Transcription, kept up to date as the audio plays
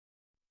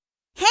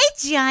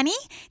Johnny,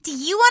 do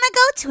you want to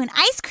go to an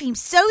ice cream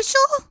social?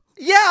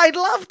 Yeah, I'd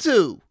love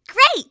to.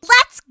 Great,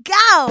 let's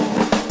go!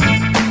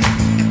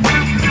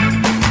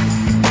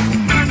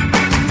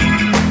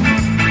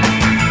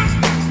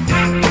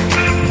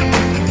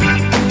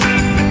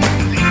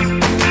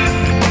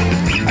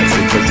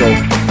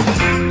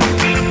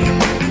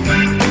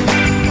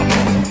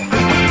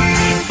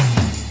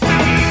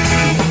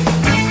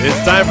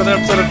 It's time for the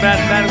episode of Matt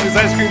Mattingly's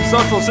Ice Cream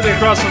Social. Sitting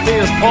across from me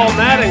is Paul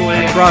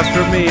Mattingly. Across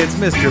from me, it's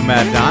Mr.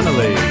 Matt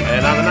Donnelly.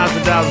 And on the Not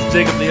the Downs,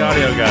 Jacob the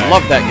audio guy.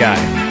 Love that guy.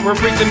 We're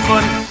preaching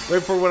fun. Right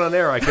before we went on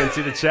air, I couldn't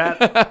see the chat,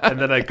 and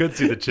then I could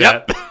see the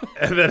chat. Yep.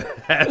 And then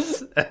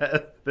as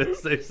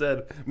they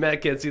said,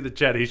 Matt can't see the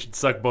chat, he should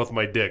suck both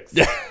my dicks.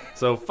 Yeah.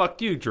 So fuck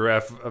you,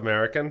 Giraffe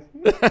American.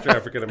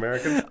 Giraffican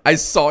American. I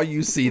saw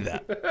you see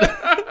that.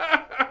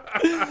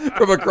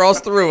 From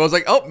across the room. I was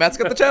like, oh, Matt's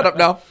got the chat up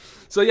now.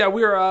 So yeah,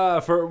 we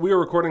are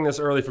recording this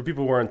early. For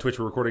people who are on Twitch,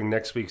 we're recording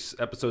next week's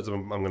episodes.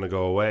 I'm going to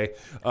go away.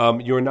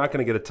 You're not going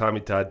to get a Tommy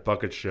Todd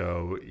Bucket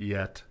Show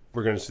yet.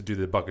 We're going to do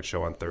the Bucket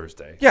Show on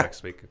Thursday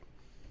next week.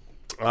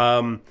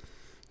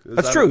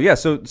 That's true. Yeah.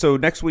 So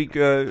next week,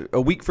 a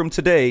week from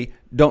today,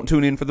 don't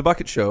tune in for the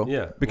Bucket Show.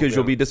 Yeah, because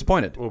you'll be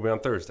disappointed. We'll be on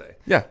Thursday.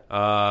 Yeah.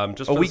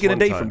 Just a for week and a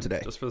day from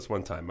today. Just for this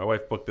one time. My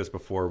wife booked this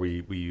before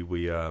we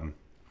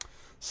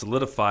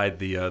solidified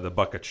the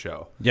Bucket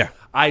Show. Yeah.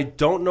 I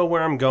don't know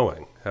where I'm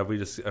going. Have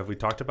we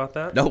talked about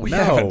that? No, we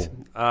haven't.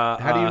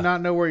 How do you not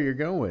know where you're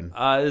going?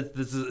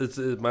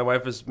 My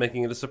wife is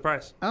making it a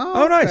surprise.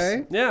 Oh, nice.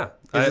 Okay. Yeah.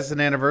 Is this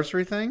an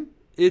anniversary thing?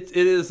 It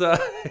is.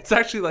 It's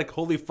actually like,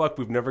 holy fuck,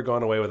 we've never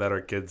gone away without our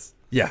kids.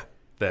 Yeah.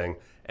 Thing.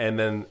 And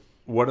then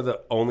what are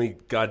the only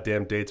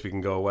goddamn dates we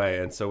can go away?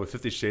 And so with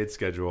 50 Shades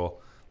schedule,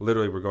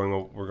 literally we're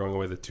going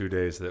away the 2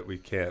 days that we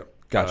can't.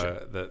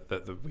 Gotcha.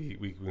 That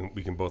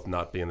we can both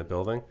not be in the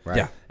building. Right.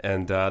 Yeah.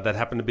 And that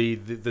happened to be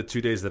the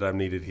 2 days that I'm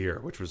needed here,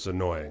 which was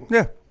annoying.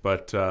 Yeah.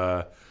 But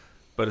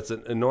it's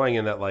annoying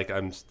in that like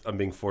I'm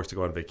being forced to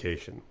go on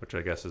vacation, which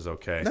I guess is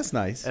okay. That's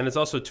nice. And it's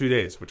also 2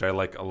 days, which I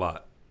like a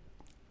lot.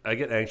 I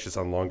get anxious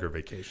on longer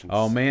vacations.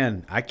 Oh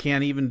man, I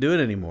can't even do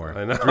it anymore.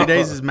 I know. 3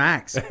 days is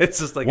max. It's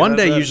just like one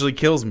day usually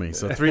kills me.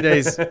 So 3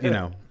 days,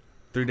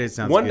 3 days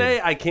sounds one good.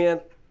 day I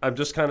can't. I'm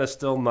just kind of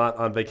still not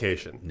on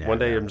vacation. Yeah, one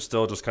day yeah. I'm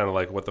still just kind of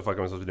like, what the fuck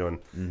am I supposed to be doing?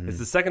 Mm-hmm. It's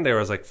the second day where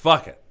I was like,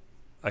 fuck it.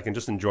 I can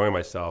just enjoy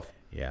myself.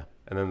 Yeah.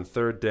 And then the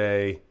third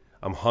day,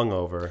 I'm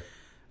hungover.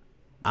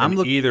 I'm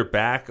either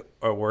back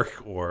at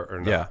work or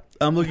not. Yeah.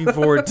 I'm looking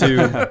forward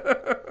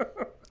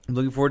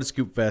to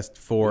Scoop Fest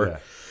for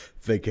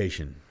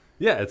vacation.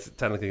 Yeah, it's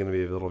technically going to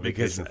be a little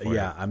vacation for you.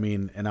 I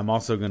mean, and I'm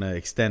also going to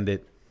extend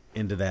it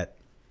into that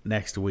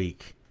next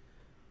week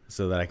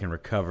so that I can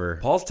recover.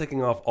 Paul's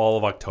taking off all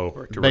of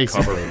October to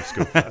recover from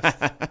Scoop Fest.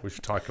 We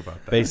should talk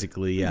about that.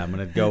 Basically, yeah, I'm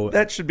going to go.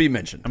 That should be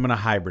mentioned. I'm going to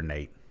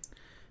hibernate.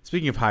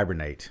 Speaking of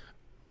hibernate,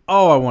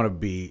 I want to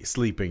be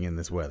sleeping in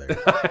this weather.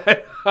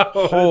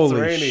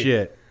 Holy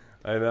shit.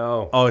 I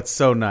know. Oh, it's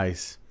so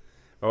nice.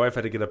 My wife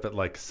had to get up at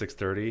like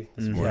 6:30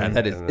 this morning.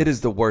 Yeah, it is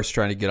the worst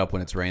trying to get up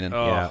when it's raining.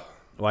 Oh. Yeah.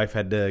 Wife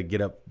had to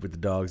get up with the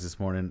dogs this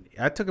morning.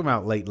 I took them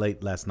out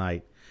late last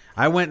night.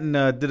 I went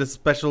and did a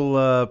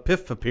special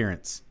Piff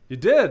appearance. You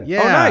did?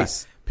 Yeah. Oh,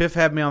 nice. Piff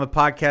had me on the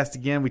podcast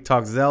again. We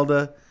talked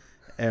Zelda,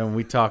 and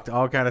we talked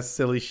all kind of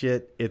silly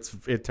shit.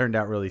 It turned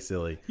out really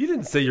silly. You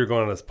didn't say you were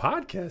going on this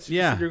podcast.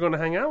 You said you were going to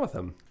hang out with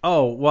him.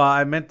 Oh, well,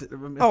 I meant...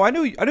 Oh, I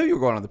knew you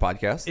were going on the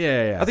podcast.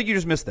 Yeah. I think you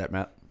just missed that,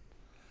 Matt.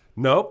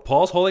 No,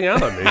 Paul's holding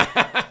out on me.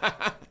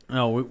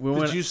 No,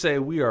 we Did you say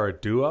we are a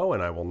duo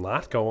and I will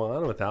not go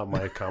on without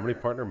my comedy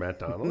partner, Matt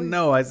Donnelly?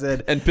 No, I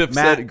said... And Pip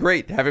Matt, said,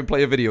 great, have him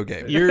play a video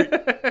game.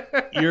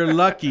 You're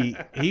lucky.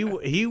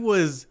 He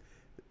was...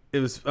 It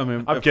was... I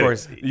mean, I'm of kidding.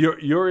 course...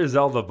 Your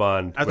Zelda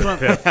bond with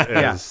Piff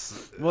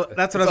is... Well,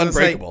 that's what I was going to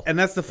say. Unbreakable. And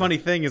that's the funny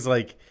thing is,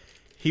 like,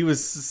 he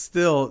was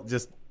still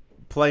just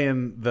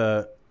playing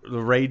the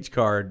rage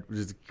card, which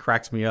just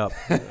cracks me up.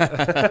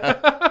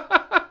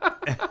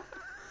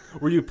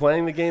 Were you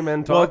playing the game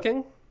and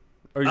talking?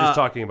 Or are you just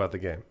talking about the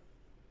game?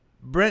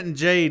 Brent and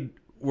Jade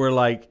were,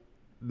 like,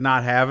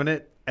 not having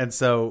it. And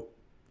so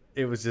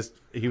he was just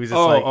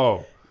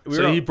So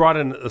he brought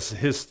in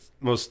his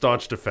most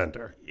staunch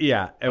defender.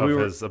 Yeah. And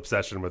his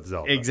obsession with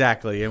Zelda.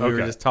 Exactly. And we were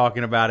just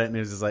talking about it. And it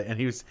was just like, and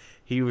he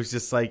was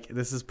just like,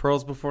 this is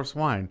pearls before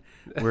swine.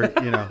 We're,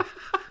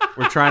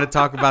 we're trying to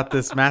talk about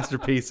this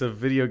masterpiece of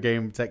video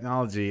game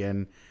technology,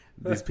 and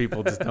these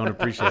people just don't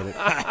appreciate it.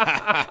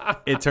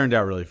 It turned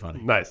out really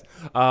funny. Nice.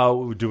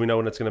 Do we know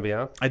when it's going to be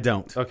out? I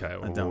don't. Okay,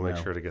 we'll make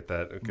sure to get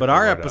that. But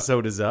our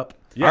episode is up.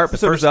 Yes. Our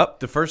episode is up.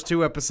 The first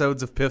 2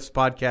 episodes of Piff's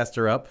podcast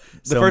are up.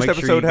 The first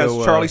episode has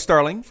Charlie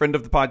Starling, friend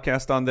of the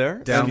podcast, on there.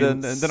 Down-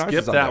 and then ours Skip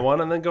is on that there.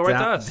 one and then go right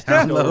to us.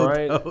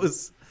 Download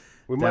those.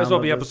 We might as well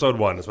be Download episode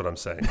 1 is what I'm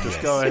saying.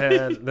 Just go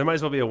ahead. There might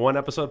as well be a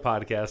 1-episode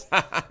podcast.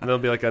 And there'll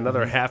be like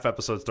another half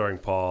episode starring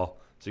Paul.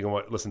 So you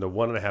can listen to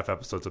 1.5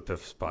 episodes of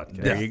Piff's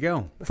podcast. There you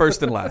go.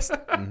 First and last.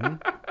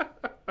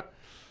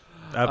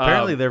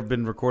 Apparently, they've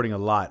been recording a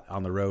lot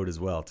on the road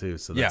as well, too.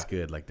 So that's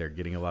good. Like, they're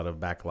getting a lot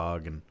of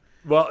backlog. And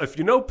Well, if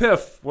you know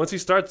Piff, once he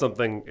starts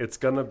something, it's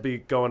gonna be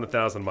going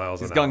 1,000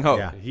 miles an hour. gung ho.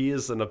 Yeah. He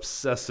is an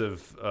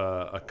obsessive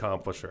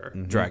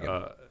accomplisher.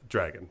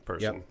 Dragon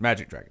person. Yep.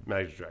 Magic dragon.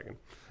 Magic Dragon.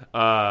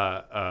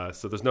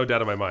 So there's no doubt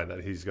in my mind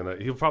that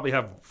he'll probably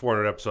have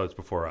 400 episodes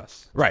before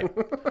us. Right.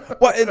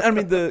 Well, and I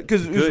mean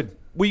because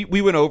we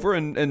went over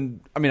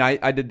and I mean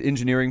I did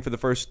engineering for the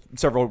first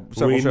several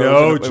We shows.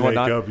 know, and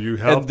whatnot. Jacob, you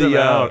helped and him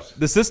out.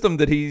 The system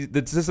that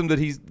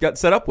he's got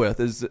set up with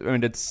is, I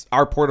mean, it's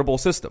our portable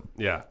system.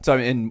 Yeah. So I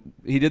mean, and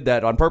he did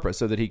that on purpose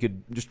so that he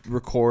could just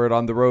record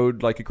on the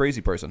road like a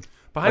crazy person,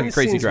 Behind like the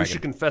a crazy scenes, dragon. we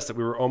should confess that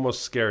we were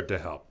almost scared to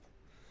help.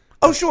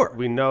 Oh sure.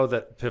 We know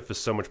that Piff is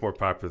so much more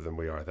popular than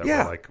we are. That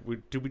Yeah. we're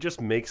like, do we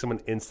just make someone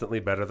instantly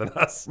better than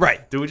us?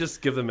 Right. Do we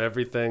just give them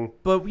everything?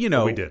 But you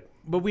know, we did.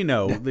 But we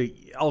know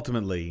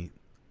ultimately,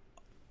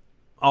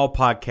 all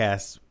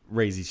podcasts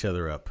raise each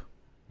other up.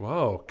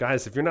 Whoa,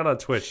 guys! If you're not on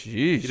Twitch,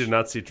 you Sheesh. did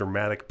not see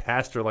dramatic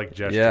pastor-like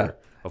gesture Yeah.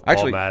 of Paul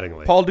Actually,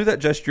 Mattingly. Paul, do that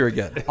gesture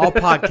again. All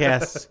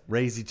podcasts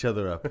raise each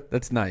other up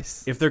That's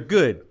nice. if they're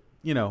good.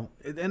 You know,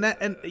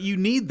 and you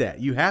need that.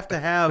 You have to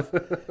have.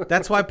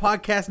 That's why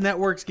podcast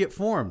networks get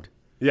formed.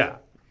 Yeah.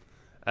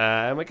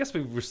 And I guess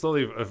we're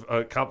slowly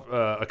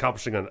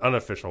accomplishing an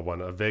unofficial one,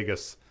 a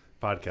Vegas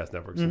podcast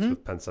network, since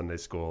with Penn Sunday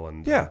School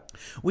and Yeah.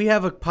 We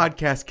have a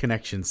podcast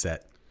connection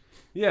set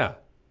yeah,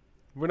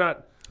 we're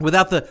not.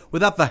 without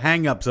the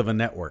hang-ups of a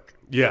network.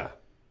 Yeah,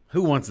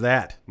 Who wants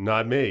that?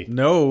 not me.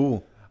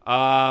 No.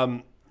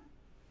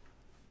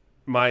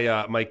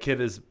 My kid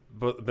has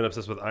been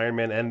obsessed with Iron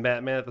Man and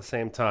Batman at the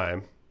same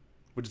time,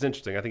 which is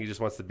interesting. I think he just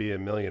wants to be a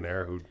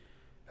millionaire who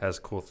has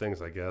cool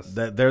things, I guess.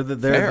 They're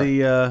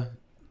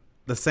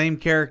the same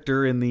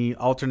character in the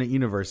alternate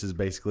universes,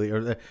 basically,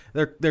 or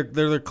they're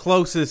the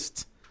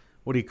closest.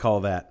 What do you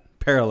call that?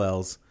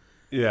 Parallels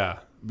Yeah.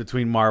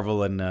 between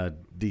Marvel and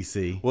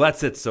DC. Well,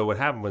 that's it. So what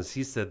happened was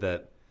he said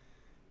that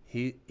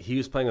he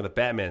was playing with a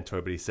Batman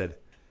toy, but he said,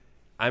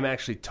 "I'm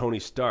actually Tony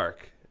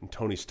Stark, and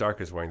Tony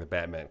Stark is wearing the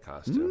Batman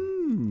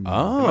costume."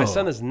 Oh. And my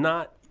son is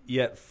not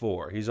yet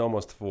 4. He's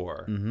almost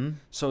 4.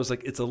 So it's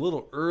like it's a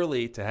little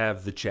early to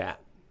have the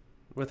chat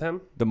with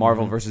him. The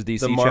Marvel versus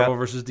DC The chat. Marvel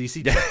versus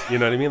DC chat. You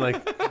know what I mean?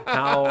 Like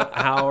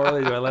how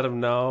early do I let him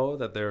know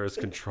that there is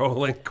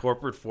controlling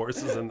corporate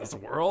forces in this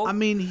world? I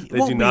mean, they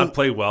do not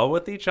play well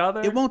with each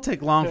other. It won't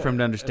take long for him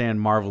to understand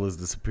Marvel is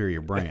the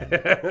superior brand.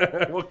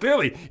 Well,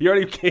 clearly, you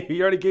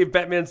already gave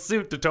Batman's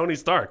suit to Tony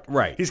Stark.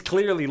 Right. He's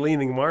clearly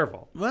leaning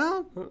Marvel.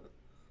 Well,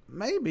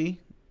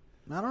 maybe.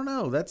 I don't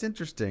know. That's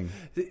interesting.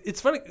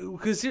 It's funny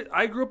because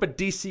I grew up a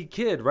DC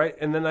kid, right?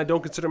 And then I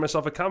don't consider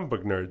myself a comic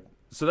book nerd.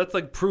 So that's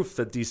like proof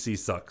that DC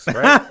sucks,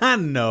 right?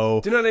 No.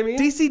 Do you know what I mean?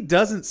 DC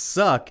doesn't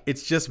suck.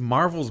 It's just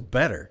Marvel's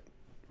better.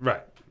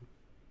 Right.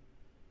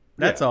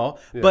 That's Yeah. all.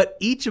 Yeah. But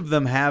each of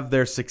them have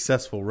their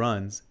successful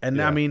runs. And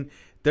Yeah. I mean,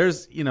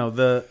 there's,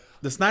 the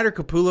Snyder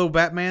Capullo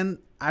Batman,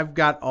 I've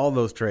got all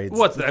those trades.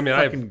 What's that? I mean,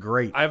 fucking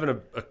great. I have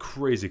a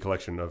crazy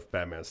collection of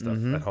Batman stuff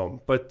at home.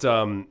 But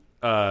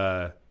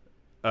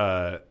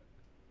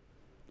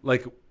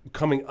like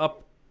coming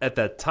up at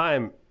that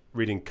time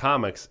reading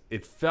comics,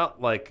 it felt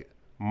like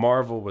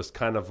Marvel was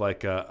kind of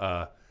like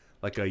a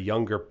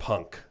younger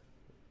punk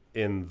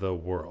in the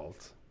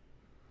world.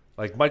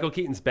 Like Michael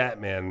Keaton's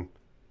Batman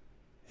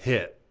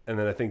hit, and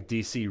then I think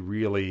DC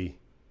really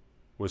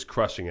was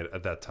crushing it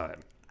at that time.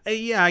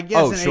 Yeah, I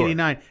guess in sure.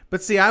 89.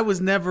 But see, I was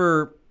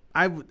never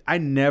I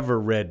never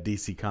read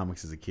DC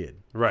Comics as a kid.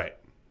 Right.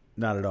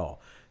 Not at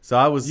all. So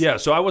I was Yeah,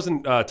 so I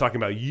wasn't talking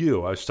about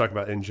you. I was talking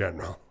about in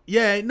general.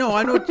 Yeah, no,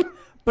 I know what you-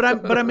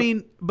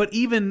 but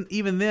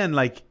even then,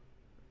 like,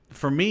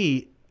 for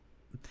me,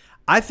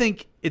 I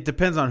think it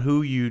depends on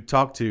who you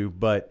talk to,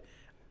 but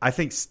I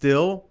think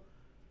still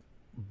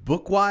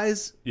book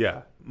wise,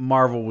 Yeah.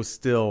 Marvel was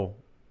still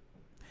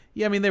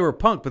I mean they were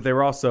punk, but they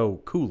were also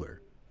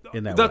cooler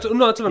in that That's way.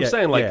 what I'm Yeah,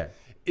 saying. Like yeah.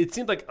 it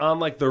seemed like on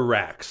like the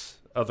racks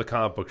of the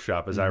comic book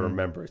shop, as I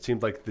remember, it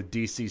seemed like the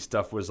DC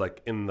stuff was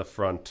like in the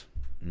front,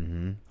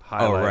 highlighted,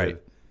 Oh,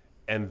 right.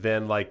 and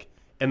then like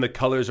and the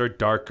colors are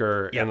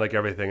darker and like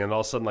everything, and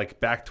all of a sudden like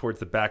back towards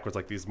the back was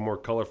like these more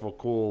colorful,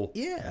 cool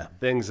Yeah.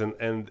 things,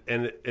 and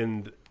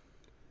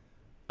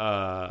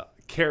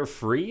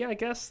carefree, I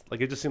guess.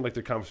 Like it just seemed like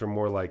their comics were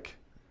more like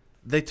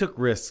They took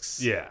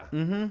risks. yeah,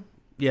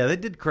 Yeah, they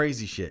did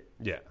crazy shit.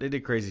 yeah. They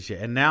did crazy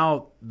shit. And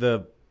now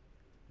the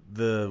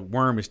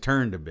worm is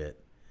turned a bit.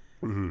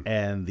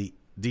 And the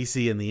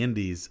DC and the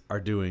indies are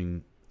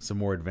doing some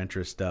more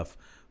adventurous stuff.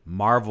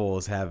 Marvel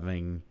is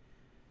having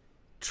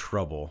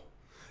trouble.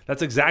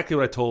 That's exactly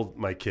what I told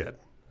my kid.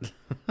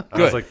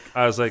 I was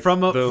like,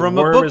 From a the book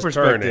worm is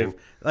perspective, turning.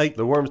 like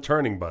The worm's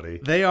turning, buddy.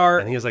 they are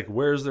And he was like,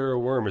 "Where's there a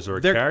worm? Is there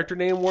a they're character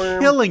named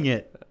Worm?" killing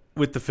it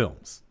with the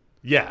films.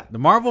 Yeah, The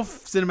Marvel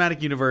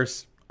Cinematic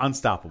Universe,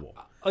 unstoppable.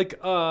 like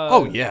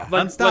Oh, yeah.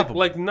 Unstoppable.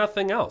 like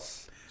nothing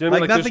else. Do you know what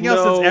I Like mean? nothing there's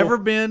else that's ever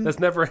been. That's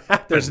never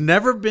happened. There's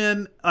never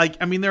been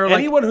there are like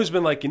anyone who's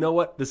been like, you know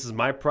what, this is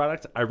my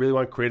product. I really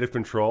want creative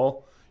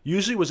control.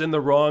 usually was in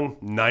the wrong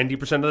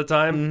 90% of the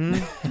time.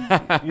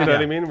 Mm-hmm. You know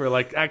what I mean? We're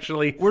like,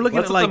 actually, we're looking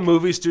let's at let like the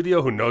movie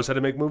studio who knows how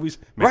to make movies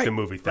make the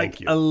movie. Thank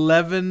you.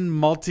 11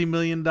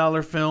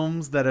 multi-million-dollar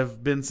films that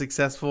have been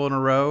successful in a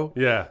row.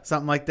 Yeah,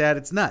 something like that.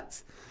 It's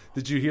nuts.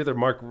 Did you hear the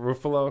Mark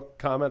Ruffalo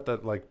comment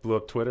that like blew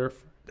up Twitter?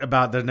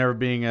 About there never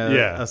being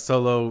a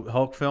solo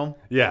Hulk film?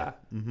 Yeah.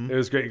 Mm-hmm. It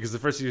was great because the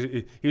first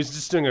he was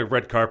just doing a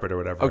red carpet or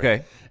whatever.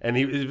 Okay. And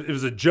it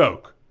was a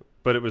joke,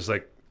 but it was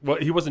like, well,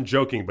 he wasn't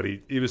joking, but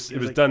it was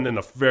like, done in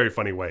a very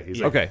funny way.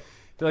 He's like, okay.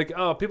 They're like,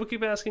 oh, people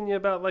keep asking you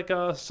about like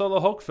a solo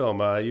Hulk film.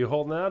 You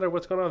holding out or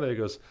what's going on there? He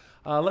goes,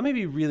 let me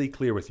be really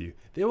clear with you.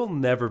 There will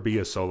never be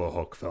a solo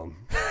Hulk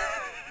film.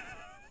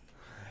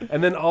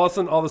 And then all of a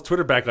sudden, all this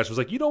Twitter backlash was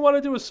like, you don't want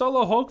to do a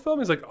solo Hulk film?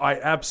 He's like, I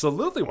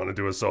absolutely want to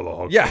do a solo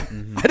Hulk film.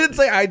 Mm-hmm. I didn't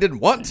say I didn't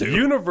want to.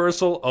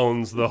 Universal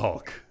owns the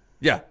Hulk.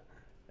 Yeah.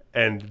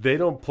 And they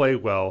don't play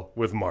well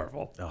with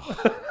Marvel.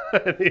 Oh.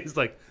 And he's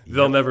like,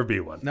 there'll never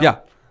be one. No. Yeah.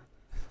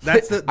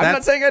 I'm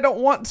not saying I don't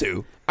want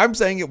to. I'm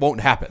saying it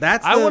won't happen.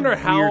 I wonder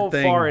how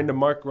far into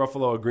Mark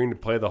Ruffalo agreeing to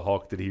play the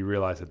Hulk did he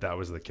realize that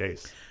was the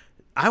case.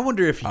 I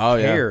wonder if he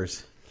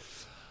cares.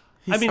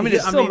 He's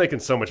still making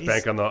so much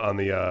bank on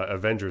the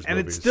Avengers and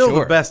movies. It's still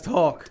the best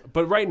Hulk.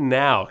 But right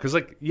now, because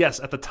yes,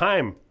 at the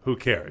time, who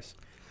cares?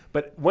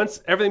 But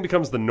once everything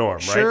becomes the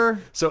norm, right?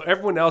 So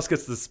everyone else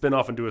gets to spin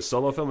off and do a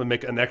solo film and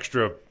make an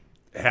extra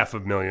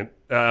 $500 million.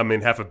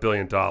 $500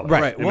 million.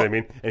 Right. You know what I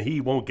mean? And he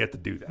won't get to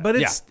do that. But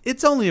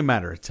it's only a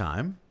matter of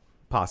time,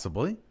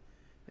 possibly.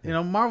 You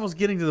know, Marvel's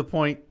getting to the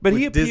point. But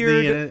with he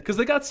appeared because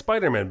they got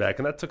Spider-Man back,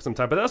 and that took some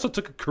time. But that also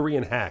took a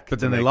Korean hack. But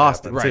then they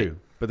lost it too.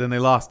 But then they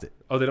lost it.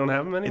 Oh, they don't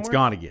have him anymore? It's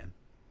gone again.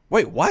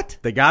 Wait, what?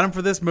 They got him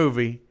for this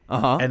movie,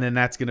 and then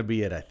that's going to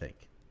be it, I think.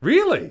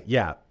 Really?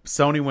 Yeah.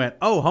 Sony went,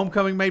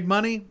 Homecoming made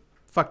money?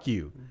 Fuck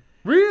you.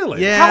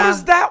 Really? Yeah. How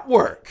does that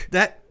work?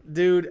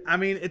 Dude, I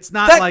mean, it's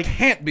not that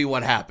can't be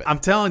what happened. I'm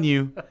telling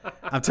you,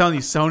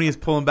 Sony is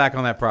pulling back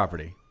on that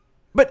property.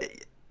 But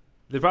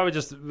they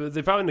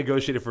probably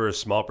negotiated for a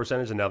small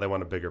percentage, and now they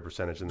want a bigger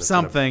percentage. It's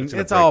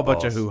all a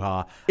bunch of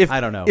hoo-ha.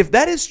 I don't know. If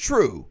that is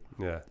true,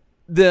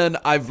 then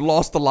I've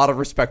lost a lot of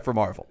respect for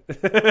Marvel.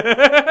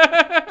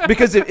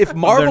 Because if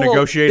Marvel they're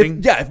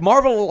negotiating, if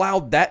Marvel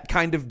allowed that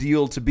kind of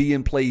deal to be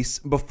in place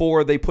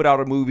before they put out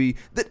a movie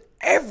that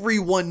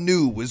everyone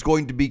knew was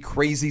going to be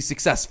crazy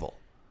successful,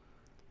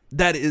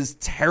 that is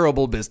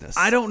terrible business.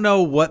 I don't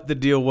know what the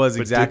deal was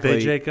exactly.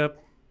 Did they, Jacob?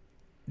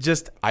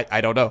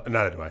 I don't know.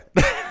 Neither do I.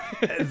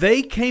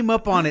 They came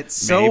up on it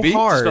so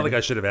hard. Just felt like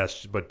I should have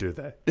asked, but do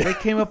they? They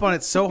came up on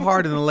it so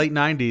hard in the late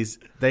 90s,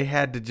 they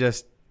had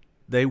to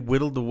they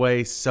whittled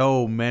away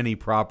so many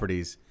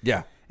properties.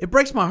 Yeah. It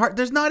breaks my heart.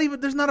 There's not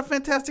a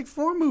Fantastic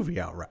Four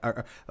movie out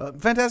right,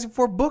 Fantastic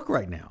Four book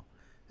right now.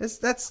 That's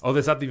they're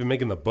not even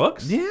making the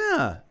books?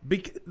 Yeah.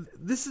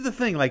 This is the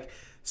thing, like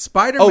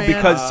Spider-Man.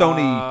 Because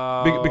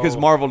Sony, because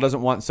Marvel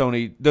doesn't want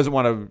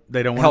to.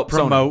 They don't help want to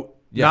promote. Sony.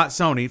 Yeah. Not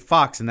Sony,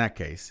 Fox in that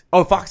case.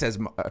 Oh, Fox has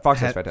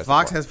Fantastic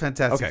Fox Four. has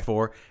Fantastic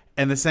Four,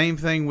 and the same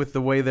thing with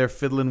the way they're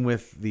fiddling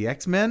with the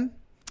X-Men.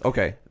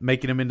 Okay,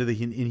 making them into the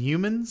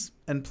Inhumans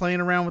and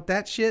playing around with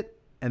that shit,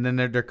 and then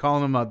they're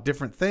calling them a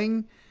different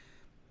thing.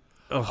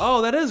 Ugh.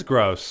 Oh, that is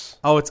gross.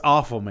 Oh, it's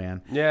awful,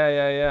 man.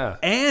 Yeah.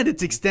 And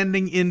it's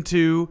extending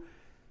into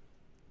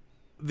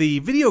the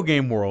video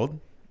game world.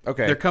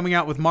 Okay, they're coming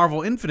out with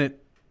Marvel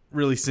Infinite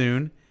really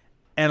soon.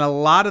 And a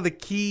lot of the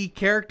key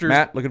characters.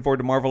 Matt, looking forward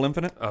to Marvel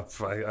Infinite. I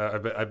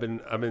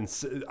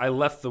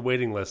left the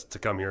waiting list to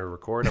come here and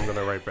record. I'm going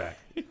to write back.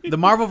 The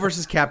Marvel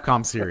vs.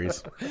 Capcom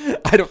series.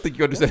 I don't think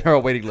you understand how a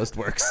waiting list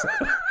works.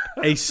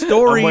 I'm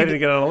waiting to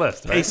get on a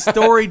list. Right? A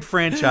storied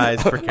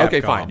franchise for Capcom.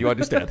 Okay, fine. You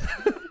understand.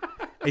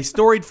 A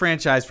storied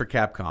franchise for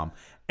Capcom,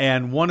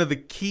 and one of the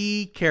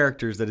key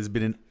characters that has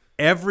been in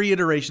every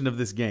iteration of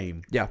this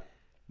game. Yeah,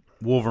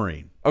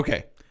 Wolverine.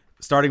 Okay,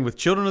 starting with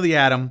Children of the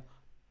Atom.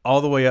 All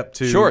the way up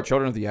to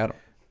Children of the Atom,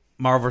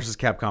 Marvel vs.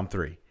 Capcom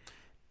 3,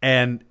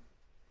 and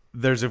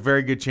there's a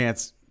very good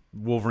chance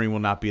Wolverine will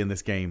not be in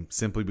this game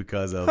simply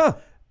because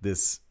of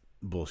this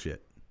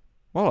bullshit.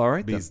 Well, all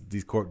right.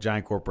 These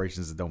giant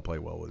corporations that don't play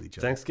well with each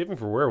other. Thanksgiving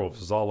for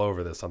Werewolves is all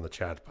over this on the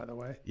chat, by the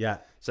way. Yeah,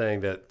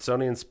 saying that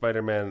Sony and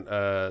Spider-Man,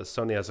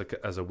 Sony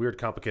has a weird,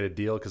 complicated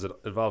deal because it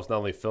involves not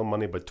only film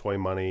money but toy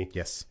money,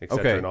 yes,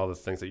 etc., and all the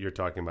things that you're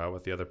talking about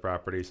with the other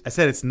properties. I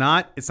said it's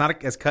not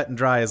as cut and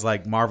dry as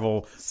like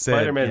Marvel said.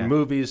 Spider-Man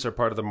movies are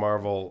part of the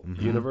Marvel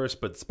universe,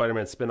 but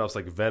Spider-Man spin-offs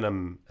like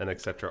Venom and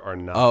etc. are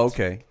not. Oh,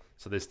 okay.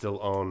 So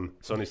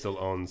Sony still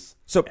owns.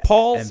 So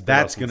Paul, and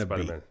that's going to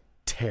be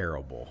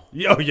terrible.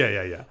 Oh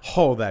yeah.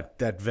 Oh,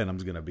 that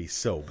Venom's gonna be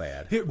so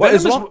bad. Well,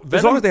 as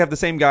long as they have the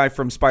same guy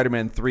from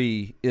Spider-Man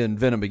 3 in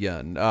Venom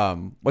again.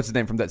 What's his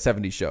name from that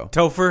 '70s show?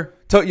 Topher.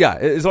 Yeah,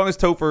 as long as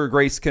Topher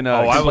Grace can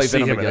I will play see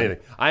Venom him again.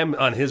 I'm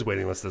on his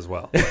waiting list as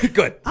well.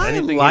 Good. I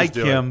like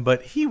him,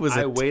 but he was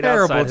a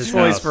terrible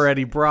choice for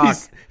Eddie Brock.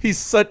 He's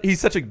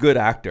such a good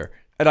actor.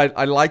 And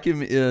I like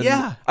him in.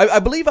 Yeah. I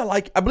believe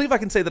I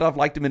can say that I've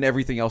liked him in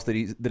everything else that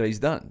he's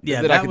done.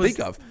 Yeah, that I can think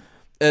of.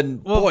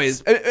 And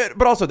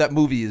but also that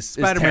movie is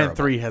Spider-Man terrible.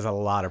 3 has a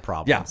lot of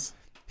problems.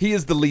 Yeah. He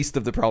is the least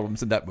of the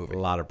problems in that movie. A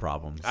lot of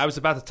problems. I was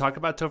about to talk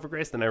about Topher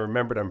Grace, then I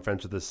remembered I'm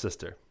friends with his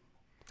sister.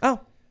 Oh.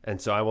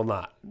 And so I will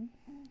not.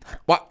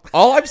 Well,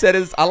 all I've said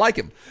is I like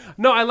him.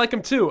 No, I like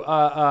him too.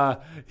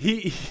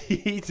 He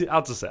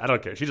I'll just say, I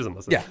don't care. She doesn't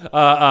listen.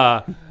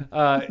 Yeah.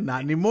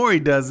 Not anymore.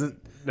 He doesn't.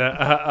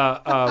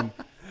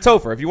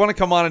 Topher, if you want to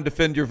come on and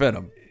defend your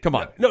Venom, come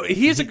on. No,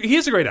 he is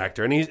a great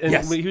actor, and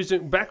Yes. he was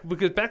doing, back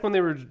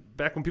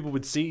when people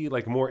would see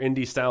like more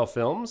indie style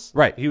films.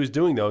 Right. He was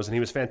doing those, and he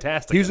was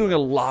fantastic. He was in doing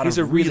a them. lot He's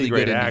of a really really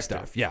great good indie actor.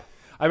 stuff. Yeah.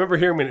 I remember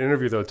hearing him in an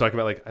interview though talking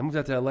about like I moved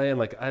out to LA and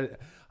like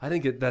I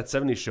didn't get that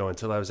 70s show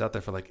until I was out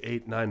there for like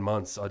 8-9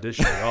 months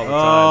auditioning all the time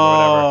or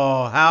whatever.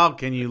 Oh, how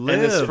can you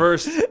live? And his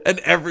first, And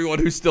everyone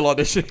who's still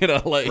auditioning in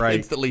LA Right.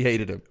 instantly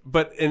hated him.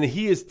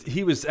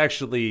 he was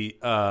actually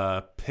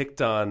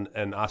picked on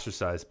and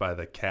ostracized by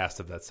the cast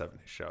of that 70s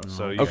show.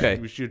 So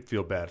you should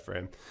feel bad for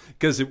him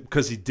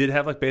because he did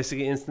have like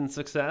basically instant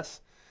success,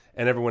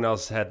 and everyone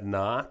else had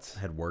not.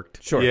 had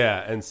worked. Sure.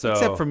 Yeah, and so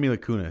Except for Mila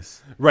Kunis.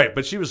 right,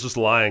 but she was just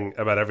lying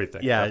about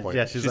everything. Yeah, at that point.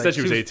 yeah. She She's said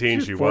she was 18.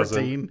 She 14.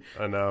 wasn't.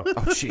 I know. Oh,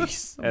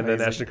 jeez. And then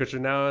Ashton Kutcher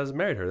now has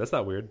married her. That's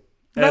not weird.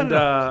 No, And no,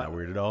 no. Not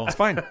weird at all. It's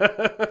fine.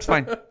 It's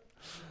fine.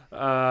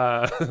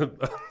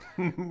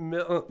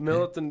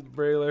 Militant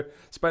Brailer.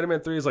 Spider-Man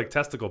 3 is like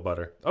testicle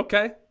butter.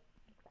 Okay.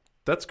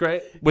 That's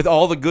great. With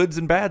all the goods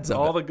and bads of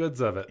All it. the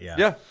goods of it.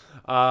 Yeah.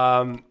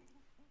 Yeah.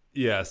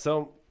 Yeah,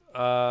 so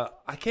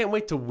I can't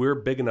wait till we're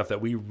big enough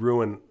that we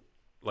ruin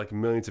like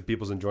millions of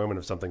people's enjoyment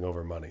of something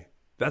over money.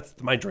 That's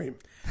my dream.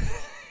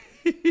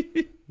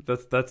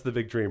 That's the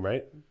big dream,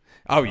 right?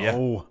 Oh, yeah.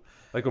 Oh,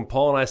 Like when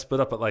Paul and I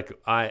split up, but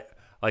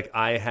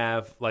I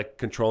have like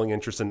controlling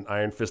interest in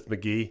Iron Fist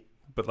McGee,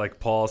 but like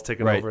Paul's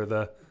taken Right. over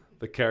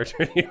the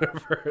character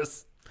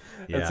universe.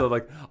 Yeah. And so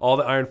like all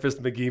the Iron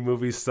Fist McGee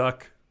movies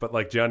suck, but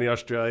like Johnny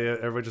Australia,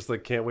 everyone just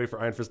like can't wait for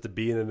Iron Fist to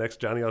be in the next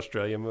Johnny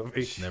Australia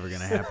movie. never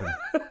gonna happen.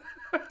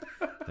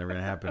 Never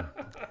gonna happen.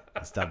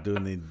 Stop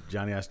doing the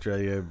Johnny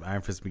Australia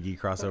Iron Fist McGee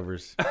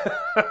crossovers.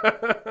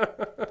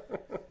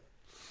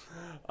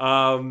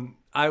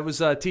 I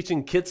was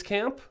teaching kids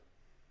camp.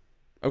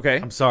 Okay.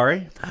 I'm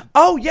sorry.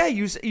 Oh, yeah.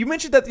 You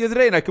mentioned that the other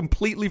day, and I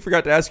completely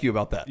forgot to ask you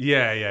about that.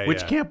 Yeah.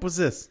 Which camp was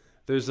this?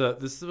 This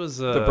was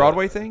The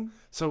Broadway thing?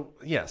 So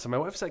my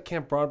wife's at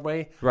Camp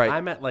Broadway. Right.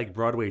 I'm at like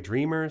Broadway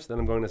Dreamers. Then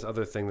I'm going to this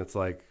other thing that's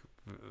like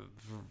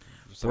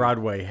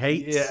Broadway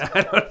hates. Yeah,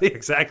 I don't know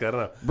exactly. I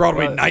don't know.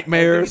 Broadway Well,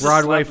 Nightmares?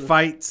 Broadway slap-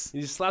 fights.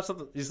 You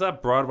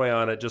slap Broadway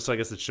on it, just so I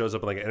guess it shows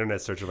up in like an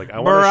internet search of like I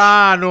want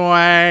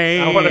Broadway.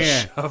 I want to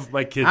shove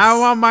my kids. I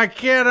want my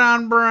kid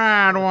on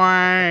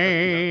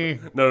Broadway.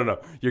 No.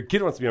 Your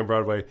kid wants to be on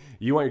Broadway.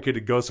 You want your kid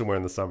to go somewhere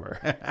in the summer.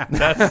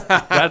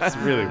 That's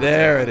really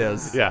There it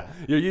is. Yeah,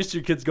 you're used to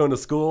your kids going to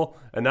school,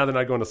 and now they're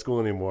not going to school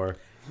anymore.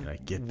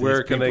 Like, get Where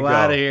these can they people go?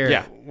 out of here?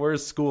 Yeah.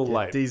 Where's school Get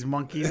life? these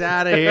monkeys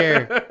out of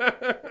here.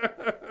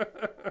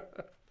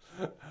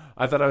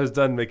 I thought I was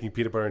done making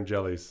peanut butter and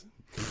jellies.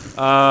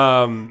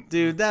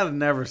 Dude, that'll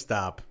never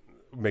stop.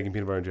 Making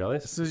peanut butter and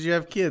jellies. As soon as you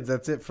have kids,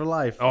 that's it for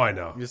life. Oh, I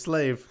know. You're a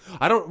slave.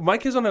 My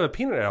kids don't have a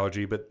peanut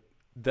allergy, but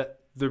there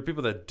are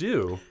people that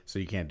do. So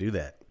you can't do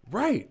that.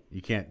 Right.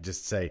 You can't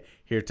just say,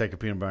 here, take a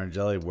peanut butter and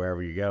jelly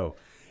wherever you go.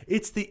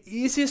 It's the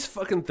easiest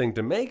fucking thing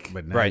to make.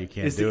 But now Right. you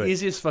can't It's do the it.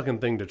 easiest fucking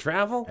thing to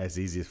travel. That's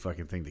the easiest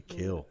fucking thing to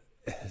kill.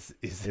 It's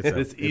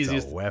a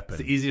easiest weapon.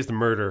 It's the easiest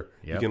murder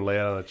you Yep. can lay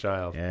out on a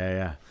child.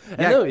 Yeah.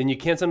 I know, and you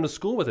can't send them to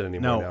school with it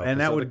anymore. No, now, and 'cause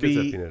that all would the kids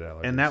have be peanut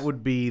allergies. and that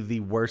would be the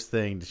worst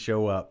thing to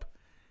show up,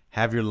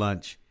 have your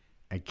lunch,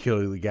 and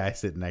kill the guy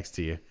sitting next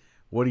to you.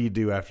 What do you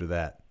do after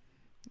that?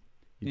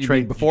 You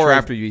mean before or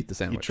after you eat the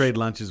sandwich? You trade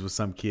lunches with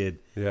some kid,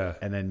 Yeah.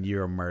 and then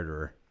you're a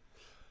murderer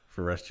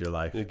for the rest of your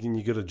life.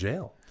 You go to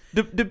jail.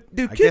 Do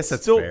kids guess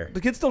that's still, fair. Do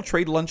kids still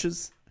trade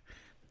lunches?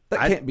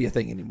 That can't be a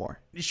thing anymore.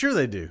 Sure,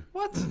 they do.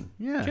 What?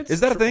 Yeah. Kids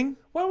Is that a thing?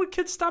 Why would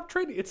kids stop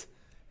trading?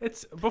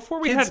 It's before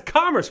we Kids- had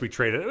commerce. We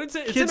traded. It's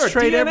in kids our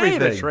trade DNA to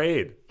everything.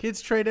 trade.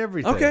 Kids trade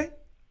everything. Okay.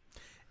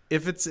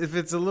 If it's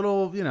a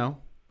little,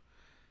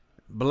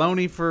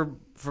 bologna for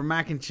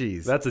mac and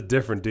cheese. That's a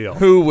different deal.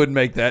 Who would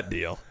make that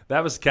deal?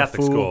 That was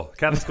Catholic fool. school.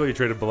 Catholic school, you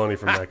traded bologna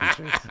for mac and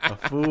cheese. A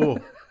fool.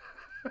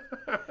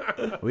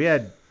 We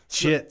had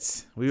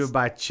chits. We would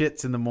buy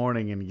chits in the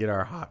morning and get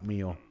our hot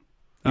meal.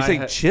 You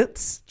say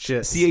chits?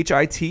 Chits.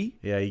 CHIT?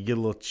 Yeah, you get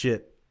a little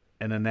chit,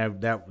 and then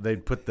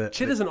they'd put the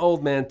Chit is an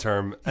old man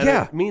term. And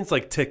Yeah. it means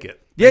like ticket.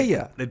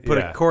 Yeah. they'd put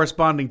Yeah. a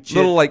corresponding chit.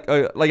 Little like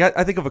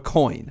I think of a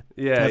coin.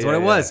 Yeah, That's yeah, what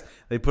it yeah. was.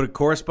 They put a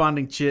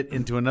corresponding chit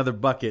into another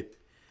bucket,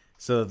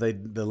 so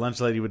the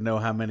lunch lady would know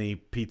how many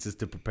pizzas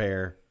to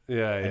prepare.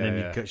 Yeah, and then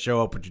yeah. you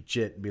show up with your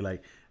chit and be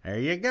like, "There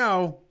you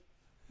go."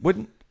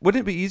 Wouldn't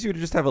it be easier to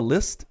just have a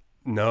list?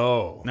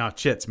 No. No,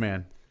 chits,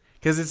 man,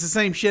 because it's the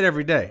same shit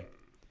every day.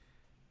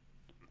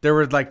 There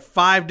were like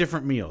 5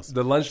 different meals: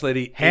 The lunch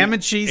lady ham ate-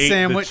 and cheese ate the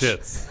sandwich,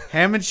 chits.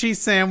 ham and cheese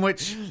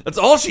sandwich, That's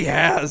all she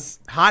has.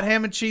 hot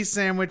ham and cheese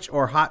sandwich,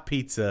 or hot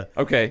pizza.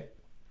 Okay.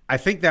 I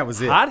think that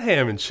was it. Hot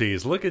ham and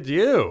cheese. Look at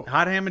you.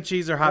 Hot ham and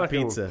cheese or hot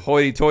Fucking pizza.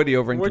 Hoity-toity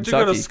over in Where'd you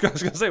Kentucky. go to? I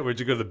was gonna say, where'd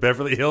you go to the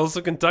Beverly Hills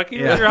of Kentucky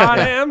Yeah. with your hot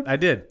ham? I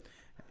did.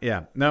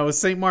 Yeah. No, it was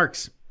St.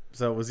 Mark's.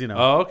 So it was,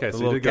 Oh, okay. the So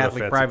you little did go to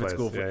Catholic fancy private place.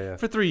 school. Yeah.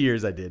 For 3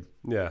 years I did.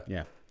 Yeah.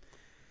 Yeah.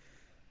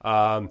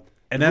 Um,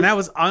 And then I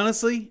was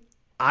honestly,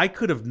 I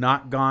could have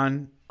not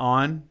gone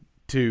on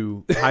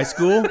to high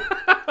school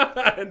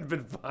and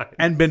been fine.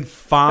 and been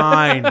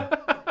fine.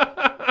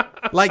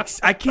 Like,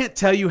 I can't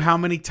tell you how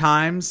many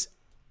times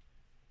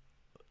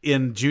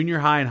in junior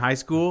high and high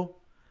school,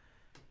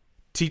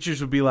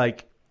 teachers would be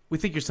like, "We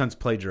think your son's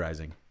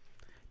plagiarizing."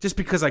 Just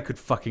because I could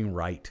fucking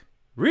write.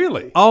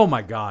 Really? Oh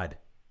my God.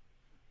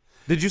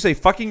 Did you say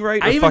fucking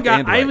right or I fuck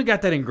and right? even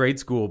got that in grade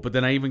school, but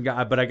then I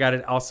got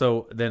it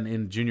also then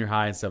in junior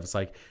high and stuff. It's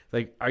like,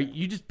 are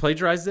you just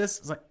plagiarize this?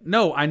 It's like,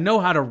 no, I know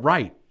how to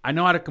write. I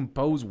know how to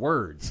compose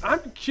words. I'm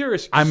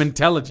curious. I'm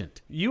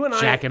intelligent. You and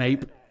Jack and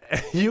ape.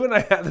 You and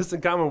I have this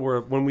in common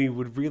where when we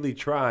would really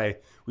try,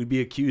 we'd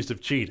be accused of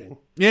cheating.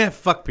 Yeah,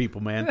 fuck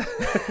people, man.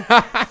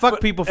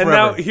 Fuck people And forever.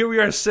 now here we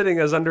are sitting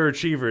as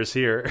underachievers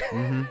here.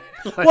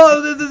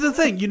 Well, the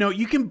thing,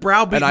 you can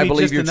browbeat And I me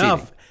believe just you're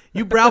enough. cheating.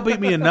 You browbeat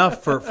me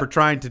enough for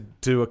trying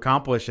to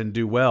accomplish and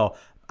do well.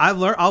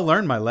 I'll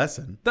learn my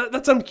lesson.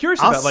 That's I'm curious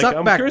I'll about. suck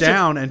I'm back curious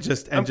down if, and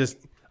just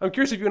I'm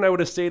curious if you and I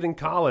would have stayed in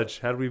college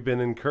had we been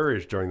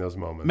encouraged during those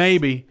moments.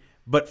 maybe,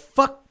 but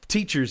fuck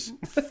teachers,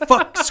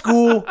 fuck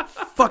school,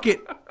 fuck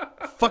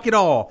it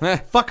all,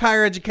 fuck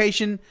higher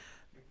education.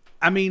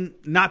 I mean,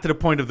 not to the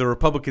point of the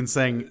Republicans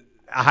saying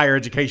higher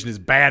education is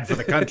bad for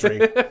the country.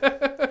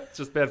 It's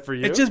just bad for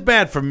you. It's just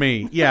bad for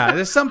me. Yeah,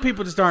 there's some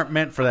people just aren't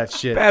meant for that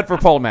shit. Bad for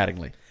Paul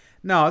Mattingly.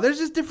 No, there's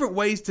just different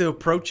ways to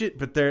approach it,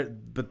 but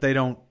they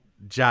don't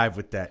jive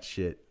with that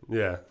shit.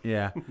 Yeah.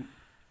 Yeah.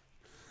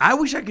 I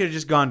wish I could have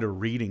just gone to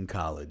reading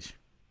college.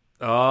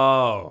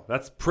 Oh,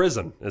 that's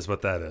prison, is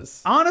what that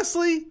is.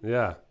 Honestly,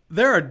 Yeah.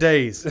 there are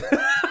days.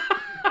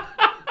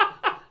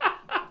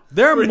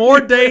 There are more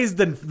days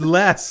than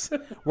less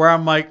where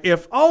I'm like,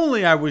 if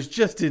only I was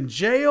just in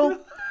jail,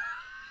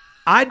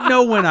 I'd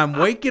know when I'm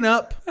waking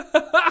up,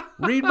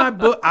 read my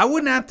book. I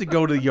wouldn't have to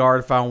go to the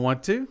yard if I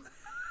want to.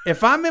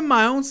 If I'm in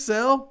my own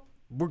cell,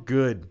 we're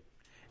good.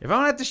 If I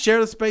don't have to share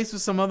the space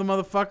with some other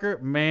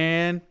motherfucker,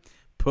 man,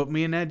 put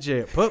me in that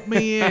jail. Put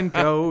me in,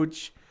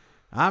 coach.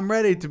 I'm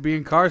ready to be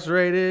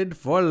incarcerated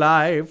for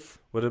life.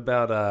 What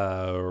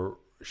about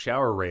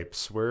shower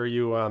rapes? Where are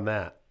you on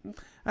that?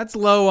 That's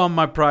low on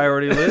my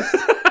priority list.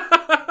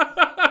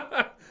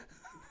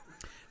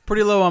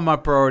 Pretty low on my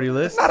priority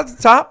list. Not at the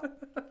top.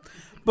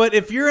 But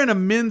if you're in a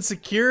men's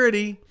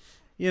security,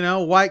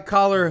 white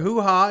collar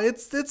hoo-ha,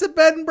 it's a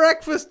bed and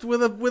breakfast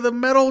with a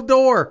metal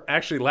door.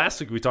 Actually, last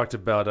week we talked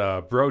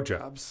about bro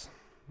jobs.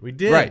 We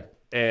did. Right.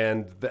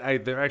 And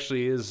there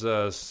actually is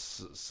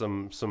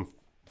some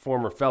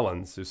former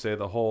felons who say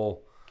the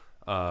whole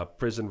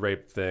prison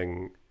rape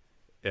thing.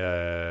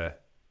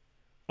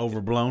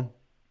 Overblown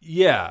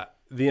Yeah,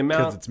 the because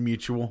amount. it's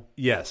mutual.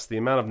 Yes, the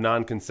amount of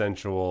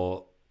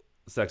non-consensual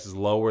sex is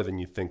lower than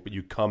you think, but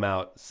you come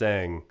out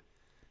saying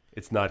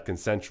it's not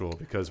consensual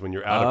because when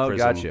you're out of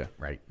prison, gotcha.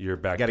 Right. you're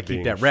back. Gotta to keep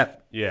being that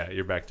rep. Yeah,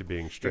 you're back to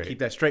being straight. Keep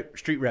that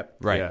street rep.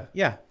 Right. Yeah.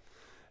 Yeah.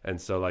 And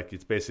so, like,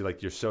 it's basically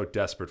like you're so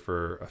desperate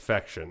for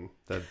affection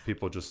that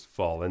people just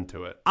fall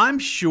into it. I'm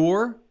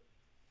sure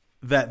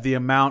that the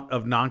amount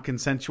of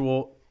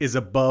non-consensual is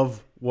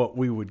above what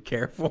we would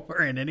care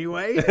for in any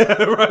way.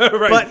 right.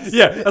 But-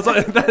 yeah, that's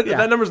like,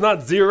 that number's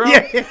not zero,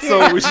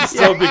 so we should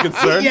still be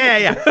concerned.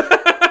 Yeah.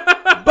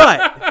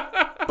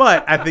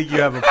 But I think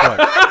you have a point.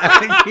 I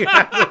think you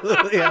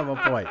absolutely have a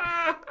point.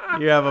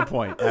 You have a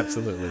point.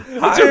 Absolutely.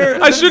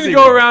 I shouldn't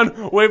go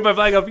around waving my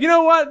flag up. You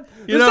know what?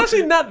 There's know-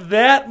 actually not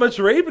that much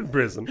rape in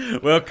prison.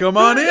 Well, come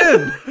on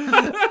in.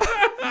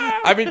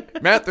 I mean,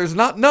 Matt, there's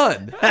not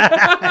none.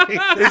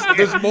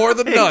 There's more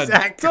than none.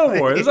 Exactly. Don't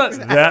worry, there's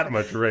not that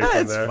much rape in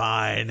It's there.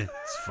 fine.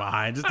 It's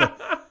fine. Just a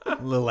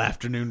little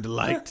afternoon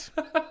delight.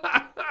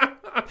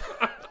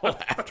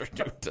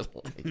 Afternoon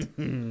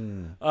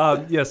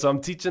delight. Yeah, so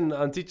I'm teaching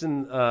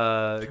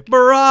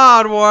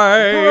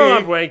Broadway.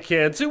 Broadway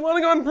kids who want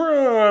to go on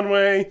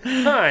Broadway.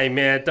 Hi,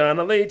 Matt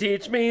Donnelly,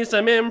 teach me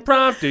some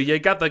improv. Do you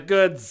got the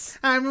goods?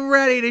 I'm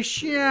ready to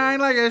shine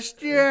like a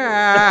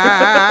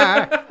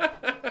star.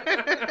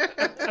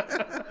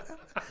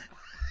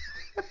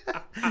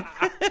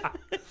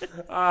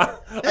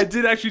 I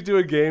did actually do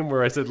a game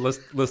where I said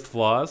list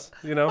flaws,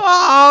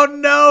 Oh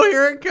no!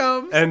 Here it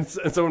comes. and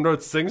someone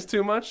wrote sings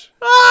too much,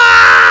 which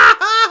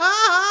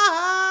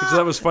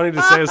that was funny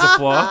to say as a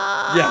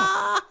flaw.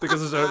 Yeah.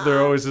 Because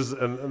there always is,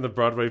 and the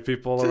Broadway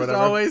people or Just whatever.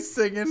 always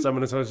singing.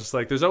 Someone is always just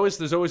like, there's always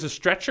a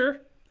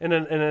stretcher in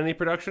any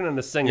production and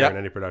a singer Yep. in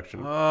any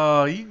production.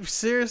 Oh, you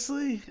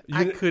seriously?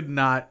 I could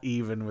not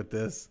even with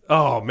this.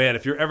 Oh man,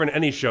 if you're ever in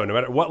any show, no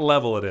matter what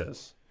level it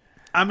is,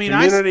 I mean,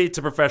 community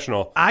to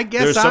professional, I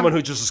guess there's I'm- someone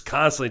who just is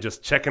constantly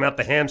just checking out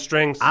the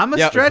hamstrings. I'm a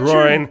Yep. stretcher.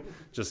 groin,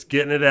 just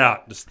getting it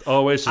out, just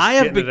always. Just I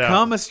have getting it out.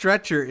 become a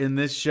stretcher in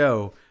this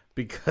show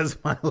because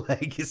my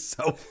leg is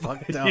so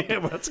fucked up. Yeah,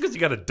 well, that's because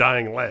you got a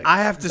dying leg. I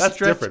have to That's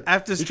stretch. different. I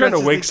have to You're stretch trying to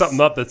as wake ex- something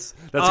up that's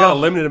got a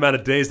limited amount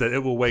of days that it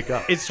will wake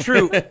up. It's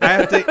true.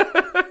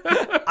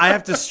 I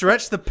have to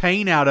stretch the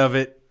pain out of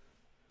it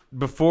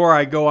before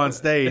I go on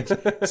stage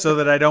so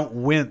that I don't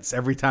wince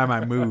every time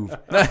I move.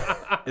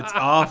 It's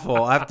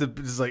awful. I have to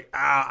just like,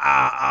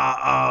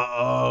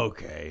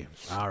 okay.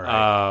 All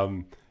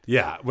right.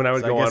 Yeah, when I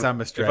would go I guess on,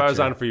 I'm a if I was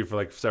stretcher. on for you for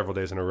like several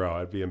days in a row,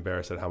 I'd be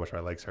embarrassed at how much my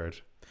legs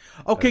hurt.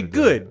 Okay,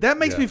 good. That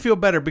makes Yeah. me feel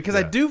better because I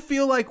Yeah. do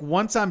feel like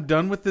once I'm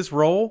done with this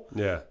role,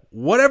 Yeah,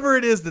 whatever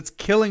it is that's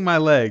killing my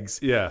legs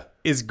yeah,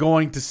 is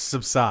going to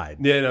subside.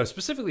 yeah. No,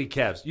 specifically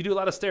calves. You do a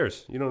lot of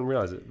stairs. You don't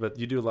realize it, but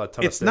you do a ton of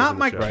stairs. It's not in the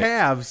my show.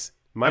 calves.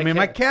 My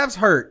my calves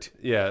hurt.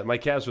 Yeah, my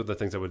calves were the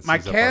things that would My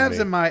seize up calves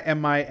on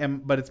me.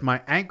 but it's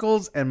my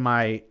ankles and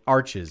my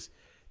arches.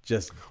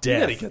 Just You death.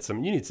 gotta get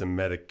some. You need some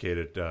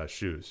medicated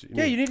shoes.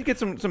 Yeah, you need to get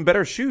some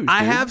better shoes.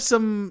 I dude. have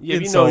some Yeah,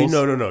 insoles.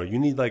 no. You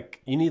need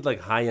like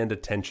high end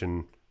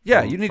attention.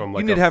 Yeah, from- you need from, you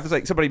like, need a- to have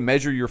like somebody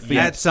measure your feet.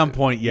 At some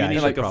point, yeah. You I need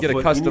should like probably- get a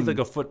foot, custom- You need like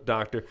a foot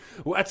doctor.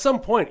 Well, at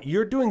some point,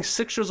 you're doing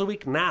 6 shows a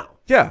week now.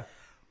 Yeah,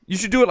 you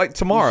should do it like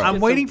tomorrow.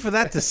 I'm waiting for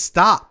that to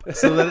stop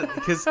so that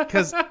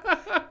because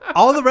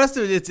all the rest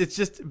of it it's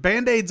just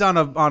band-aids on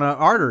a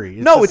artery.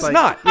 No, just it's like-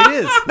 not.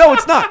 It is. No,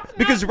 it's not.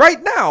 Because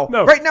right now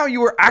No.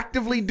 you are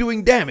actively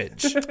doing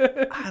damage.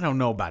 I don't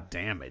know about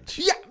damage.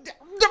 Yeah.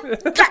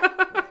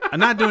 I'm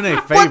not doing any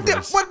What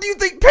favors. do you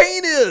think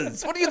pain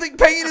is? What do you think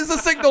pain is a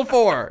signal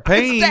for?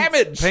 Pain, It's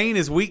damage. Pain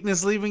is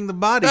weakness leaving the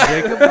body,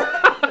 Jacob.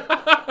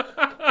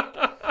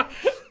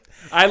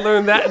 I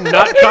learned that in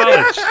not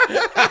college.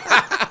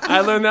 I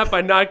learned that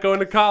by not going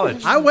to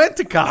college. I went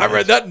to college. I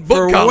read that in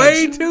book for college.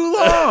 way too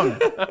long.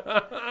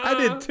 I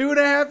did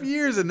 2.5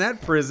 years in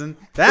that prison.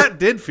 That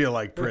did feel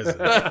like prison.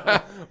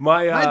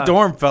 My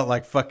dorm felt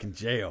like fucking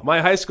jail. My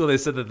high school, they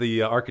said that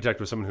the architect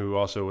was someone who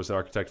also was an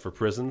architect for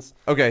prisons.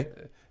 Okay.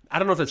 I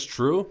don't know if that's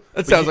true. That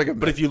but sounds you- like a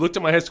But myth. if you looked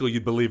at my high school,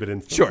 you'd believe it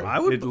instantly. Sure. I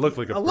would. It looked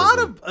like a lot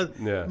prison. of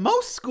Yeah.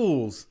 most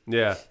schools.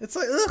 Yeah, It's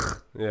like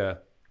ugh. yeah.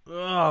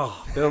 Ugh.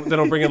 They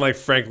don't bring in like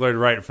Frank Lloyd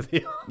Wright for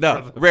the.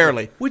 No,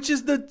 rarely. Which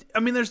is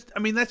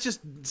that's just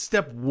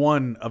step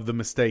one of the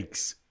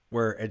mistakes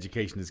where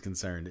education is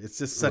concerned. It's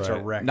just such a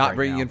Right. wreck. Not right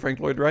bringing now. in Frank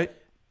Lloyd Wright.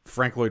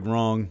 Frank Lloyd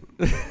wrong.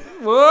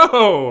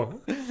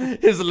 Whoa!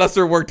 His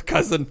lesser worked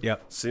cousin.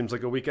 Yep. Seems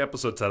like a weak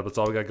episode setup. That's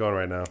all we got going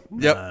right now.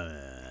 Yep.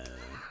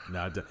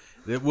 No,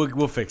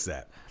 we'll fix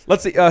that.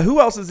 Let's see. Who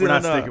else is We're in?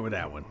 not sticking with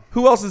that one.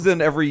 Who else is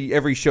in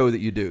every show that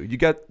you do? You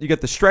got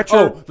the stretcher.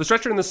 Oh, the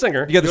stretcher and the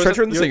singer. You got the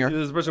stretcher and the singer.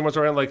 There's a person who wants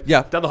to run like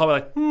Yeah. down the hallway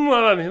like.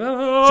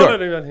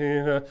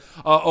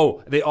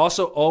 They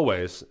also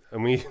always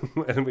and we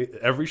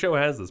every show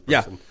has this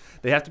Yeah. person.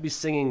 They have to be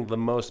singing the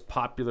most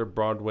popular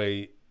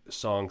Broadway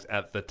songs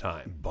at the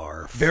time.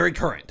 Barf. Very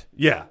current.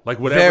 Yeah, like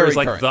whatever Very is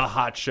like current. the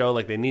hot show.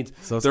 Like they need.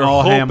 So it's they're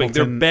all hoping. Hamilton.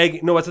 They're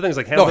begging. No, what's the thing? It's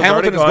like Hamilton's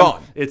Hamilton already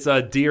is gone.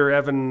 It's Dear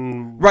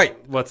Evan. Right.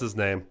 What's his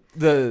name?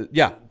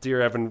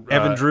 Dear Evan.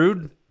 Evan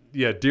Drood.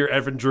 Yeah, Dear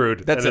Evan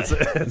Drood. That's and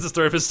it. It's a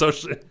story of a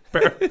socially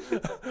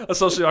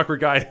awkward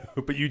guy,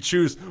 but you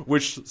choose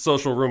which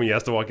social room he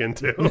has to walk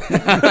into.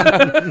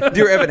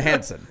 Dear Evan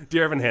Hansen.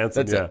 Dear Evan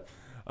Hansen. That's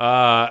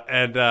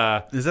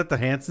yeah. Is that the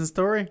Hanson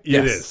story?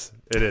 Yes.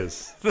 It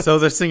is. So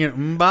they're singing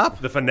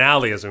Mbop? The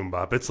finale is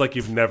Umbop. It's like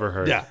you've never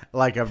heard. Yeah.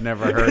 Like I've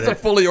never heard It's a it.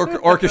 fully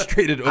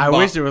orchestrated. I bop.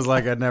 wish it was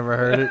like I'd never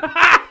heard it.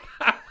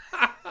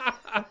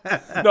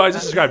 No, I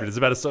just described it. It's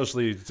about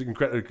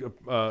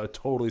a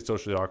totally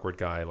socially awkward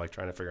guy, like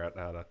trying to figure out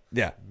how to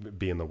Yeah.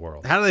 be in the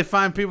world. How do they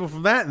find people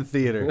from that in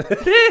theater?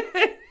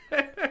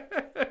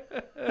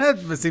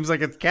 That seems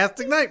like a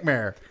casting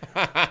nightmare.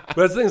 But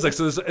that's the thing is like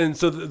so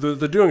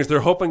they're doing is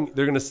they're hoping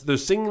they're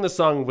singing the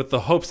song with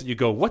the hopes that you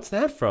go, what's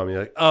that from?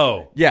 You're like,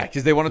 oh, Yeah,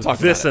 because they want to talk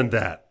this about it. and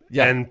that.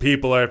 Yeah. And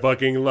people are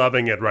fucking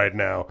loving it right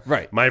now.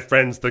 Right. My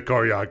friend's the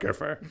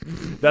choreographer.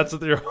 That's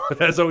what they're.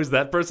 That's always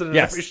that person in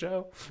Yes. every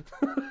show.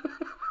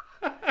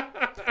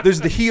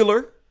 There's the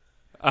healer.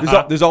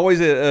 There's always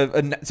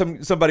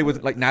somebody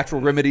with like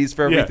natural remedies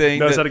for everything.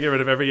 Yeah, knows that- how to get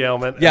rid of every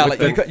ailment. Yeah, And like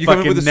with you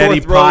come in with a fucking sore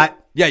neti throat. pot.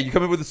 Yeah, you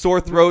come in with a sore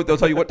throat. They'll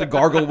tell you what to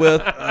gargle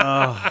with.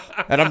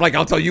 And I'm like,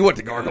 I'll tell you what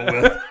to gargle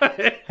with.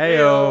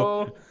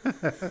 Heyo.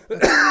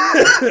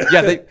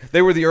 Yeah,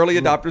 they were the early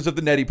adopters of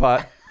the neti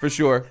pot for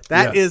sure.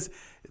 That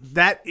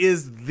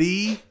is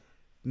the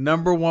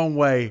number one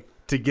way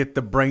to get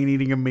the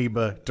brain-eating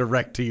amoeba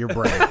direct to your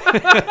brain.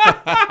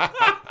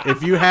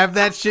 If you have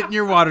that shit in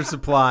your water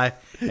supply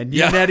and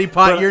you neti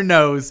pot your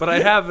nose, But I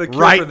have the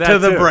cure right for that to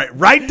the too. brain,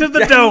 right to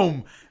the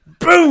dome,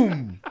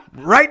 boom,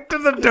 right to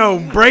the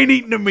dome,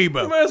 brain-eating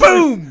amoeba, Might as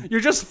well- boom,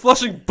 You're just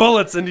flushing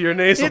bullets into your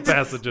nasal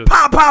passages.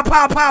 pow, pow,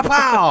 pow, pow,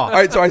 pow. All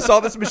right, so I saw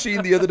this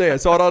machine the other day. I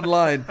saw it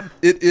online.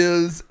 It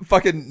is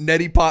fucking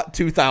Neti Pot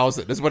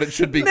 2000 is what it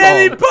should be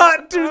Neti called.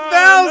 pot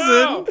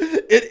 2000.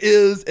 It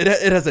is. It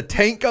has a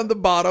tank on the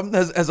bottom.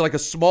 Has like a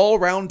small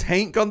round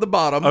tank on the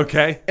bottom.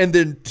 Okay. And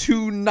then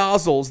two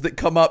nozzles that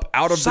come up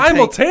out of the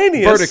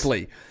Simultaneous? tank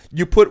vertically.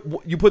 You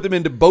put them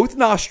into both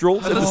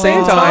nostrils at the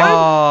same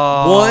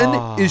time.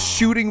 One is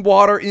shooting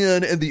water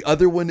in, and the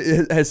other one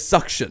has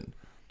suction.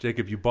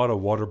 Jacob, you bought a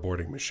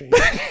waterboarding machine.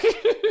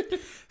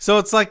 So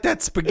it's like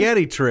that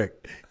spaghetti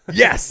trick.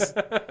 Yes.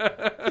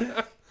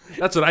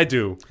 That's what I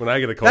do when I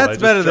get a cold. I That's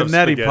just better than shove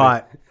neti spaghetti.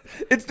 pot.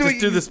 It's doing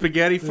Just do the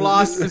spaghetti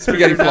floss.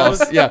 spaghetti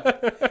floss. Yeah,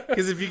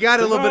 Because if you got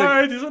a little bit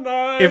of,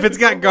 of if it's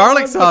got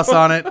garlic sauce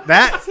on it,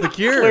 that's the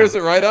cure. clears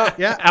it right up.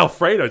 Yeah.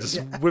 Alfredo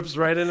just whips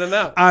right in and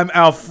out. I'm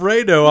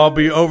Alfredo. I'll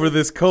be over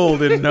this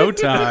cold in no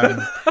time.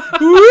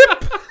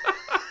 Whoop.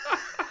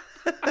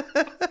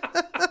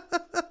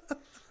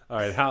 All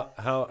right,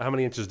 how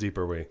many inches deep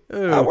are we?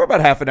 We're about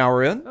half an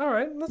hour in. All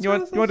right, You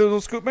want to do a little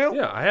scoop mail?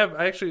 Yeah, I have.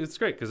 Actually, it's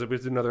great because we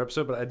did another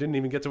episode, but I didn't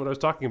even get to what I was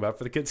talking about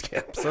for the kids'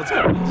 camp. So it's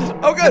good.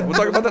 Oh, good. We'll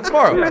talk about that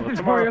tomorrow. Well,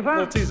 tomorrow,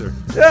 little teaser.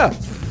 Yeah.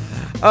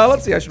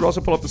 Let's see. I should also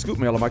pull up the scoop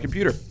mail on my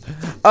computer.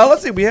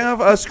 Let's see. We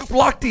have Scoop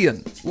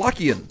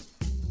Lockian.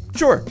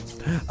 Sure.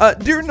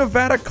 Dear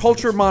Nevada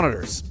Culture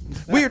Monitors,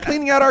 we are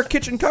cleaning out our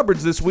kitchen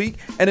cupboards this week,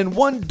 and in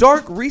one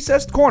dark,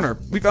 recessed corner,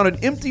 we found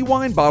an empty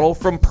wine bottle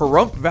from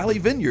Pahrump Valley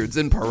Vineyards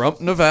in Pahrump,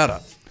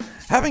 Nevada.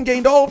 Having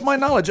gained all of my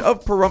knowledge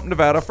of Pahrump,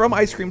 Nevada from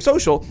Ice Cream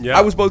Social, Yeah.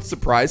 I was both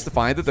surprised to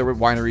find that there were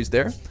wineries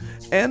there,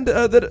 and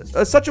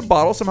that such a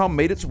bottle somehow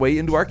made its way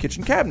into our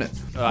kitchen cabinet.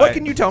 What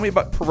can you tell me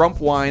about Pahrump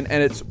wine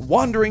and its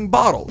wandering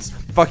bottles,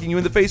 fucking you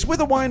in the face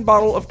with a wine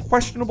bottle of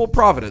questionable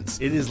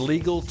provenance? It is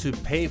legal to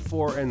pay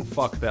for and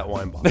fuck that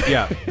wine bottle.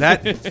 Yeah,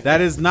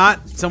 that is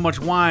not so much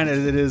wine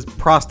as it is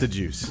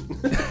Prostijuice.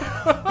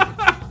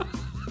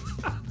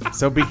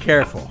 So be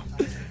careful.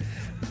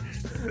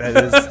 That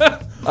is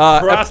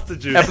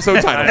Prostijuice.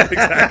 Episode title.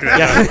 Exactly.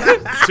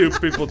 Yeah. Two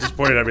people just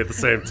pointed at me at the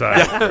same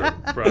time.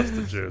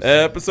 Prostijuice.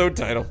 Episode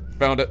title.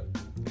 Found it.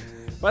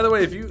 By the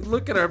way, if you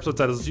look at our episode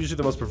titles, it's usually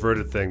the most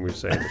perverted thing we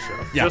say in the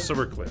show. Yeah. Just so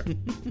we're clear.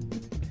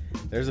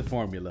 there's a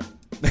formula.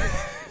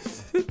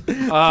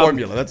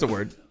 Formula. That's a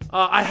word.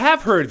 I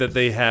have heard that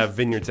they have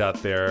vineyards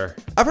out there,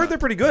 I've heard they're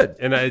pretty good.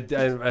 and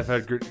I've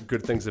heard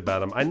good things about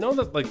them. I know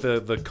that like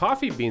the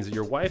coffee beans that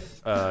your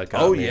wife got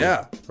Oh, me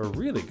yeah. are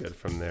really good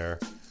from there.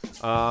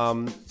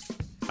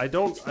 I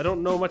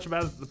don't know much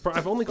about it.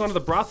 I've only gone to the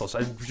brothels.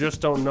 I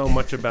just don't know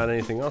much about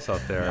anything else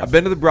out there. I've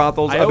been to the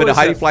brothels. I I've been to always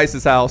Heidi have-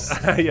 Fleiss's house.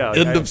 Yeah,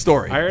 End of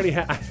story. I already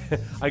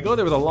I go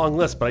there with a long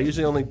list, but I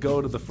usually only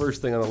go to the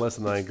first thing on the list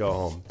and then I go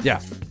home.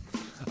 Yeah.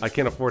 I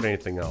can't afford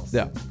anything else.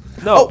 Yeah.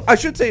 No. Oh, I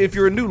should say, if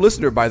you're a new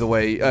listener, by the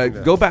way,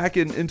 go back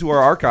into our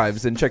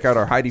archives and check out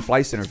our Heidi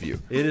Fleiss interview.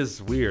 It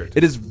is weird.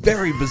 It is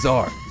very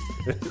bizarre.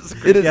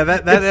 It is. Yeah,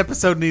 that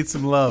episode needs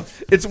some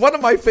love. It's one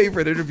of my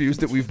favorite interviews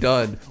that we've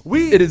done.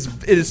 It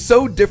is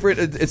so different.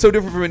 It's so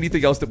different from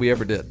anything else that we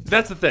ever did.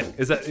 That's the thing,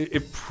 is that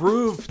it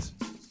proved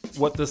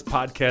what this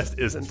podcast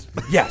isn't.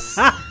 Yes.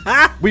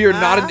 We are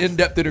not an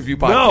in-depth interview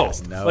No,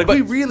 podcast. like But-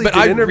 we really. but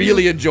did I interviews.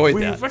 really enjoyed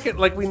we that. Fucking,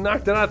 like we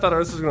knocked it out. I thought our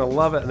listeners were gonna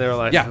love it, and they were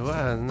like, Yeah.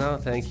 well, no,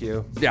 thank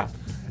you. Yeah.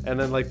 And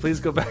then like, please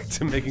go back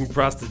to making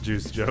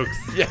Prostijuice jokes.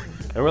 Yeah.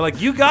 And we're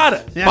like, you got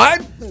it. Yeah.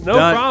 Fine. No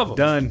Done, problem.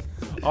 Done.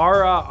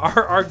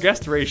 Our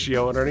guest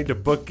ratio and our need to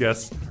book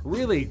guests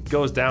really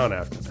goes down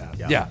after that.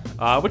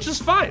 Yeah. Which is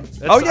fine.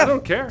 Oh, yeah. I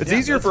don't care. It's Yeah,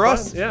 easier that's for fine.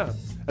 us. Yeah.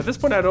 At this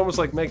point, I'd almost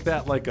like make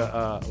that like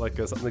a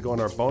something to go on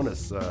our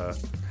bonus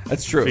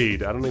That's true.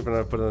 feed. I don't even know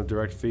how to put it on a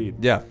direct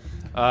feed. Yeah.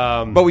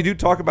 But we do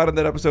talk about in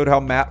that episode how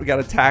Matt got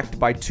attacked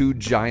by 2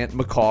 giant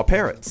macaw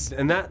parrots,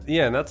 And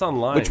that's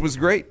online, which was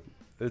great.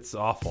 it's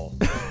awful.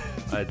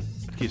 It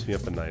keeps me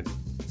up at night.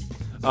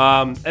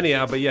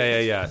 Anyhow, but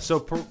yeah. So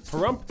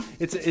Pahrump,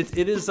 it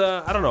is.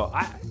 I don't know.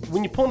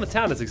 When you pull into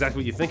town, it's exactly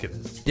what you think it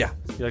is. Yeah.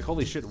 You're like,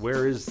 holy shit,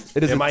 where is?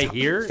 It is Am a I ti-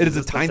 here? It is a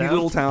this the tiny sound?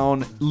 little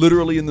town,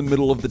 literally in the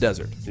middle of the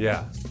desert.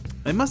 Yeah.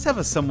 They must have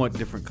a somewhat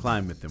different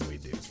climate than we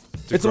do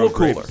It's a grow little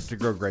cooler. grapes. to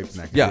grow grapes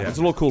next. Yeah, Yeah. it's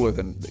a little cooler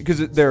than because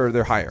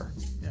they're higher.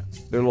 Yeah.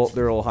 They're a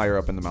little higher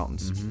up in the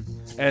mountains.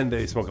 And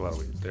they smoke a lot of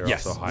weed. They're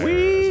Yes. also higher.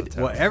 Weed. as a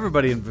town. Well,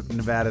 everybody in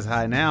Nevada's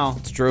high now.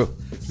 It's true.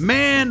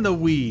 Man, the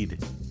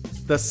weed.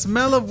 The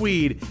smell of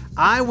weed.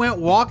 I went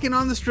walking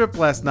on the strip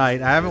last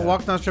night. I haven't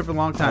walked on the strip in a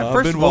long time.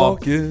 First of all,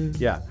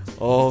 yeah.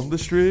 on the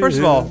street. First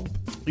of all,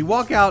 you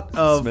walk out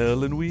of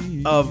smelling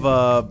weed.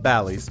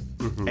 Bally's,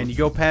 and you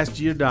go past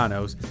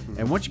Giordano's,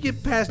 and once you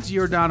get past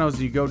Giordano's,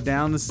 you go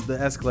down the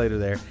escalator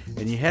there,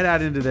 and you head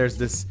out into there's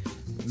this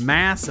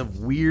mass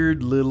of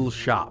weird little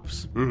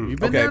shops. You've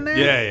been Okay. down there?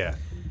 Yeah.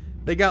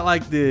 They got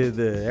like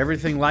the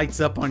everything lights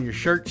up on your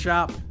shirt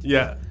shop.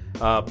 Yeah.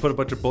 Put a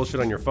bunch of bullshit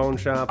on your phone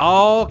shop.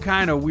 All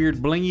kind of weird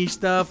blingy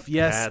stuff.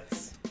 Yes.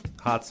 Hats,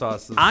 hot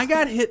sauces. I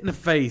got hit in the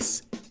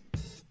face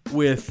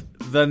with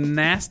the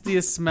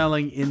nastiest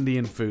smelling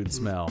Indian food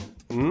smell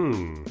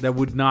that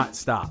would not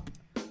stop.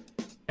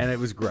 And it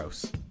was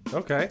gross.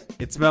 Okay.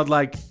 It smelled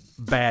like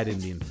bad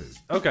Indian food.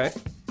 Okay.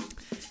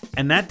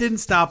 And that didn't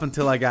stop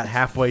until I got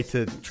halfway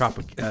to to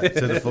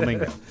the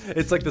Flamingo.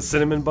 It's like the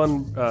cinnamon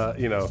bun,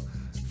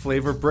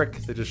 flavor brick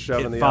they just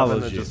shove It in the follows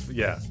oven. And you. just,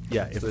 yeah.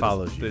 Yeah, it So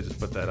follows you. They just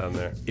put that on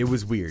there. It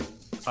was weird.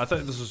 I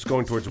thought this was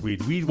going towards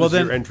weed. Weed was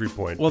your entry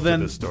point to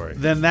this story.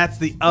 Then that's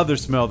the other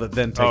smell that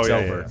then takes yeah,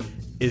 over. yeah.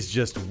 Is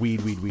just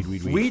weed.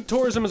 Weed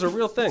tourism is a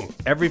real thing.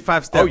 Every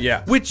 5 steps. Oh,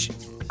 yeah. Which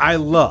I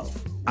love.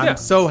 Yeah. I'm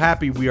so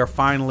happy we are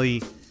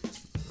finally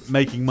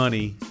making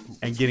money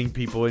and getting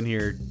people in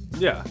here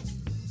Yeah.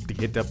 to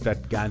hit up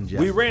that ganja.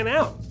 We ran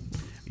out.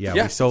 Yeah,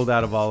 Yeah. we sold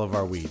out of all of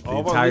our weed. The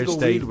All of our entire legal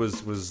state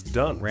weed was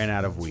done. ran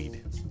out of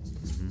weed.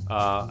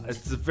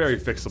 It's a very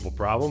fixable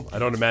problem. I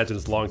don't imagine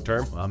it's long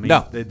term. I mean,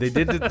 No. they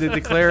did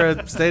declare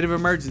a state of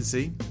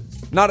emergency.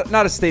 Not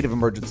a state of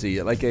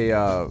emergency, like he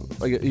wrote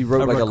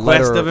A like a request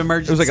letter of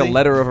It was like a emergency?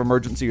 letter of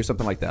emergency or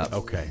something like that.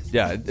 Okay.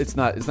 Yeah, it's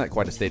not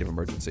quite a state of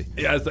emergency.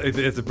 Yeah,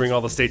 they have to bring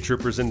all the state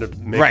troopers in to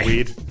make Right.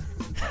 weed.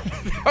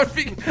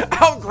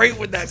 How great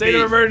would that State be?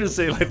 of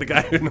emergency, like the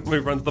guy who normally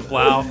runs the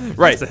plow.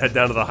 Right. Has to head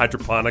down to the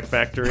hydroponic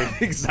factory.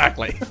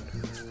 Exactly.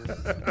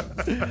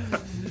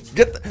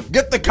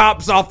 Get the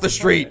cops off the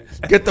street.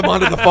 Get them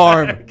onto the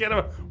farm. Get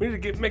 'em. We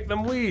need to make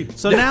them weed.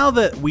 So now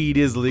that weed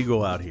is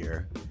legal out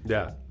here,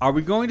 Yeah. are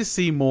we going to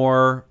see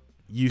more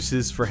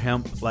uses for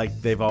hemp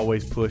like they've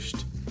always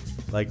pushed,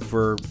 like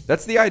for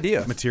That's the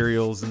idea.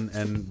 materials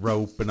and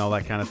rope and all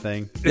that kind of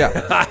thing?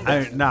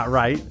 Yeah. Not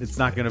right. It's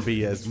not going to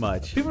be as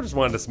much. People just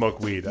wanted to smoke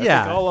weed.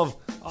 Yeah.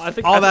 I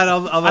think All that you're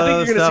going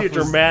to see a stuff was-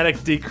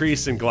 dramatic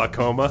decrease in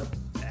glaucoma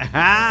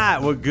Ah,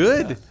 well,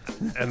 good.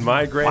 and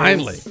migraines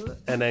Finally.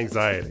 and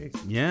anxiety.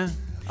 Yeah.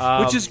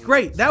 Which is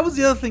great. That was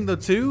the other thing, though,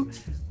 too,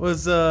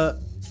 was I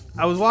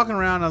was walking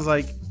around. I was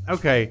like,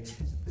 okay,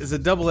 it's a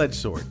double-edged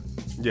sword.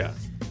 Yeah.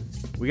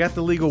 We got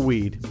the legal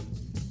weed,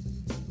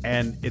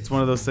 and it's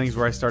one of those things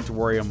where I start to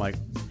worry. I'm like,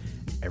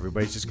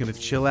 everybody's just going to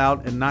chill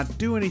out and not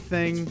do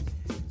anything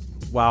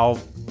while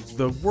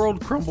the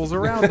world crumbles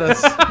around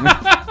us.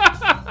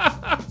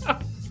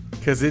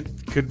 Because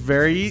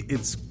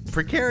it's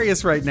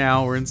precarious right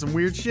now. We're in some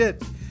weird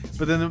shit.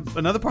 But then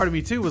another part of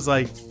me, too, was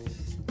like,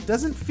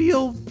 doesn't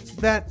feel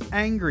that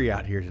angry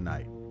out here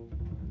tonight.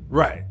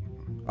 Right.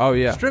 Oh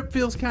yeah. Strip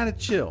feels kind of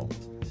chill.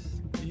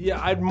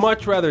 Yeah, I'd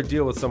much rather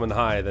deal with someone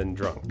high than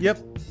drunk. Yep.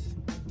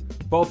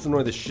 Both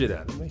annoy the shit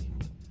out of me.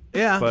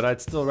 Yeah. But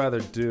I'd still rather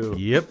do...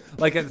 Yep.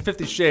 Like at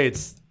 50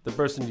 Shades, the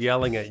person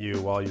yelling at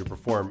you while you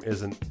perform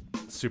isn't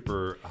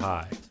super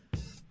high.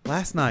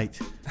 Last night,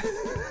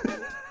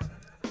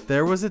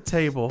 there was a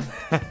table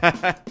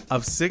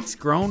of 6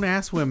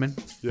 grown-ass women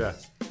Yeah.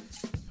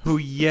 who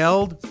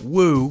yelled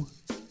woo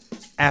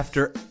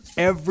after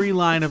every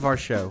line of our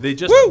show. They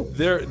just...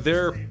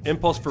 Their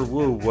impulse for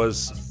woo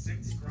was...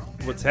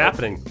 What's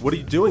happening? What are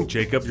you doing,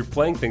 Jacob? You're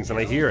playing things and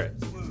I hear it.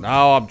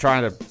 No, I'm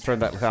trying to turn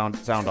that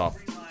sound off.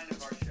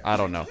 I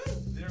don't know.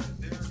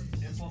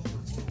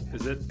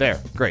 Is it? There.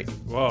 Great.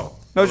 Whoa.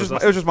 No, it was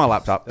just my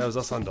laptop. That was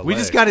us on delay. We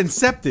just got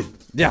incepted.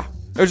 Yeah.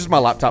 It was just my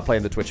laptop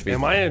playing the Twitch feed.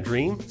 Am I in a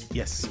dream?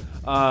 Yes.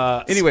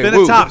 Anyway, Spin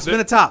woo. a top. Spin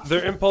a top.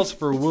 Their impulse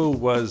for woo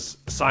was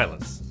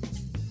silence.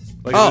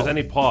 Like Oh. if there's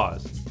any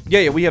pause.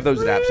 Yeah, we have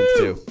those at Absinthe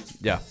too.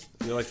 Yeah.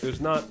 You're like,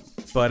 there's not...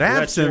 But You're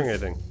not hearing absent,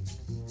 anything.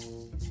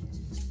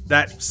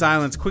 that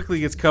silence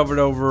quickly gets covered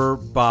over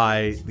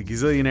by the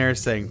gazillionaires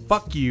saying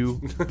 "fuck you"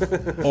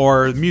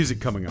 or music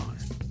coming on.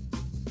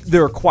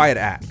 There are quiet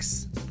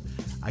acts.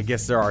 I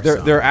guess there are. There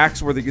some. are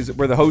acts where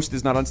the host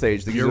is not on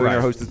stage. The You're gazillionaire right.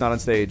 host is not on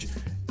stage.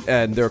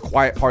 And there are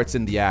quiet parts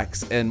in the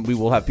acts, and we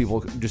will have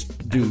people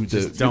just do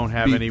Just don't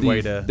have any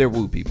way to- They're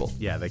woo people.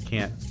 Yeah, they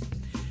can't.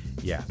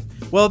 Yeah.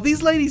 Well,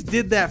 these ladies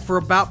did that for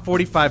about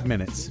 45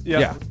 minutes.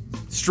 Yeah.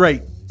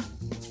 Straight.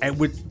 And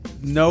with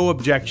no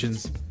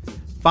objections.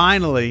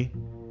 Finally,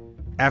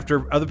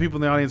 after other people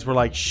in the audience were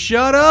like,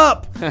 shut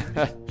up!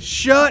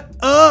 Shut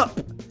up!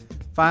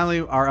 Finally,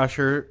 our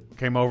usher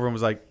came over and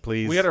was like,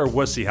 please. We had our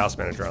wussy house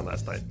manager on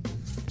last night.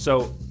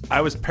 So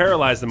I was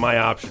paralyzed in my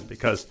option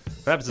because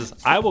what happens is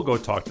I will go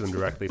talk to them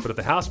directly, but if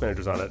the house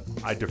manager's on it,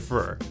 I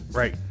defer.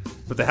 Right.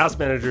 But the house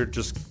manager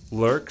just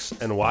lurks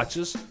and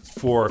watches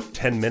for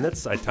 10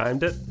 minutes. I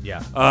timed it. Yeah.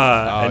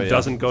 And yeah.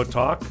 doesn't go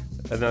talk.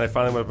 And then I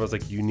finally went up and I was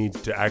like, you need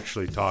to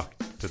actually talk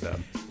to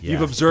them. Yeah.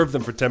 You've observed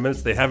them for 10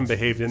 minutes. They haven't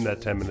behaved in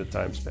that 10-minute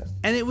time span.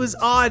 And it was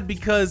odd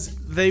because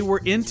they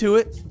were into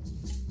it.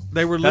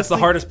 They were That's the listening.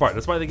 hardest part.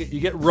 That's why you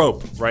get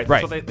rope, right?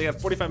 Right. So they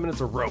have 45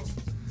 minutes of rope.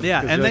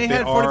 Yeah, 'Cause and they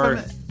had 45 are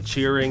minutes.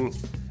 cheering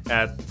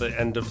at the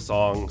end of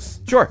songs.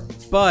 Sure.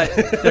 But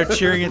they're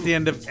cheering at the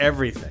end of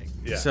everything.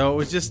 Yeah. So it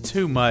was just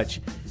too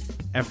much.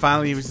 And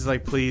finally, he was just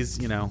like, please,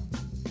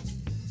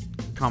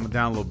 calm it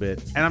down a little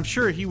bit. And I'm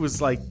sure he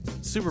was like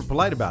super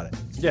polite about it.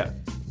 Yeah.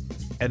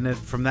 And then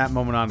from that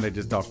moment on, they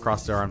just all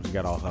crossed their arms and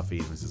got all huffy.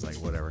 It was just like,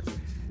 whatever.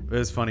 It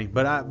was funny,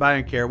 but I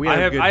don't care. We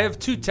had I have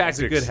two it was a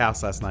tactics. good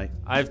house last night.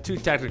 I have two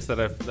tactics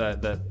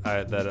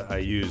that I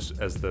use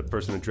as the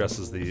person who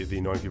addresses the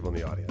annoying people in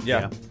the audience.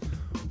 Yeah.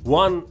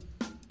 One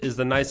is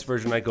the nice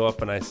version. I go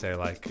up and I say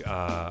like,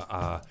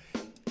 I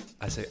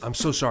say, I'm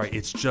so sorry.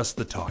 It's just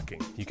the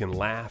talking. You can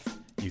laugh.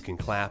 You can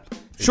clap.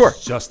 It's Sure.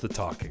 just the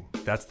talking.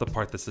 That's the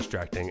part that's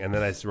distracting. And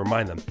then I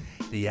remind them,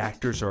 the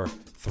actors are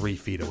 3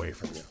 feet away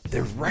from you.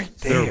 They're right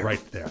there. They're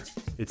right there.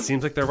 It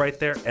seems like they're right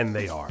there, and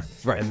they are.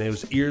 Right. And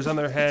those ears on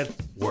their head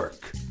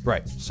work.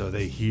 Right. So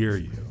they hear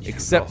you.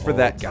 Except the for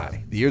that whole guy.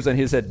 time. The ears on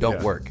his head don't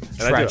Yeah. work. And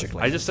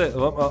Tragically. I just say,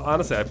 well,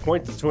 honestly, I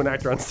point to an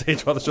actor on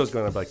stage while the show's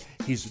going on. I'm like,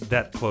 he's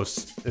that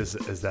close as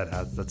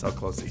that's how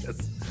close he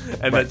is.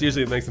 And that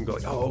usually makes them go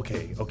like, oh,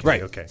 okay.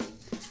 Right. Okay.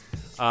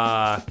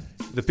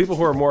 The people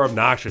who are more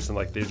obnoxious and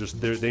like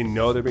they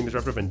know they're being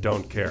disruptive and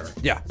don't care.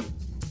 Yeah.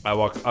 I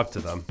walk up to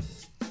them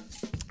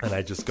and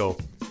I just go,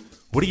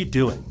 what are you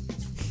doing?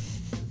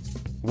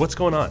 What's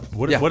going on?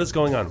 What is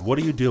going on? What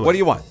are you doing? What do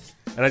you want?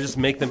 And I just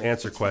make them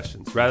answer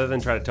questions rather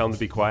than try to tell them to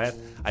be quiet.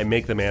 I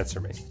make them answer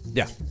me,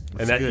 Yeah.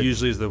 and that good.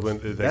 usually is the one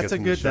that That's gets a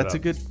them to good. shut That's up.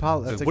 a good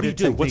policy. That's a What are you good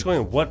doing? What's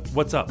technique. going on?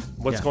 What's up?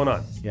 What's Yeah. going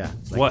on? Yeah.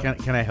 What?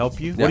 Can I help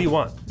you? What do you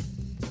want?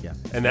 Yeah.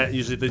 And that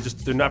usually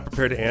they're not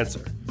prepared to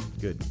answer.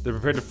 Good. They're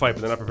prepared to fight,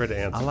 but they're not prepared to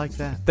answer. I like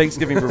that.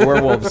 Thanksgiving for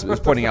Werewolves is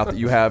pointing out that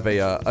you have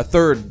a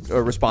third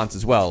response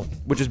as well,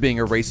 which is being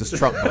a racist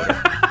Trump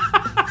voter.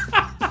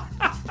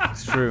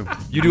 It's true.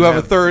 You do have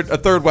a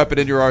third weapon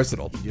in your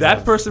arsenal.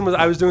 That person was.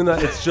 I was doing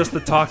that. It's just the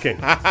talking.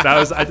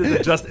 I did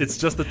the just. It's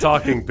just the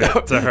talking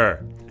bit to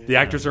her. The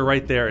actors are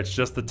right there. It's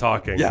just the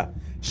talking. Yeah.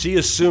 She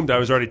assumed I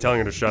was already telling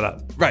her to shut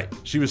up. Right.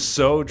 She was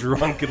so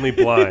drunkenly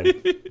blind.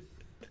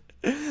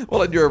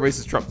 Well, and you're a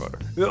racist Trump voter.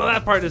 Well,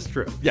 that part is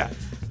true. Yeah.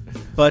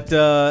 But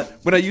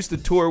When I used to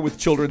tour with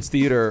children's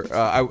theater,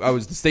 I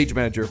was the stage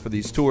manager for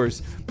these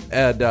tours.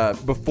 And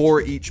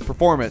before each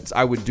performance,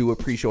 I would do a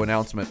pre-show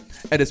announcement.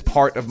 And as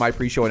part of my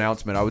pre-show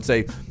announcement, I would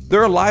say,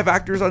 there are live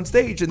actors on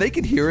stage and they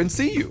can hear and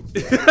see you.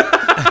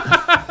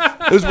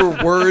 Those were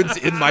words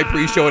in my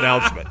pre-show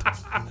announcement.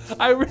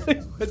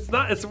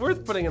 It's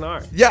worth putting in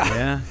art.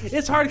 Yeah.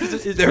 It's hard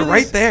because They're really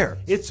right there.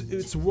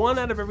 It's 1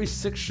 out of every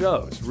 6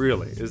 shows,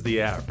 really, is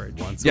the average.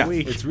 once Yeah. a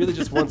week. It's really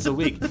just once a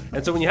week.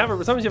 And so when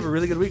sometimes you have a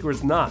really good week where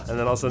it's not, and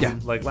then all of a sudden,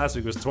 Yeah. like last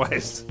week was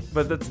twice.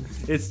 But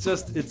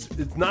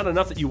it's not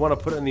enough that you want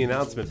to put it in the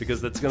announcement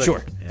because that's gonna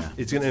Sure. Yeah.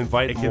 it's gonna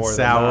invite It can more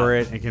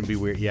sour than it. It can be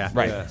weird. Yeah.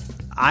 Right. Yeah.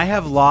 I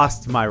have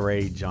lost my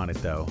rage on it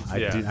though.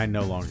 Yeah. I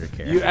no longer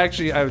care. You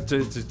actually,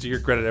 to your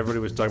credit, everybody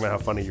was talking about how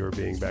funny you were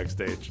being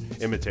backstage,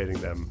 imitating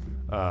them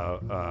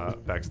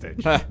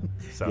backstage.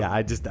 So Yeah.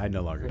 I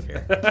no longer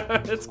care.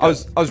 it's I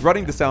was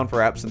running the sound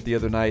for Absinthe the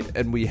other night,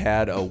 and we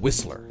had a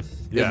whistler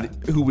Yeah.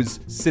 who was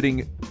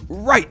sitting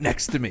right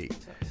next to me.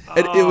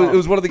 And it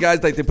was one of the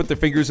guys, like, they put their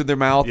fingers in their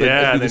mouth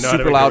Yeah, and do they the know how to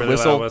super make a loud really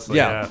whistle. loud whistle,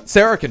 Yeah. yeah.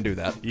 Sarah can do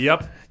that.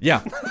 Yep.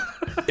 Yeah.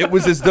 It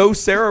was as though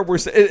Sarah were.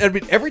 I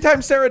mean, every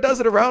time Sarah does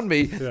it around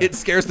me, it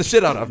scares the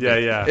shit out of me. Yeah,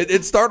 yeah.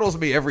 It startles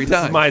me every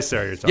time. My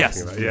Sarah you're talking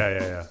Yes. about.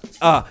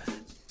 Yeah.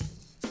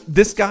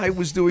 This guy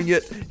was doing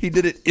it. He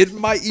did it in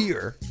my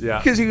ear. Yeah.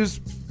 Because he was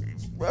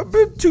about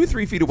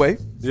 2-3 feet away.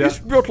 Yeah. He's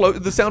real close.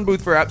 The sound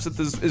booth for Absinthe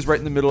is right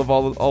in the middle of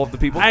all of the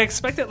people. I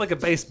expect it like a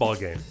baseball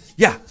game,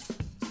 Yeah.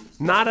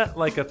 not at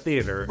like a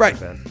theater Right.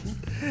 event.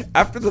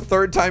 After the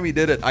third time he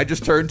did it, I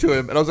just turned to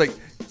him and I was like,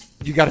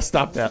 "You got to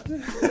stop that.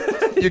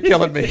 You're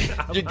killing me.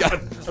 You got."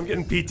 I'm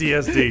getting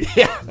PTSD.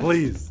 Yeah.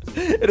 Please.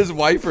 And his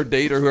wife or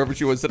date or whoever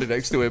she was sitting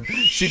next to him,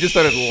 she just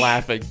started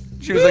laughing.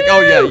 She was like,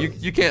 "Oh yeah,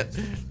 you can't."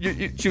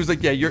 She was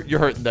like, "Yeah, you're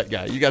hurting that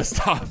guy. You got to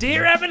stop."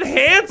 Dear Evan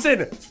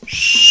Hansen.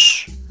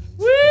 Shh.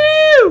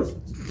 Woo.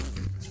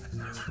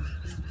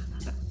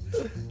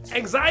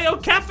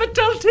 Exio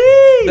capital T.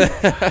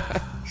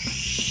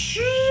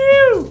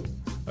 Shoo.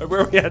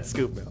 Where are we at,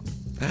 Scoop Mail?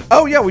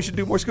 Oh yeah, we should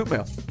do more scoop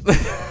mail.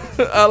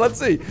 Let's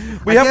see.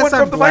 We I have one guess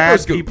I'm from the glad micro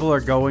scoop. people are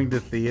going to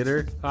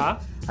theater. Huh?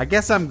 I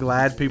guess I'm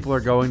glad people are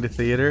going to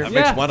theater. That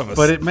makes Yeah. one of us.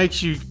 But it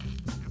makes you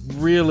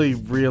really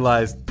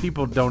realize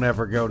people don't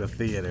ever go to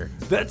theater.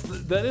 That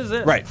is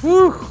it. Right.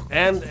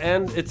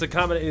 And it's a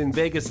combination in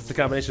Vegas. It's a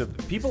combination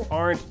of people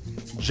aren't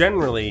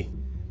generally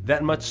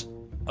that much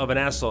of an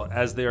asshole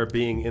as they are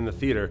being in the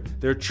theater.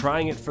 They're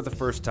trying it for the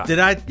first time. Did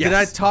I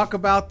talk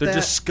about They're that?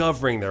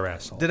 discovering their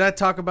asshole. Did I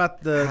talk about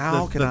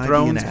How the can I be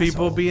Thrones an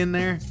people asshole? being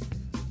there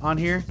on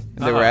here?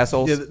 And they were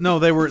assholes. Yeah, no,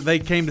 they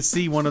came to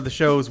see one of the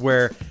shows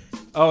where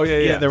Oh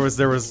yeah. there was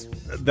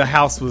the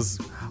house was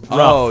rough.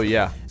 Oh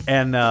yeah.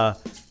 And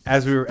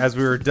as we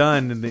were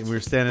done, and we were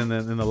standing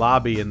in the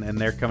lobby, and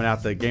they're coming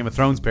out, the Game of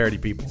Thrones parody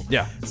people.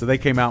 Yeah. So they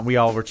came out, and we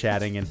all were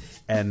chatting,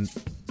 and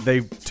they,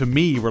 to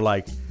me, were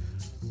like,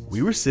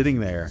 we were sitting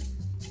there,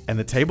 and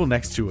the table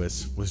next to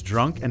us was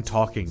drunk and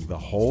talking the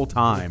whole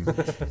time,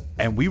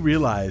 and we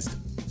realized,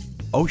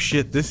 oh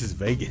shit, this is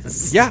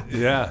Vegas. Yeah.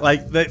 Yeah.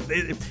 Like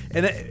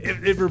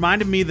it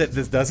reminded me that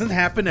this doesn't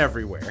happen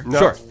everywhere. No.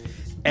 Sure.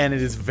 And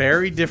it is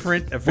very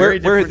different.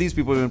 Where have these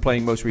people been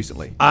playing most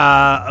recently?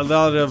 A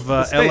lot of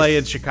Space. LA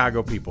and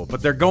Chicago people,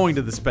 but they're going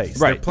to the Space.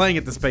 Right. They're playing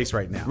at the Space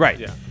right now. Right.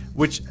 Yeah.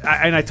 Which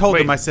I told Wait.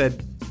 them, I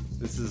said,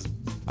 This is.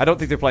 I don't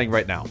think they're playing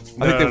right now. I think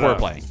they No. were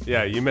playing.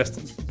 Yeah, you missed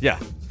it. Yeah.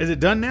 is it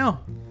done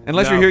now?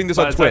 Unless No, you're hearing this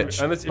by on the time- Twitch.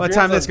 unless- if By the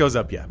you're time on- this goes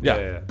up, yeah. Yeah.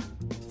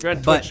 If you're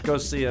on But- Twitch, go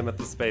see him at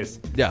the Space.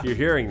 Yeah. If you're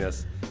hearing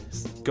this,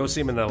 go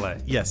see him in LA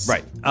Yes.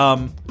 Right.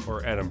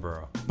 or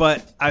Edinburgh.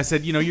 But I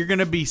said, you're going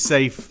to be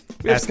safe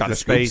We have at the Scottish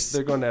Space.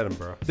 They're going to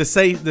Edinburgh. The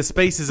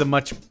Space is a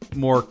much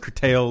more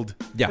curtailed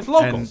Yeah. It's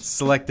locals. and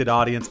selected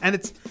audience, and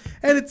it's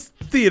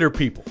theater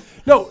people.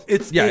 No,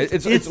 it's Yeah,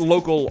 it's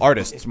local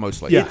artists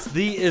mostly. Yeah. It's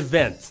the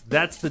event.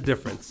 That's the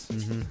difference.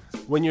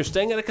 When you're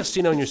staying at a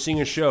casino and you're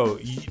seeing a show,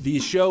 the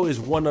show is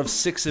one of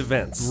 6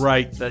 events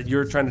Right. that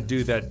you're trying to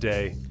do that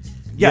day.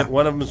 Yeah.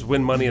 One of them is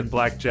win money at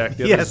blackjack.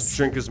 The other is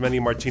drink as many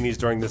martinis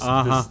during this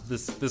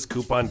this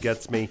coupon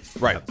gets me.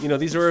 Right. You know,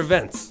 these are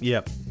events.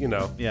 Yep. You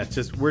know. Yeah,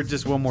 we're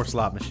just one more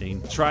slot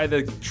machine. Try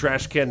the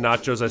trash can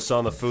nachos I saw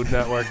on the Food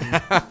Network.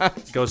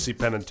 Go see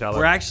Penn and Teller.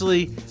 We're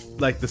actually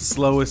like the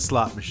slowest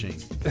slot machine.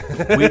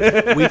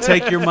 We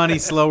take your money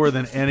slower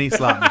than any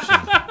slot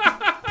machine.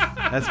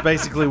 That's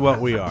basically what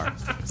we are.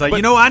 It's like,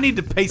 I need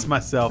to pace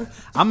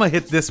myself. I'm going to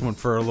hit this one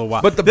for a little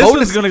while. But the this bonus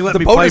one's going to let the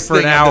me play bonus for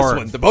an thing on hour. this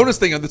one- the bonus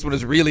thing on this one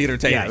is really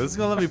entertaining. Yeah, this is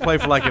gonna let me play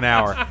for like an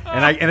hour,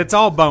 and it's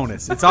all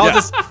bonus. It's all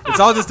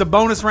just a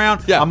bonus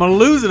round. Yeah. I'm gonna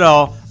lose it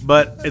all,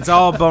 but it's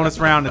all a bonus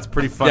round. It's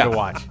pretty fun to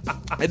watch.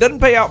 It doesn't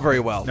pay out very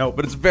well. Nope.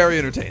 But it's very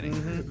entertaining.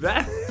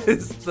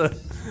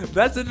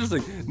 That's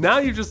interesting. Now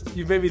you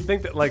made me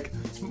think that, like,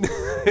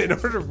 in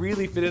order to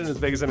really fit in as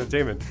Vegas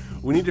entertainment,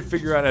 we need to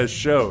figure out as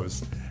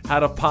shows how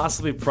to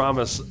possibly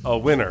promise a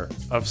winner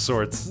of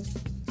sorts.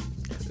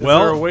 Is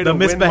there a Well, way the to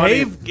win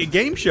money? Misbehave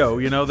game show,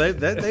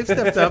 they've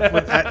stepped up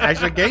with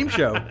actually a game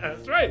show.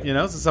 That's right.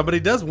 So somebody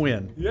does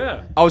win.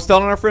 Yeah. I was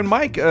telling our friend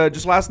Mike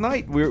just last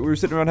night. We were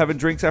sitting around having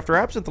drinks after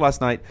Absinthe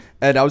last night,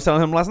 and I was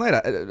telling him last night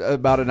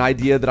about an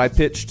idea that I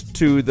pitched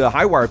to the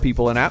Highwire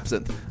people in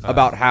Absinthe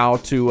about how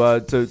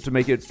to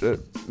make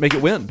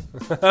it win.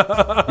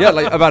 Yeah,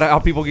 like about how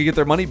people can get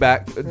their money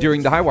back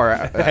during the Highwire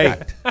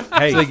act.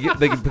 Hey, So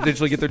they can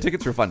potentially get their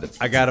tickets refunded.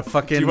 I got a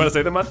fucking. Do you want to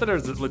say the method, or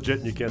is it legit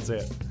and you can't say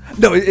it?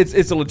 No,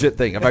 it's a legit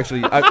thing. I've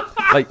actually the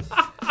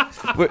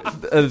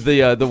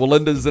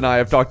Walindas and I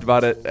have talked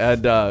about it,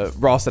 and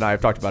Ross and I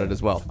have talked about it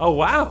as well. Oh,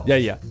 wow.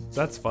 Yeah.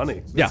 That's funny.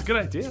 That's Yeah. a good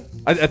idea.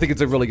 I think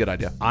it's a really good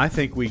idea. I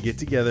think we get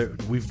together.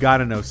 We've got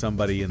to know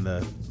somebody in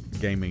the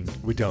gaming.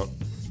 We don't.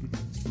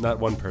 Not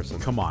one person.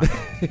 Come on.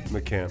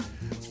 We can't.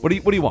 What do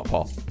you want,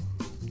 Paul?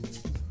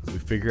 We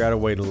figure out a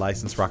way to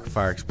license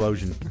Rockafire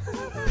Explosion.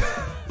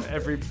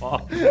 Every Paul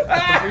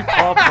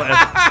plan.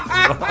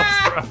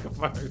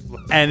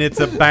 And it's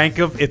a bank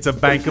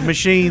of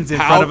machines in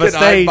How front of a can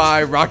stage. I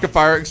buy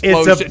Rockafire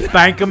Explosion? It's a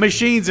bank of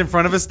machines in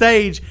front of a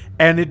stage,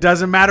 and it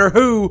doesn't matter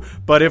who,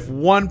 but if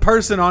one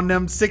person on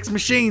them 6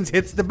 machines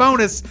hits the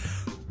bonus,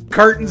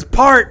 curtains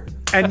part,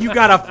 and you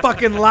got a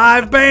fucking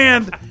live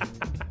band.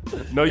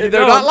 No, you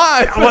They're don't. not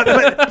live.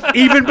 But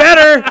even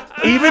better.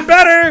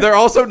 They're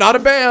also not a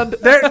band.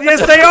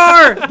 Yes, they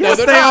are. Yes,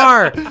 they're they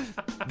not. are.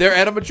 They're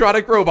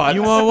animatronic robots.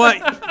 You want what?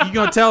 You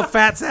gonna tell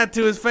Fats that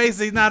to his face?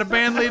 He's not a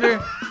band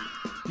leader.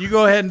 You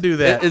go ahead and do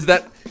that.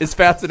 Is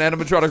Fats an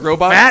animatronic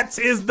robot? Fats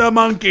is the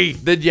monkey.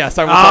 Then yes,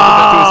 I will say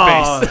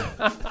that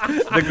to his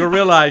face. The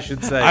gorilla, I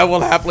should say. I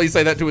will happily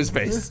say that to his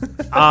face. In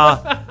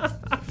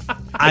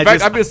I fact,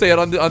 just, I'm going to say it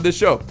on this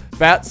show.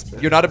 Fats,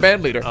 you're not a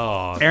band leader.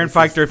 Oh, Aaron this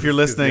Feichter, is- if you're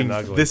this is listening,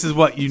 getting ugly. this is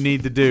what you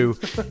need to do.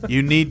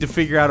 You need to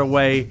figure out a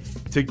way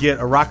to get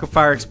a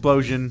Rockafire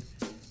Explosion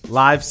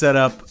live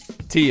setup,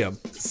 TM.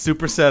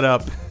 super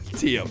setup.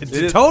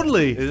 TM.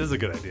 Totally. It is a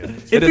good idea.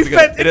 It'd be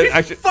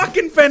actually-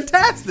 fucking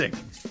fantastic.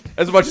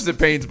 As much as it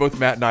pains both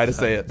Matt and I to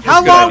say it. How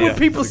It's a good long idea. would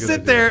people It's a good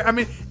sit idea. there? I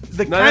mean,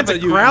 the No, kinds but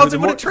of crowds it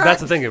would more- attract.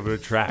 That's the thing. It would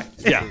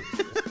attract. Yeah.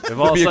 If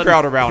all of be a a sudden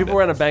crowd around people it.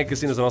 were in a bank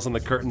casinos and all of a sudden the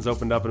curtains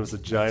opened up and it was a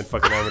giant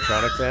fucking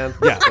animatronic band.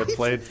 Yeah. That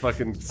played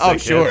fucking sick Oh,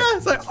 sure. hits. Yeah,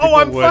 it's like, People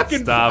I'm would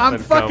fucking stop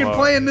and come up.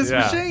 playing this Yeah.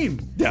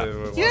 machine. Yeah. They would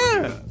wanna do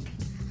Yeah. that.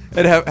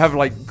 And have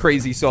like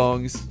crazy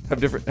songs.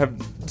 Have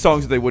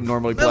songs that they wouldn't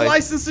normally They play.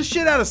 license the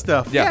shit out of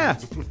stuff. Yeah.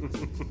 Yeah.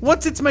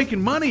 Once it's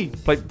making money,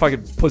 Play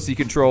fucking Pussy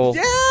Control.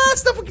 yeah,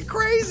 stuff will get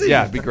crazy.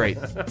 Yeah, it'd be great.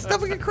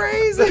 Stuff will get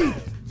crazy.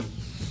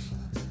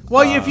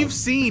 Well, have you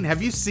seen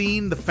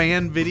the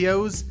fan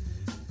videos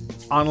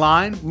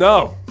online?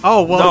 No.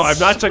 Oh, well, No, I've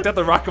not checked out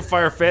the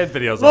Rockafire fan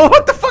videos. Well,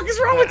 what the fuck is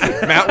wrong with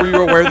you? Matt, were you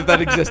aware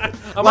that existed?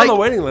 I'm like- on the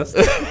waiting list.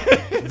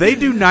 They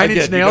do Nine Inch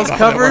Again, you Nails don't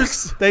know how that covers.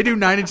 works. They do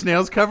Nine Inch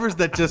Nails covers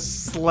that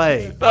just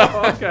slay.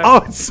 Okay. Oh,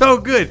 it's so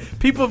good.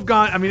 People have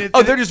gone. I mean,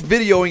 Oh, they're just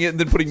videoing it and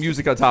then putting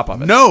music on top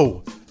of it.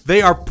 no.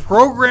 They are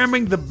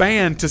programming the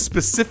band to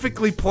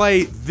specifically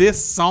play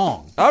this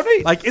song. Oh,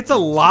 neat. Like it's a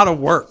lot of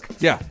work.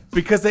 Yeah.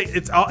 Because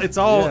it's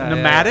all Yeah,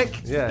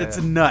 pneumatic. yeah. It's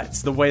Yeah.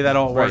 nuts the way that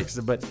all Right. works.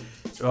 But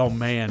oh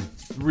man,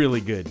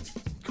 really good.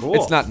 Cool.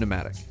 It's not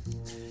pneumatic.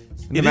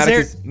 It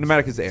is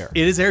Pneumatic is air.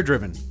 It is air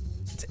driven.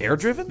 It's air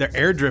driven? They're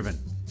air driven.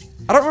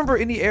 I don't remember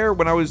any air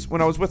when I was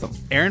with them.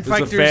 Aaron There's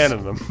a Feichter's fan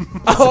in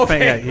them. Oh,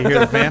 fan. Yeah, you hear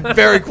the fan?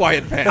 Very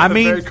quiet fan. I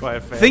mean, very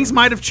quiet fan. things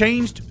might have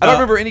changed. I don't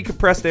remember any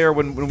compressed air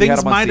when we had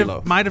Things them on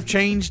CeeLo. might have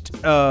changed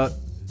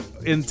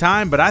in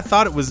time, but I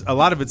thought it was a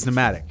lot of it's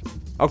pneumatic.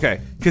 Okay.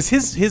 Because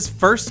his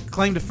first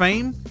claim to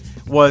fame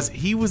was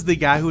he was the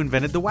guy who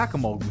invented the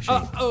whack-a-mole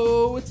machine.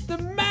 Oh, it's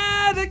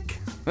thematic.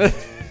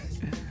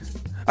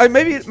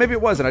 Maybe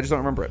it was, and I just don't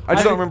remember it. I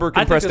just don't remember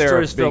compressed I think the air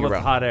story's being filled with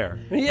around. hot air.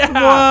 Yeah.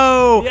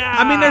 Whoa! Yeah.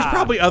 I mean, there's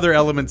probably other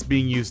elements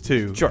being used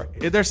too. Sure.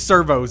 There's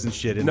servos and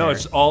shit in No, there.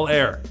 it's all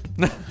air.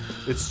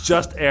 It's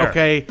just air.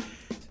 Okay.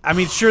 I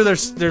mean, sure,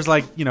 there's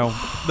like,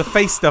 the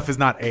face stuff is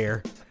not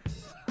air.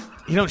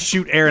 You don't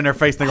shoot air in their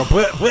face and they go,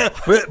 bleh, bleh,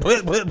 bleh,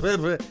 bleh, bleh, bleh,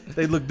 bleh.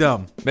 They look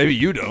dumb. Maybe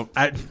you don't.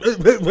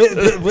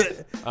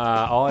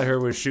 All I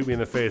heard was shoot me in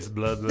the face.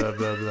 Blah, blah,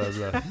 blah, blah,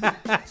 blah.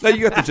 No,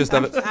 you got the gist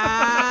of it.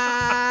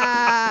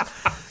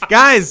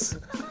 Guys,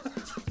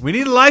 we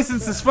need to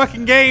license this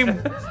fucking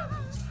game.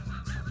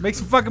 Make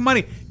some fucking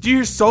money. Do you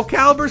hear Soul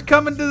Calibur's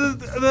coming to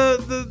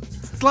the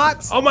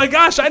slots? Oh my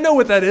gosh, I know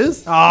what that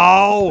is.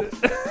 Oh,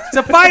 it's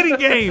a fighting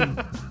game.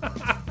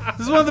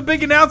 This is one of the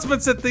big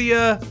announcements at the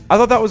I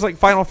thought that was like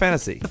Final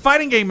Fantasy.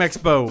 Fighting Game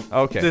Expo.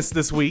 Okay.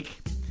 This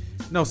week.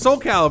 No, Soul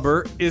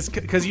Calibur is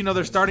because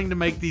they're starting to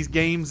make these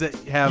games that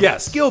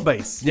have skill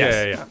base.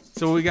 Yeah.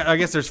 So I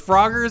guess there's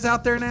Froggers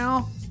out there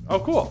now. Oh,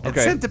 cool. And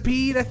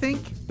Centipede, I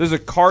think. There's a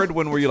card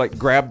one where you like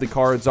grab the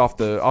cards off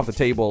the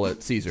table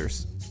at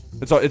Caesars.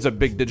 It's a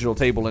big digital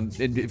table, and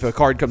if a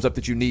card comes up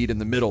that you need in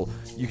the middle,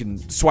 you can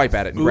swipe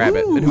at it and grab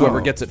it, and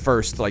whoever gets it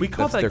first, like we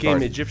call that's that their game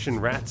card. Egyptian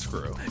Rat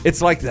Screw.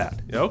 It's like that.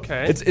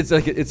 Okay. It's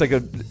like a. It's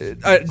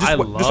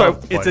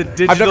a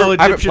digital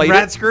Egyptian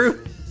rat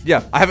screw.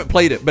 Yeah, I haven't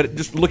played it, but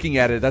just looking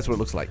at it, that's what it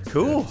looks like.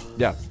 Cool.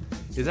 Yeah.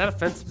 Is that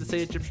offensive to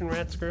say Egyptian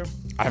rat screw?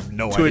 I have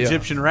no To idea.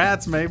 Egyptian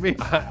rats, maybe.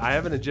 I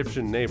have an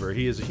Egyptian neighbor.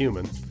 He is a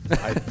human,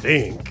 I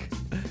think.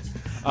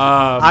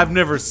 I've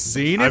never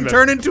seen him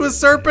turn into a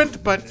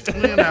serpent, but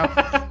you know.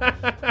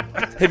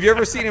 Have you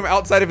ever seen him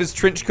outside of his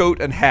trench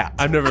coat and hat?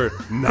 I've never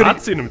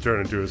not seen him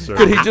turn into a Could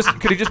serpent.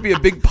 he just be a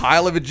big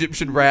pile of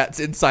Egyptian rats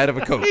inside of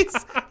a coat?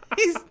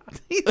 He's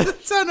a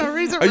son of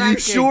he's a Are rat you king.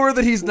 sure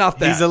that he's not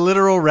that? He's a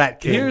literal rat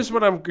king. Here's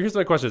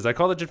my question is I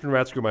called Egyptian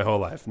rat screw my whole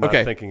life, not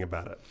Okay. thinking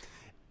about it.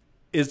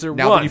 Is there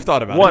Now one? that you've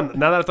thought about one, it.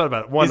 Now that I've thought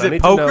about it. One, Is I it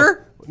need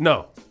poker? To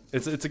know, no.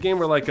 It's a game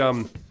where like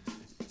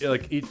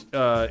each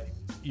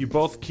you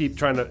both keep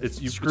trying to it's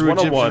Screw one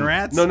on Egyptian one.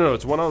 rats? No,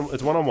 it's one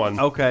on one.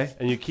 Okay.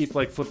 And you keep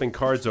like flipping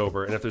cards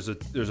over, and if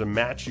there's a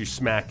match, you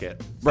smack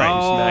it. Right.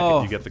 You smack Oh.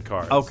 it, you get the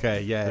cards.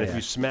 Okay, yeah, And if yeah.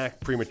 you smack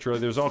prematurely,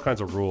 there's all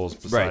kinds of rules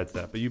besides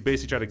that. But you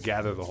basically try to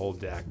gather the whole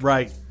deck.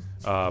 Right.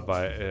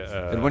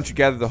 And once you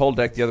gather the whole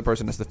deck, the other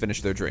person has to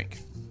finish their drink.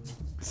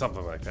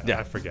 Something like that. Yeah.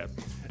 I forget.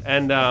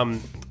 And now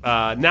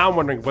I'm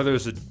wondering whether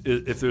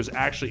if there's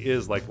actually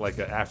is like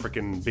an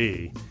African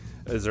bee.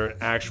 Is there an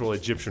actual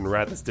Egyptian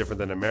rat that's different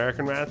than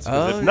American rats?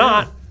 'Cause if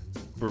not,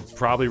 we're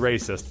probably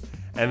racist.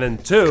 And then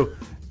two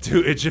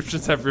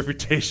Egyptians have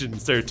reputation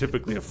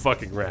stereotypically of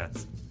fucking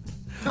rats.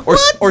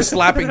 Or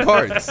slapping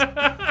cards.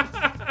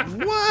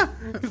 What?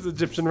 It's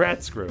Egyptian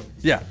rat screw.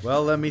 Yeah.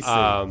 Well, let me see.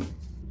 I'm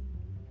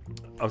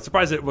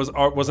surprised it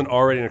wasn't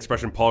already an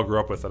expression Paul grew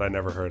up with that I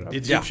never heard of.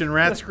 Egyptian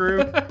rat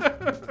screw.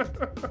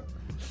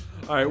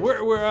 All right,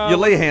 we're You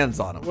lay hands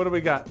on them. what do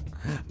we got?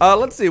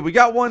 Let's see. We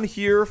got one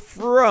here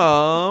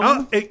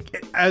from.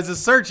 As a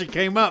search, it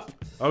came up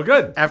Oh,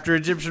 good. after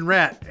Egyptian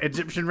rat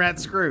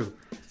screw.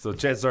 So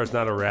chances are it's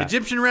not a rat.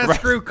 Egyptian rat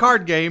screw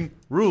card game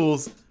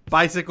rules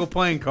bicycle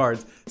playing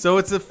cards. So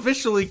it's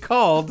officially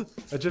called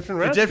Egyptian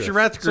rat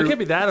screw. So it can't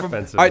be that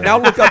offensive. All right, now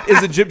look up: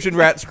 is Egyptian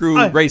rat screw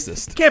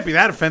racist? Can't be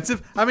that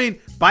offensive. I mean,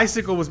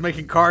 Bicycle was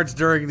making cards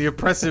during the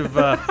oppressive,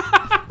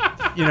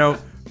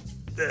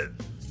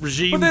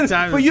 regime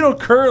time. But you don't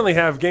currently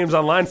have games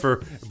online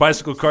for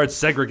bicycle card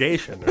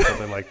segregation or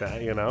something like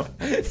that, you know?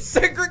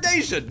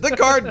 Segregation, the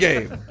card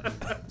game.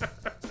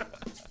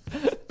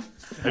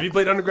 Have you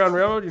played Underground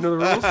Railroad? You know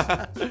the rules?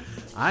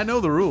 I know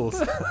the rules.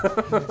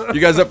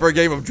 You guys up for a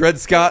game of Dred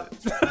Scott?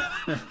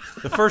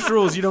 The first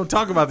rule is you don't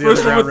talk about the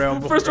Underground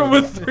Railroad. First one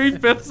with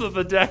 3/5 of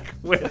the deck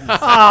wins. Oh,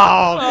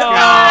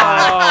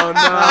 God.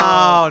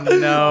 Oh, no. Oh,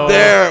 no.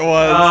 There it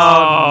was.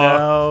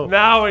 Oh, no.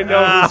 Now we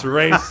know who's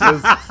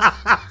racist.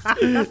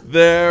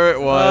 There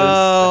it was.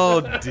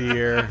 Oh,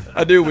 dear.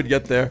 I knew we'd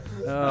get there.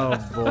 Oh,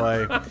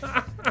 boy.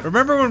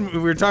 Remember when we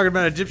were talking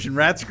about Egyptian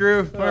rat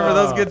screw? Remember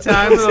those good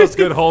times? Those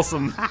good,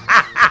 wholesome,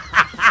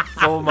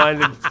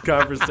 full-minded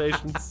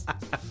conversations.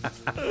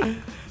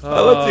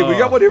 Let's see. We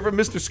got one here from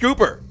Mr.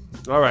 Scooper.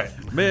 All right.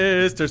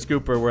 Mr.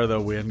 Scooper, where the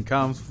wind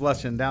comes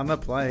flushing down the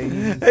plain.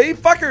 Hey,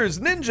 fuckers,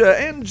 Ninja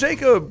and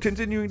Jacob,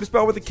 continuing to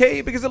spell with a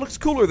K because it looks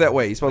cooler that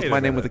way. He spells Wait a my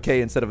name minute. with a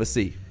K instead of a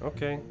C.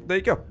 Okay. There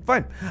you go.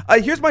 Fine.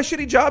 Here's my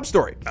shitty job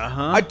story.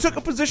 I took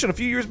a position a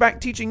few years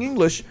back teaching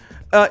English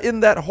in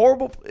that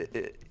horrible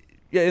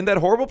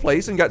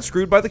place and got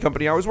screwed by the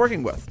company I was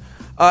working with.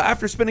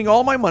 After spending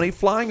all my money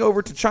flying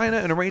over to China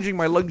and arranging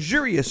my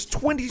luxurious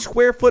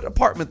 20-square-foot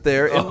apartment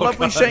there in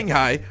lovely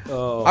Shanghai,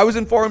 I was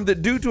informed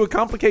that due to a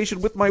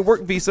complication with my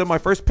work visa, my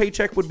first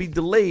paycheck would be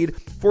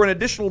delayed for an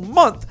additional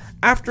month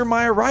after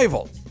my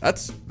arrival.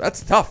 That's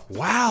tough.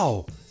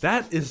 Wow.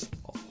 That is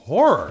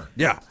horror.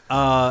 Yeah.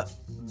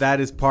 That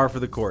is par for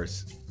the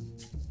course.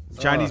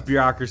 Chinese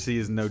bureaucracy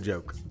is no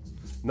joke.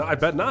 No, I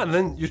bet not. And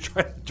then you're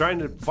trying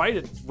to fight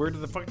it. Where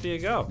the fuck do you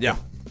go? Yeah.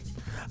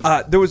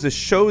 There was a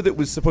show that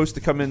was supposed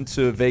to come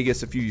into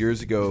Vegas a few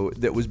years ago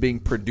that was being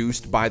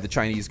produced by the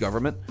Chinese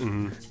government,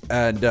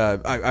 and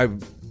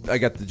I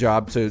got the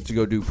job to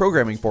go do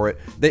programming for it.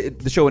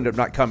 The show ended up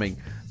not coming,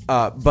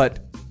 but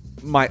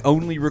my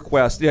only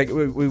request,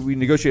 we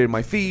negotiated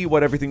my fee,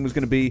 what everything was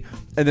going to be,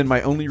 and then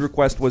my only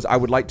request was I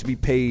would like to be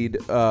paid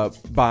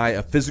by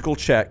a physical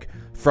check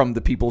from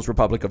the People's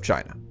Republic of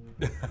China.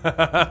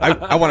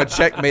 I want a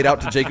check made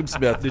out to Jacob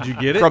Smith. Did you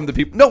get it? From the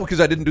people? No, because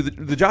I didn't do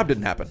the job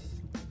didn't happen.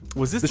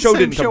 Was this The the, show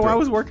same didn't come show I through.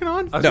 was working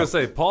on? I was going to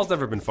say, Paul's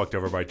never been fucked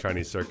over by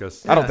Chinese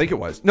circus. I don't think it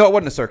was. No, it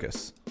wasn't a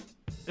circus.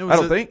 It was I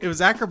don't think. It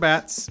was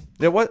acrobats.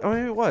 It was. I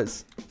mean, it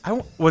was.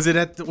 Was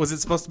it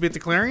supposed to be at the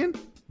Clarion?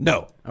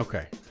 No.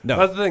 Okay. No.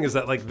 That's the thing is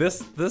that like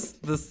this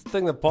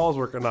thing that Paul's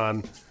working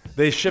on,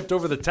 they shipped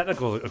over the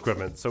technical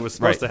equipment, so it was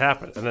supposed Right. to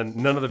happen, and then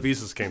none of the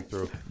visas came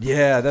through.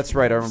 Yeah, that's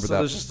right. I remember So that.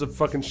 there's just a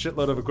fucking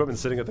shitload of equipment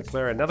sitting at the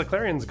Clarion. Now the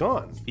Clarion's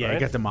gone. Yeah, right? it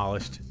got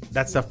demolished.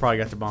 That stuff probably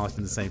got demolished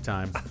in the same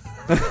time.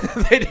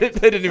 they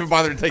didn't even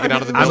bother to take it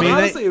out of the I building. mean,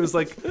 they- honestly, it was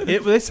like They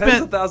tens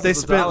spent of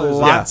thousands of dollars.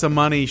 lots of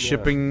money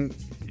shipping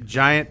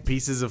giant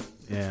pieces of.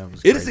 Yeah, it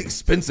was It is crazy.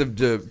 expensive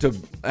to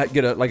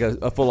get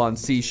a full-on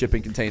sea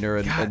shipping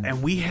container God,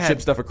 and we had-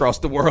 ship stuff across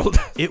the world.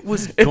 It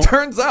was. It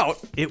turns out.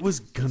 It was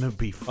gonna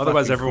be.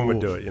 Otherwise, fucking everyone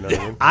would cool. do it. You know what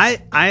I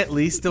mean? I at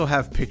least still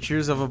have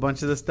pictures of a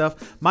bunch of this stuff.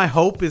 My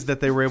hope is that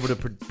they were able to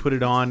put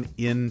it on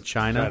in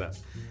China. China.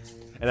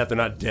 And that they're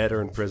not dead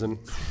or in prison.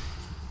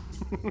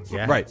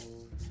 Yeah. Right.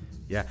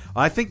 Yeah.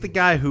 I think the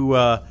guy who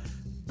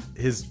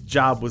his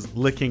job was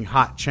licking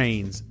hot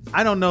chains.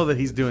 I don't know that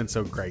he's doing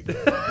so great.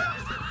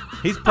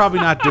 He's probably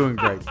not doing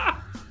great.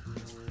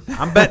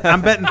 I'm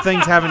betting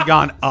things haven't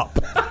gone up.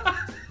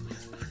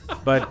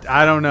 But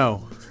I don't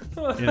know.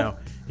 You know.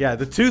 Yeah,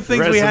 the two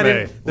things we had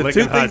him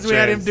licking hot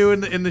chains. do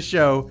in the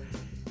show,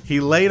 he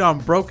laid on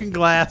broken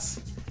glass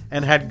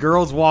and had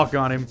girls walk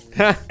on him,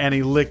 and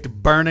he licked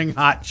burning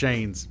hot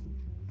chains.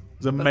 It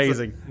was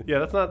amazing.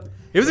 That's not.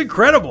 It was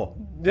incredible.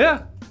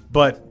 Yeah.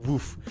 But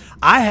oof.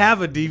 I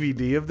have a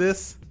DVD of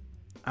this.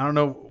 I don't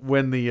know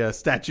when the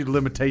statute of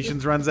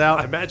limitations runs I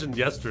out. imagined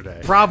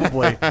yesterday.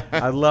 Probably.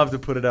 I'd love to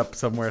put it up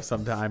somewhere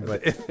sometime,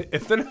 but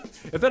If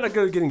they're not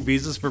good at getting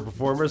visas for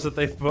performers that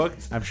they've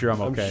booked, I'm sure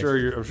I'm okay. I'm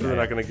sure they're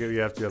not going to give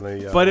you after on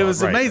the. But it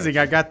was right, amazing.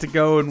 I got to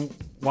go and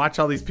watch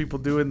all these people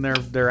doing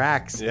their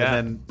acts, Yeah.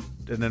 and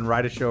then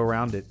write a show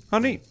around it. How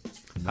neat.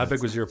 How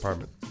big was your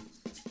apartment?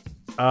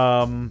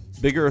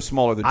 Bigger or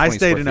smaller than 20 I stayed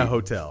square in a feet?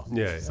 hotel.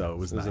 Yeah. So it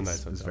was a nice.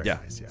 nice It was hotel. very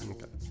Yeah. nice. Yeah.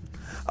 Okay.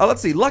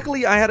 Let's see.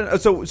 Luckily, I had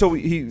he's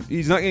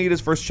not going to get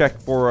his first check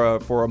for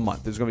a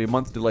month. There's going to be a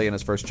month delay in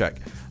his first check.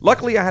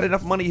 Luckily, I had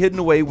enough money hidden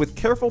away with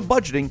careful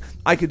budgeting.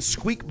 I could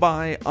squeak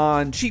by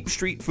on cheap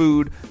street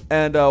food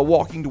and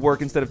walking to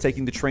work instead of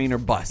taking the train or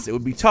bus. It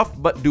would be tough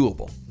but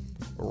doable.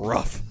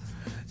 Rough.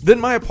 Then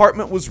my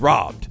apartment was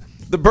robbed.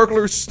 The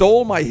burglars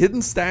stole my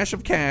hidden stash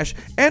of cash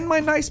and my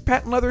nice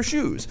patent leather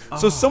shoes.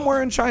 So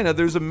somewhere in China,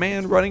 there's a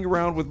man running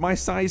around with my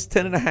size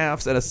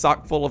 10.5s and a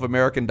sock full of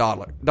American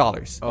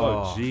dollars.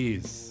 Oh,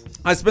 jeez.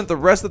 I spent the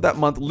rest of that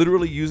month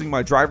literally using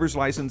my driver's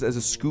license as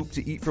a scoop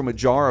to eat from a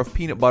jar of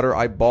peanut butter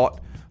I brought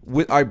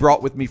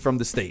with me from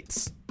the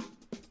States.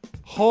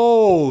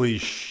 Holy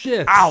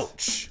shit.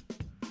 Ouch.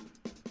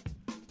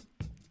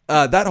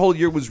 That whole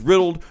year was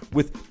riddled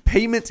with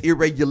payment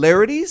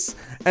irregularities,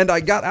 and I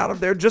got out of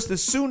there just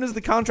as soon as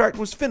the contract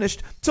was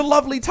finished to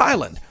lovely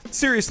Thailand.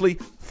 Seriously,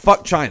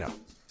 fuck China.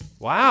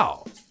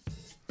 Wow.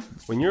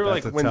 When you're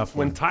That's like a tough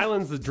when one.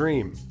 Thailand's the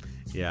dream.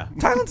 Yeah.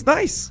 Thailand's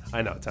nice.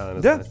 I know Thailand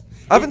is Yeah. nice.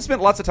 I haven't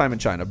spent lots of time in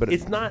China, but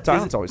It's not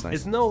Thailand's always nice.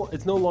 It's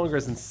no longer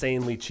as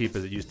insanely cheap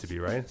as it used to be,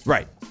 right?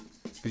 Right.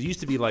 Because it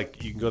used to be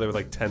like you can go there with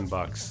like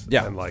 $10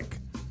 Yeah. and like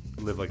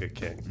live like a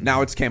king.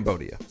 Now it's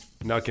Cambodia.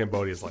 Now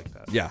Cambodia's like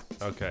that. Yeah.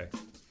 Okay.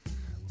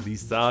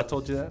 Lisa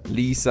told you that?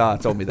 Lisa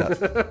told me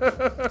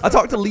that. I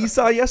talked to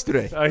Lisa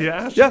yesterday. Oh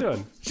yeah? How's she Yeah,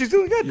 doing? she's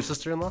doing good. Your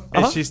sister-in-law?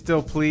 Is she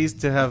still pleased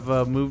to have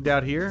moved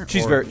out here?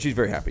 She's or-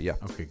 very happy. Yeah,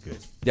 Okay, good.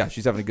 yeah,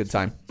 she's having a good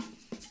time.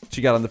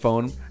 She got on the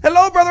phone.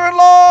 Hello,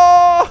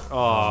 brother-in-law.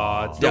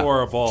 Aw, Yeah,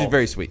 adorable. she's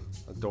very sweet.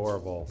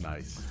 adorable.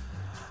 Nice.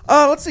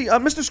 Let's see.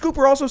 Mr.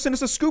 Scooper also sent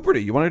us a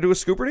Scooperty. You want to do a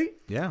Scooperty?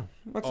 Yeah.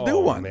 Let's do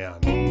one. Man,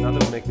 nothing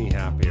would make me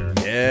happier.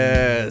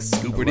 Yes,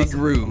 Scooperty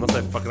groove. Unless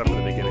I fuck it up in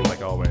the beginning,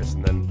 like always,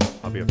 and then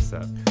I'll be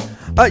upset.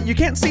 You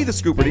can't see the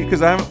Scooperty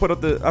because I haven't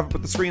put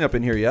the screen up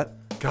in here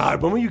yet.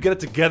 God, when will you get it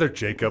together,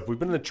 Jacob? We've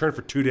been in the churn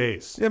for 2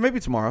 days. Yeah, maybe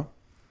tomorrow.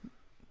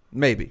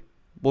 Maybe.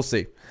 We'll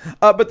see.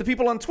 But the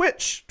people on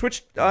Twitch,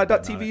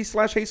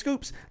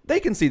 twitch.tv/HeyScoops, they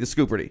can see the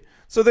Scooperty.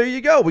 So there you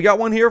go. We got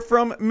one here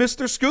from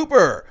Mr.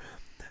 Scooper.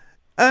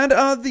 And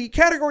the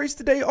categories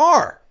today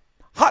are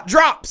Hot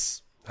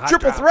Drops,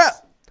 Triple Drops.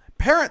 Threat,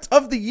 Parent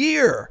of the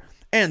Year,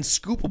 and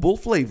Scoopable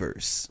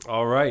Flavors.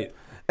 All right.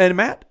 And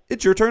Matt,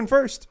 it's your turn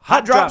first.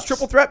 Hot Drops.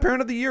 Triple Threat,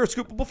 Parent of the Year,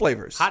 Scoopable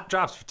Flavors. Hot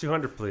drops for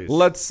 200, please.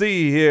 Let's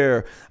see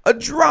here. A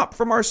drop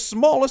from our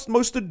smallest,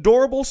 most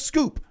adorable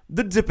scoop,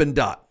 the Dippin'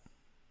 Dot.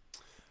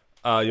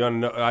 You want to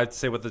know? I'd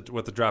say what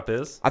the drop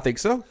is. I think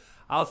so.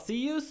 I'll see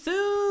you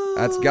soon.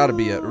 That's got to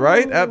be it,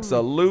 right?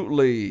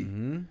 Absolutely.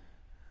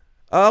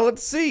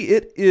 Let's see.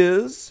 It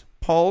is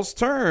Paul's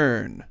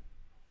turn.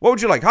 What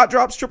would you like? Hot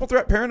Drops, Triple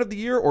Threat, Parent of the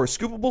Year, or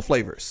Scoopable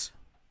Flavors?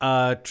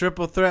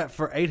 Triple threat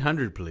for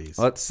 800, please.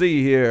 Let's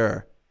see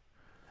here.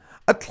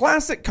 A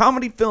classic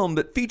comedy film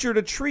that featured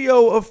a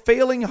trio of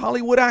failing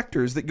Hollywood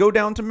actors that go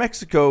down to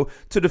Mexico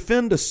to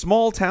defend a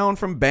small town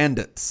from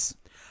bandits.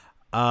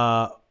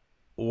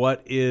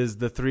 What is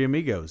The Three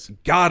Amigos?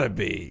 Gotta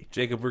be.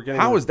 Jacob, we're getting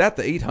How is that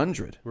the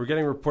 800? We're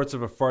getting reports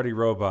of a farty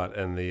robot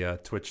in the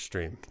Twitch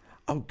stream.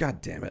 Oh,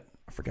 god damn it.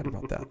 I forgot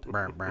about that.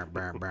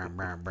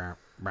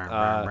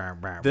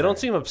 They don't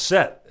seem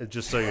upset,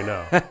 just so you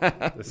know.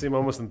 They seem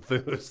almost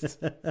enthused.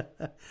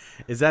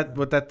 Is that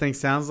what that thing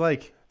sounds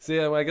like? See,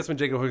 I guess when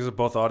Jacob hooks up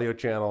both audio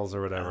channels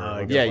or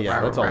whatever.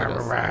 Yeah, that's all it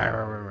is.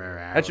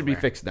 That should be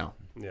fixed now.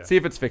 Yeah. See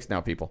if it's fixed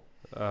now, people.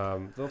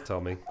 They'll tell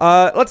me.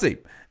 Let's see.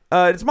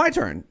 It's my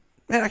turn.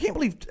 Man, I can't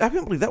believe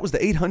that was the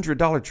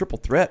 $800 triple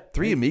threat.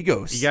 Three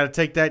Amigos. You got to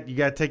take that. You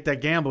got to take that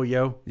gamble,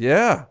 yo.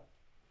 Yeah.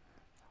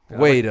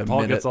 Wait a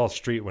Paul minute. gets all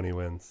street when he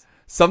wins.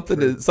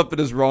 Something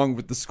is wrong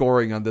with the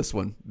scoring on this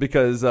one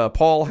because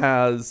Paul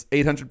has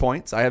 800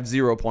 points. I have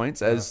 0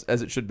 points, as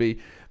it should be.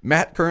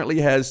 Matt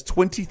currently has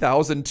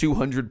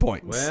 20,200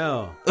 points.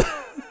 Well,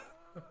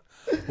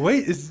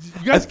 wait,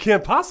 you guys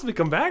can't possibly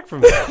come back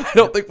from that. I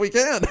don't think we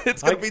can.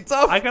 It's going to be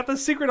tough. I got the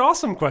secret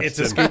awesome question. it's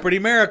a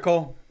Scooperty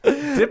miracle.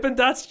 Dippin'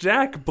 Dots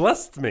Jack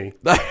blessed me.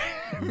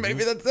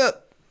 Maybe that's it.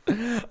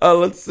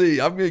 Let's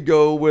see. I'm going to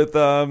go with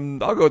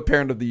I'll go with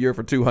Parent of the Year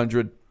for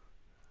 200.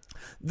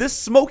 This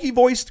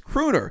smoky-voiced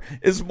crooner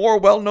is more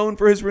well-known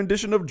for his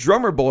rendition of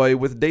Drummer Boy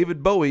with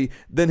David Bowie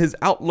than his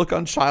outlook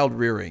on child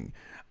rearing.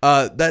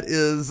 That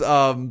is,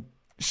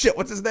 shit,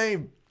 what's his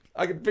name?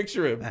 I can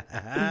picture him.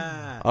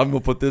 I'm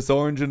going to put this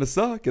orange in a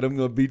sock, and I'm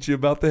going to beat you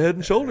about the head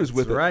and shoulders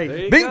with it.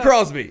 Right. Bing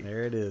Crosby.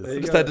 There it is. I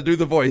just had to do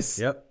the voice.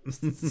 Yep.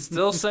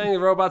 Still saying the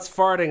robot's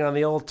farting on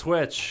the old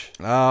Twitch.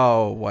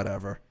 Oh,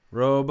 whatever.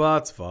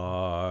 Robots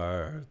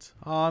fart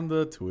on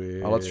the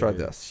Twitch. Oh, let's try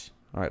this.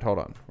 All right, hold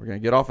on. We're going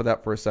to get off of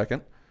that for a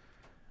second.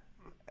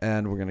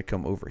 And we're going to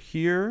come over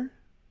here.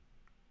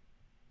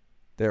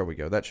 There we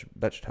go. That should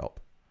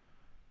help.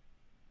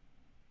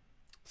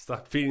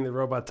 Stop feeding the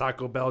robot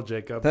Taco Bell,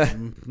 Jacob. All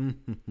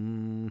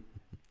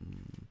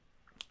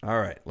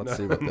right, let's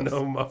see what this.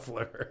 No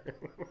muffler.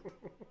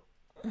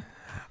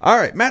 All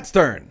right, Matt's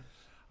turn.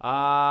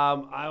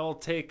 I will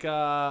take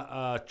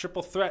a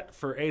triple threat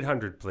for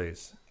 800,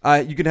 please.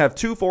 You can have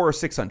 2, 4, or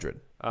 600.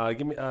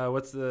 Give me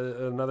what's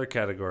another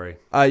category?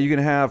 You can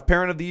have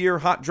Parent of the Year,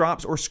 Hot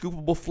Drops, or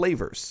Scoopable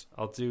Flavors.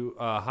 I'll do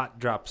hot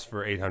drops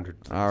for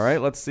 800. Please. All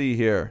right, let's see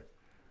here.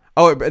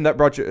 Oh, and that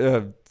brought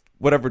you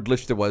whatever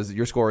glitch there was.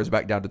 Your score is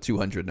back down to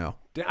 200 now.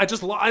 I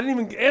didn't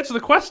even answer the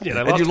question yet.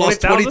 And you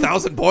lost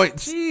 20,000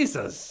 points.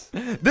 Jesus.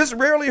 This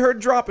rarely heard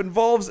drop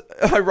involves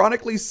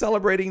ironically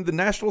celebrating the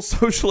National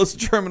Socialist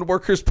German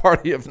Workers'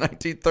 Party of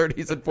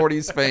 1930s and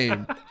 40s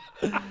fame.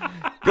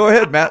 Go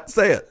ahead, Matt.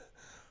 Say it.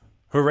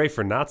 Hooray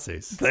for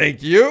Nazis.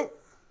 Thank you.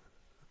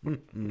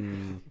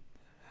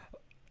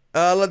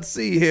 Let's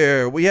see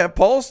here. We have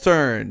Paul's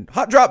turn.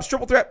 Hot Drops,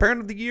 Triple Threat,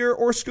 Parent of the Year,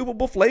 or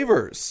Scoopable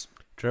Flavors.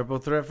 Triple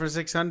threat for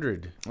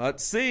 600.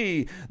 Let's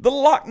see. The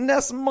Loch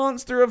Ness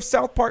Monster of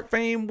South Park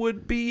fame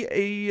would be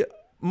a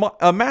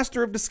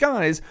master of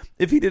disguise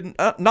if he did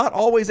not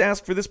always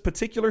ask for this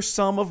particular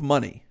sum of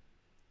money.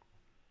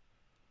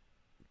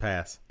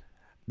 Pass.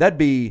 That'd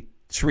be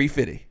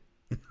 $350.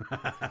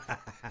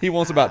 He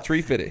wants about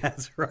 $350.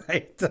 That's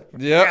right.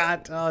 Yep.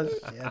 God, oh,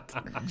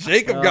 shit.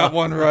 Jacob got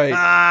one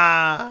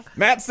right.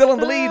 Matt's still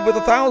in the lead with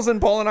 1,000.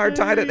 Paul and I are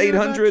tied at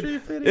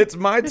 800. It's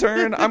my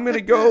turn. I'm going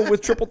to go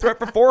with triple threat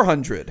for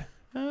 400.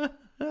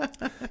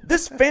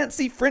 This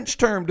fancy French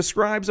term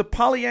describes a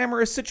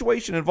polyamorous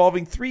situation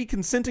involving 3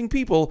 consenting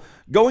people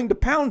going to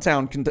Pound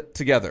Town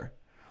together.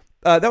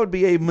 That would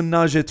be a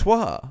ménage à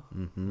trois.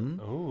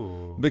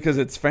 Ooh. Because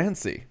it's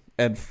fancy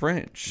and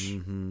French.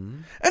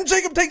 And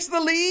Jacob takes the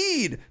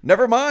lead.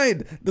 Never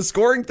mind. The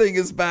scoring thing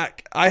is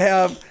back. I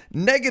have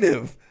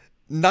negative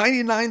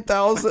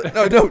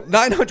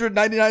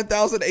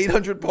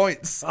 999,800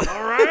 points. All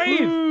right.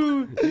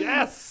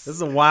 Yes. This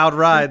is a wild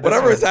ride.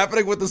 Whatever is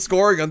happening with the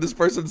scoring on this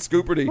person's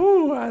Scooperty.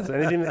 Ooh,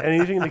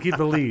 anything to keep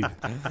the lead.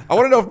 I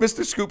want to know if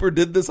Mr. Scooper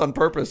did this on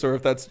purpose or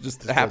if that's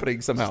just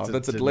happening somehow. If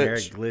that's a generic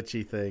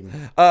glitch. glitchy thing.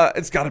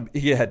 It's got to.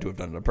 He had to have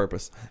done it on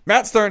purpose.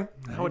 Matt's turn.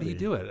 How would he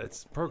do it?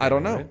 It's programming, I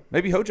don't know. right?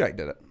 Maybe Hojack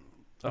did it.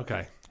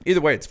 Okay.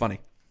 Either way, it's funny.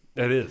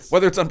 It is.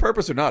 Whether it's on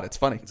purpose or not, it's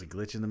funny. It's a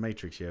glitch in the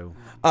Matrix, yo.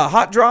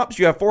 Hot Drops,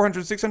 you have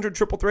 400, 600.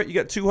 Triple Threat, you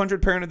got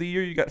 200. Parent of the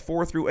Year, you got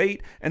 4 through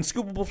 8. And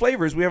Scoopable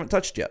Flavors, we haven't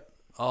touched yet.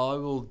 I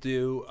will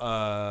do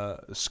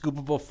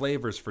scoopable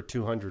flavors for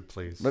 200,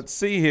 please. Let's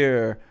see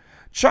here.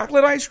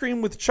 Chocolate ice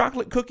cream with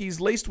chocolate cookies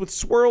laced with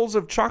swirls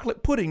of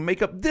chocolate pudding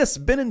make up this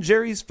Ben &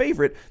 Jerry's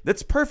favorite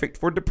that's perfect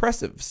for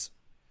depressives.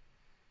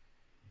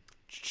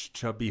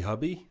 Chubby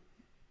Hubby?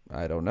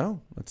 I don't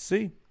know. Let's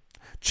see.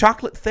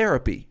 Chocolate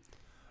therapy.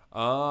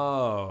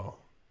 Oh.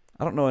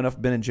 I don't know enough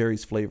Ben &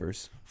 Jerry's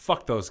flavors.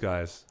 Fuck those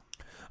guys.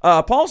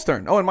 Paul's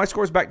turn. Oh, and my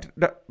score's back to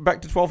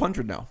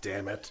 1,200 now.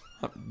 Damn it.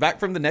 Back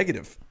from the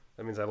negative.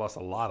 That means I lost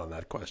a lot on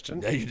that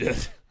question. Yeah, you did.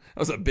 That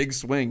was a big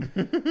swing.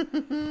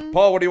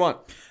 Paul, what do you want?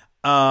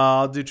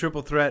 I'll do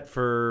triple threat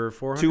for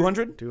 400.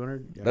 200?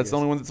 200. That's the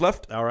only one that's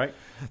left. All right.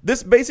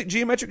 This basic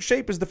geometric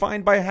shape is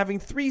defined by having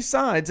 3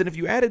 sides, and if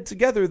you added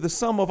together the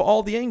sum of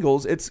all the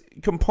angles, its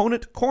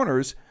component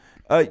corners,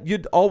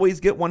 you'd always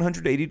get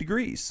 180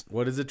 degrees.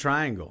 What is a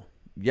triangle?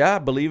 Yeah, I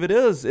believe it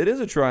is. It is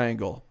a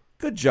triangle.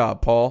 Good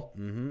job, Paul.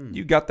 Mm-hmm.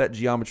 You got that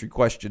geometry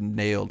question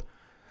nailed.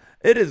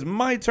 It is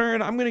my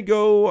turn. I'm going to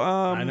go...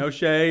 I know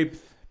shapes.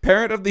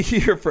 Parent of the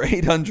Year for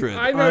 800.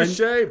 I know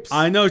shapes.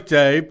 I know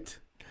shaped.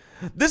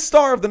 This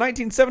star of the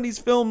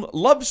 1970s film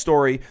Love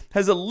Story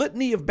has a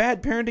litany of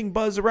bad parenting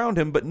buzz around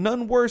him, but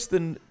none worse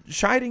than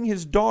chiding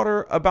his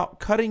daughter about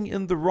cutting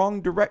in the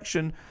wrong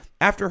direction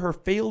after her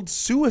failed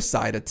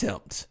suicide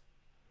attempt.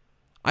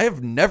 I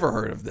have never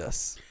heard of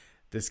this.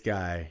 This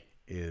guy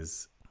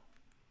is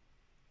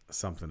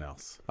something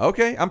else.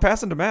 Okay, I'm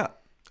passing to Matt.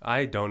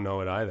 I don't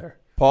know it either.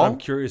 Paul? I'm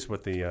curious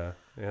what the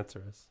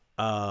answer is.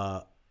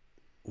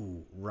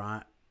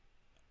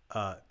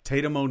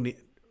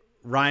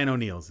 Ryan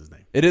O'Neal's his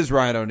name. It is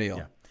Ryan O'Neal.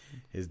 Yeah.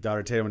 His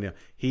daughter Tatum O'Neal.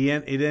 He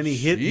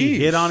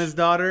hit on his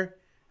daughter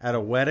at a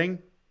wedding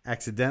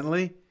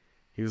accidentally.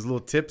 He was a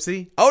little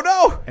tipsy. Oh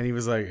no! And he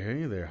was like,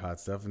 "Hey there,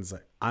 hot stuff." And it's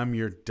like, "I'm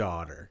your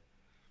daughter."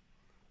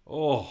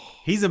 Oh,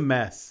 He's a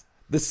mess.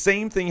 The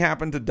same thing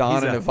happened to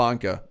Don and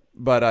Ivanka,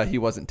 but he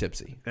wasn't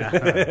tipsy.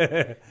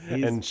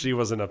 and she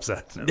wasn't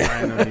upset.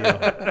 Ryan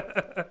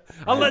O'Neal.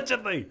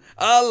 Allegedly.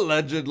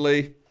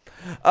 Allegedly.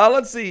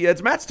 Let's see.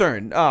 It's Matt's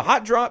turn.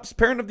 Hot Drops,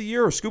 Parent of the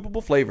Year, or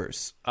Scoopable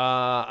Flavors?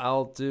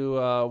 I'll do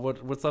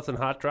what's left in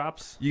Hot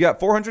Drops? You got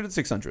 400 and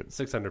 600.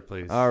 600,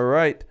 please. All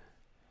right.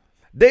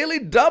 Daily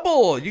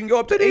Double. You can go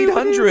up to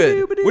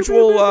 800, which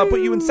will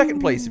put you in second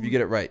place if you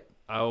get it right.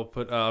 I'll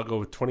go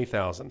with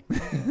 20,000.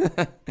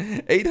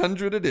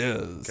 800 it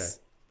is. Okay.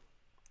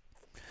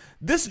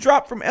 This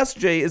drop from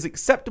SJ is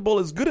acceptable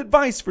as good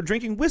advice for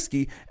drinking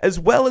whiskey as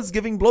well as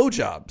giving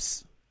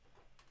blowjobs.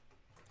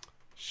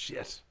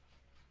 Shit.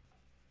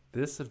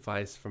 This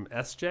advice from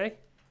SJ?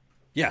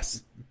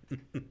 Yes.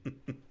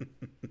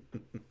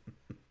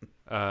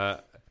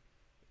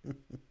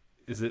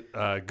 Is it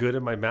good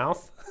in my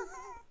mouth?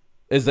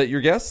 Is that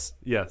your guess?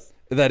 Yes.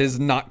 That is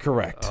not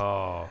correct.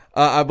 Oh.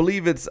 I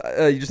believe it's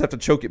you just have to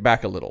choke it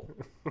back a little.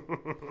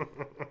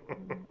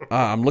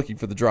 I'm looking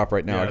for the drop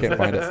right now. I can't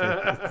find it.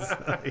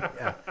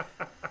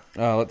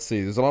 Let's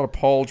see. There's a lot of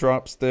Paul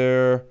drops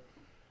there.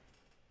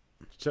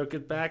 Choke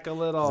it back a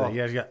little. So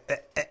you got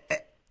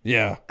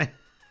Yeah.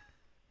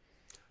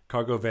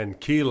 Cargo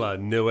Vankila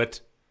knew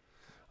it.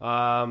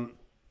 I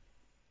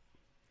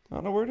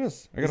don't know where it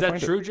is. I gotta Is that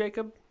find true, it.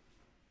 Jacob?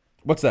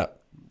 What's that?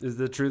 Is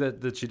it true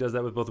that she does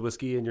that with both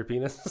whiskey and your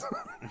penis?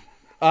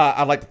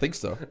 I'd like to think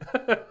so.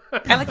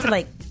 I like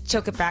to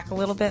choke it back a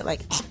little bit,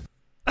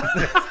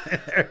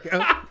 there you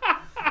go.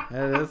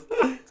 There it is.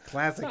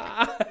 Classic.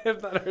 I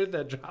have not heard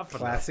that drop.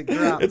 Classic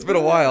drop. It's been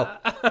a while.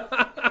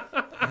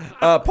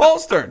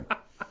 Paul's turn.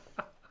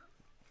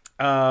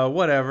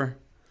 Whatever.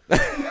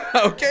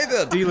 Okay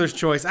then. Dealer's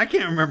choice. I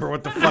can't remember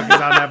what the fuck is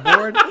on that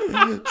board.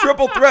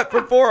 Triple threat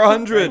for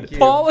 400.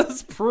 Paul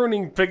is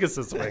pruning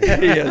Pegasus wings.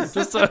 He is.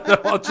 Just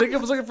while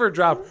Jacob was looking for a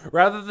drop,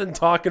 rather than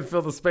talk and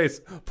fill the space,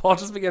 Paul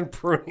just began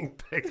pruning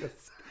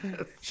Pegasus.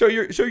 Show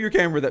your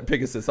camera that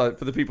Pegasus for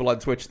the people on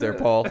Twitch there,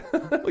 Paul.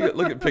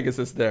 Look at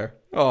Pegasus there.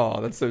 Oh,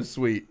 that's so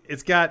sweet.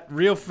 It's got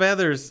real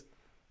feathers.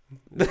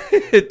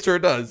 It sure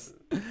does.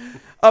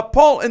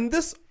 Paul, in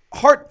this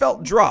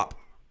heartfelt drop,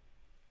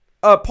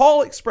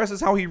 Paul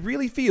expresses how he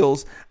really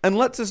feels and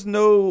lets us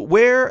know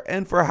where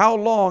and for how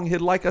long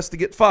he'd like us to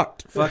get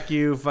fucked. Fuck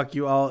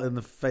you all in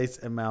the face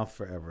and mouth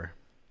forever.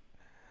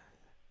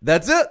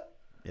 That's it.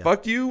 Yeah.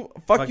 Fuck you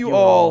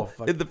all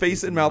in the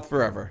face and mouth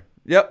forever.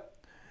 Yep.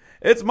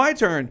 It's my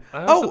turn.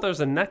 I always thought there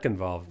was a neck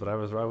involved, but I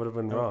would have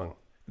been wrong.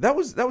 That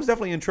was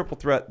definitely in triple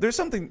threat. There's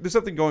something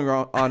going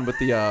on with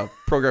the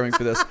programming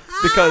for this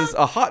because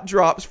a hot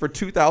drops for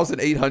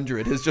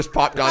 2,800 has just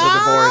popped onto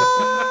the board.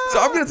 So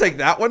I'm going to take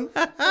that one.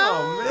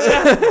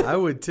 Oh man, I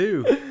would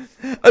too.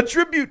 A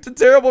tribute to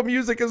terrible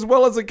music as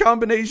well as a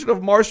combination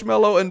of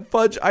marshmallow and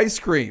fudge ice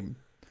cream.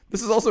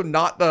 This is also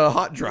not the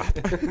hot drop.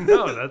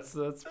 No,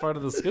 that's part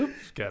of the scoop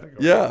category.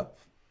 Yeah.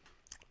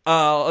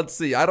 Let's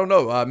see. I don't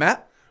know.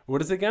 Matt?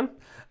 What is it again?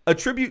 A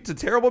tribute to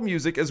terrible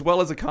music as well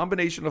as a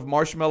combination of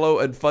marshmallow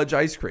and fudge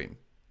ice cream.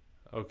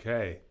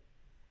 Okay.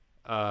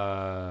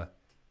 Paul,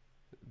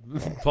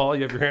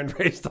 you have your hand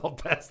raised. I'll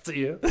pass to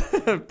you.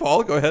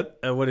 Paul, go ahead.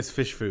 What is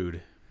fish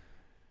food?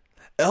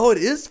 Oh, it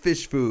is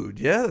fish food.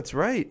 Yeah, that's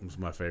right. It's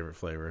my favorite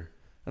flavor.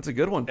 That's a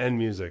good one. And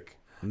music.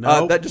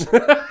 No, That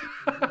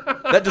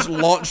just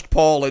launched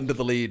Paul into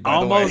the lead. By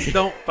almost the way.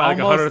 don't. Like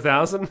Almost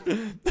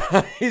 100,000?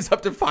 He's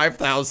up to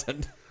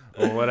 5,000.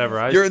 Or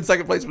whatever. You're in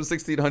second place with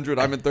 1,600.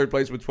 I'm in third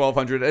place with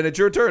 1,200, and it's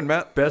your turn,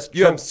 Matt.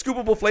 You have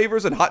scoopable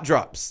flavors and hot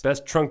drops.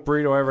 Best trunk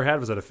burrito I ever had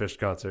was at a Fish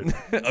concert.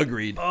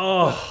 Agreed.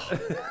 Oh,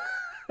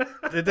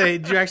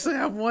 did you actually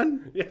have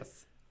one?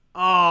 Yes.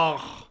 Oh.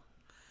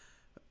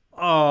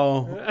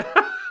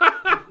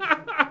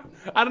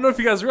 I don't know if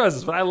you guys realize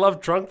this, but I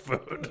love trunk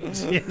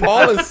food.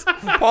 Paul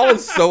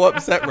is so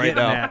upset right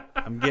now.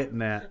 I'm getting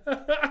that.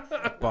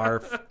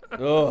 Barf.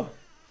 Ugh.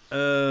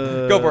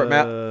 Go for it,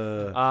 Matt.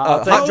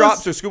 Hot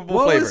drops or scoopable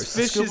what flavors? was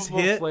Fish's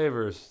Scoopable hit?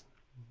 flavors.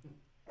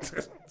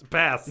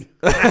 Pass.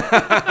 They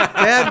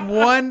had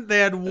one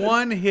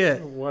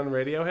hit. One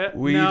radio hit.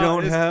 We No,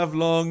 don't it's- have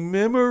long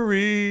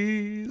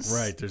memories.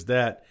 Right, there's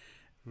that.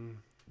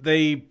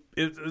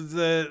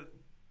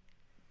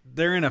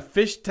 They're in a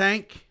fish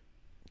tank,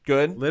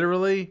 Good.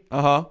 literally.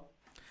 Uh-huh.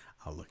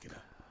 I'll look it up.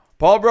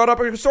 Paul brought up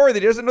a story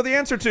that he doesn't know the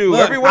answer to. Look,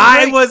 Everyone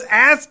I great. was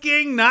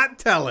asking, not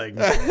telling.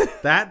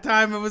 That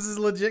time it was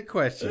a legit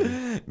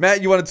question.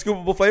 Matt, you wanted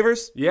scoopable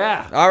flavors?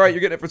 Yeah. All right,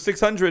 you're getting it for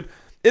 600.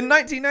 In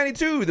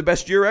 1992, the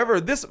best year ever,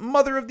 this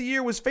Mother of the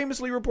Year was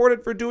famously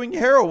reported for doing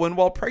heroin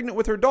while pregnant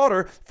with her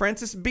daughter,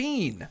 Frances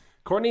Bean.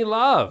 Courtney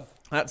Love.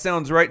 That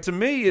sounds right to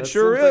me. It That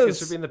sure seems like is. it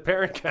should be in the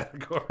parent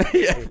category.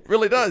 Yeah, it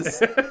really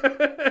does.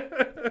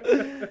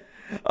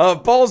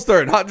 Paul's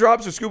turn. Hot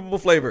drops or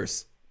scoopable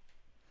flavors?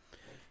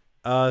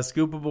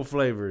 Scoopable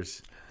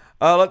flavors.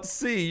 Let's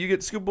see. You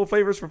get scoopable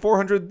flavors for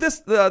 400.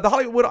 The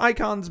Hollywood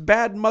icon's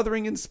bad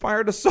mothering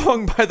inspired a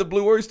song by the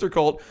Blue Oyster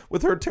Cult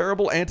with her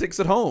terrible antics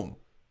at home.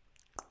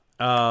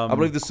 I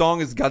believe the song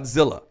is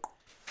Godzilla.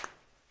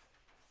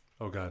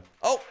 Oh, God.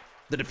 Oh,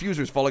 the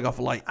diffuser's falling off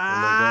a light.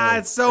 Ah,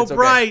 it's so It's okay.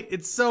 bright.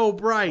 It's so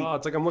bright. Oh,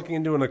 it's like I'm looking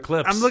into an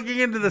eclipse. I'm looking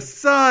into the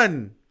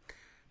sun.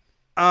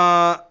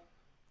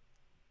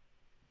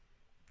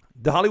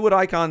 The Hollywood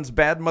icon's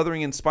bad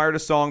mothering inspired a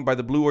song by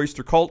the Blue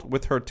Oyster Cult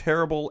with her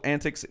terrible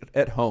antics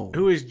at home.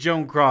 Who is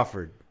Joan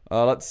Crawford?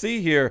 Let's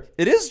see here.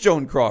 It is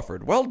Joan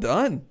Crawford. Well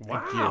done.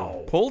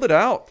 Wow. Pulled it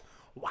out.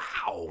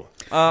 Wow.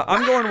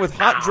 I'm going with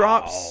hot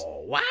drops.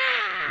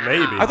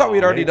 Maybe. I thought we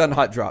had already done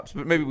hot drops,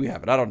 but maybe we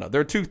haven't. I don't know.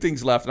 There are two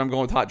things left, and I'm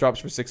going with hot drops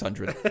for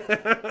 600.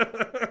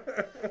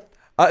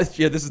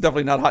 Yeah, this is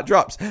definitely not hot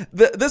drops.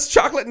 This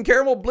chocolate and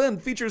caramel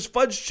blend features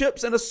fudge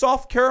chips and a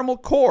soft caramel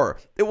core.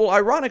 It will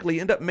ironically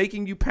end up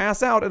making you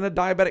pass out in a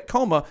diabetic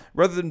coma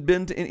rather than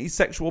bend to any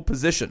sexual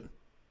position.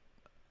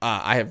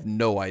 I have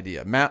no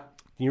idea. Matt?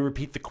 Can you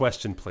repeat the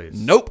question, please?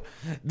 Nope.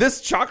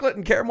 This chocolate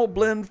and caramel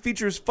blend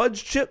features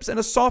fudge chips and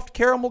a soft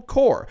caramel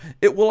core.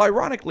 It will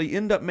ironically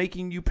end up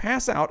making you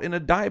pass out in a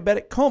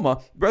diabetic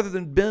coma rather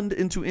than bend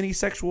into any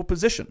sexual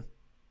position.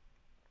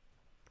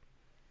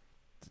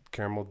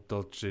 Caramel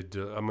Dolce.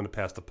 I'm going to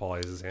pass to Paul. He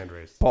has his hand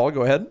raised. Paul,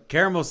 go ahead.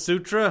 Caramel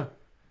Sutra.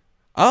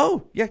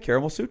 Oh, yeah,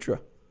 Caramel Sutra.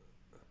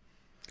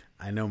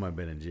 I know my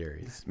Ben and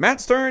Jerry's.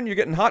 Matt's turn. You're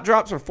getting hot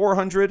drops for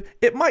 400.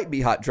 It might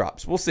be hot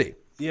drops. We'll see.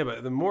 Yeah,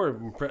 but the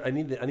more I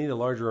need a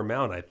larger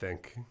amount, I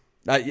think.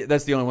 Yeah,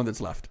 that's the only one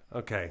that's left.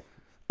 Okay.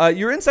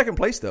 You're in second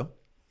place, though,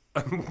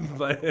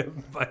 by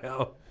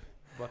how?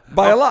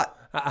 by a lot.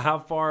 How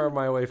far am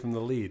I away from the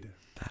lead?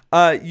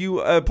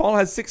 Paul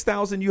has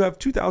 6,000. You have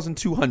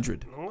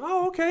 2,200.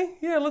 Oh, okay.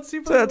 Yeah, let's see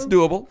if So that's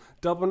doable.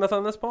 double nothing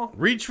on this, Paul.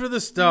 Reach for the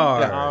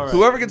stars. Yeah. All right.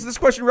 Whoever gets this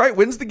question right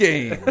wins the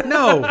game.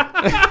 No,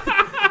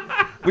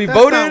 We That's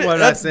voted. not what I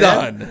That's said.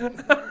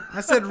 done.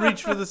 I said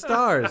reach for the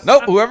stars.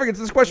 Nope. Whoever gets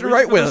this question Reach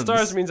right for wins. the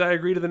stars means I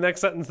agree to the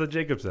next sentence that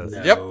Jacob says.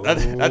 Yep,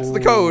 that's the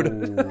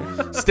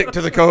code. Stick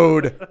to the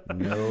code.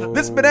 No.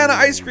 This banana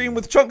ice cream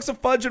with chunks of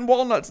fudge and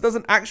walnuts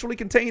doesn't actually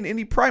contain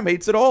any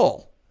primates at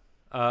all.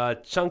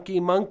 Chunky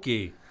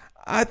Monkey.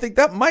 I think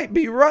that might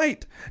be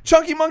right.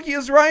 Chunky Monkey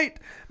is right.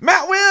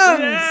 Matt wins.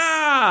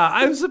 Yeah,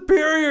 I'm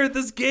superior at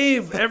this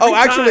game. Oh,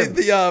 actually,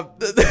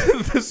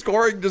 the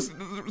scoring just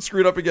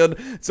screwed up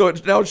again. So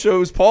it now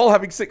shows Paul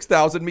having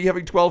 6,000, me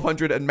having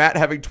 1,200, and Matt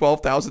having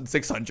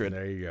 12,600.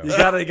 There you go.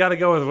 you gotta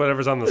go with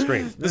whatever's on the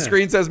screen. The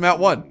screen says Matt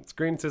won.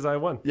 Screen says I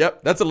won.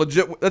 Yep, that's a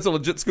legit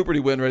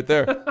Scooperty win right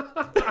there.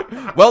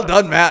 Well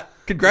done, Matt.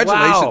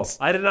 Congratulations.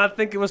 Wow, I did not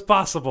think it was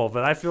possible,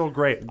 but I feel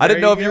great. I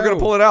didn't know you if you were go. going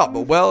to pull it out,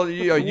 but well,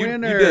 you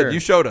Winner. did.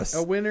 You showed us.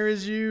 A winner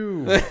is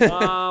you.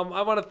 I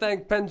want to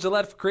thank Penn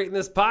Jillette for creating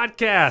this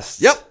podcast.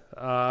 Yep.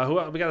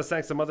 We got to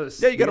thank some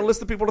others. Yeah, you got a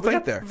list of people to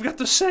thank there. We've got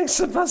to thank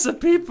some other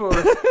people.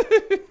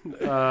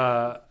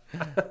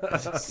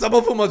 Some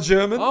of them are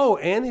German. Oh,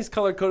 and these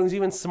color coding's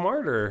even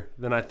smarter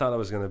than I thought it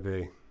was going to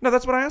be. No,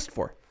 that's what I asked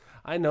for.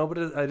 I know,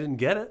 but I didn't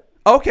get it.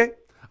 Okay.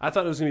 I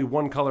thought it was going to be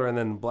one color and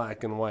then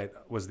black and white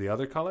was the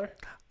other color.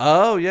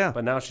 Oh, yeah.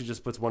 But now she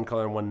just puts one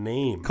color and one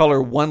name.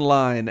 Color one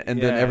line, and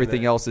Yeah, then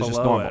everything else is just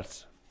below normal.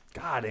 it.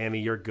 God, Annie,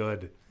 you're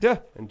good. Yeah.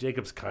 And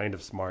Jacob's kind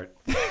of smart.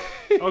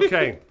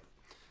 Okay.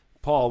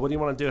 Paul, what do you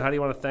want to do? How do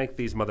you want to thank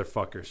these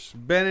motherfuckers?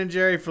 Ben and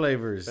Jerry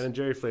flavors. Ben and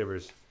Jerry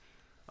flavors.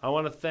 I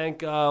want to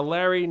thank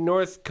Larry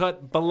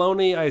Northcutt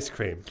Bologna Ice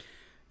Cream.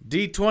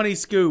 D20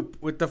 scoop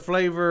with the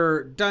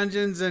flavor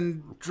Dungeons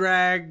and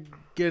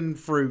Dragon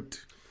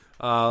Fruit.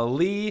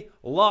 Lee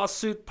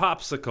Lawsuit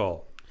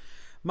Popsicle.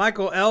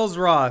 Michael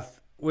Ellsroth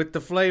with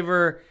the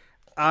flavor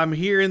I'm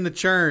here in the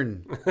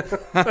churn.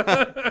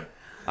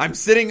 I'm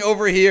sitting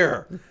over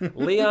here.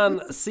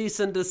 Leon Cease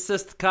and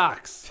Desist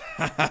Cox.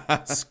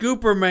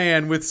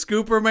 Scooperman with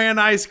Scooperman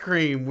ice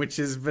cream, which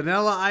is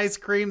vanilla ice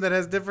cream that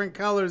has different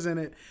colors in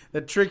it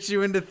that tricks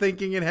you into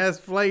thinking it has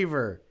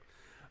flavor.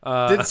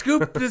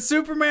 Did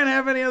Superman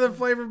have any other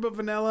flavor but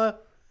vanilla?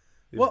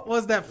 What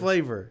was that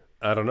flavor?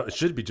 I don't know. It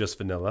should be just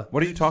vanilla.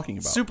 What are you talking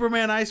about?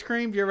 Superman ice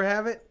cream? Do you ever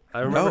have it? I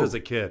remember No. it as a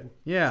kid.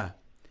 Yeah.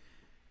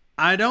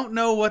 I don't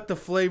know what the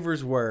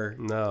flavors were.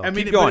 No. I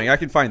mean, Keep going. I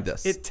can find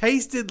this. It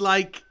tasted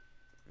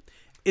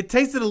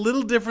a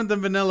little different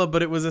than vanilla,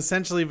 but it was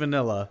essentially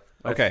vanilla.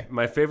 Okay.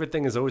 My favorite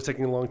thing is always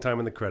taking a long time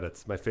in the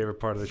credits. My favorite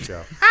part of the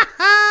show.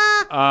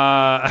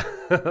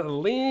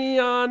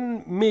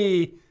 Leon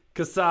Me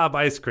Kasab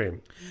ice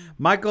cream.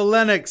 Michael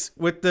Lennox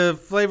with the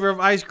flavor of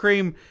ice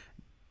cream.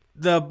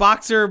 The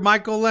boxer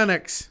Michael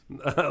Lennox.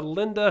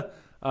 Linda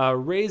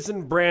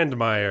Raisin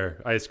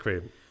Brandmeier ice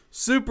cream.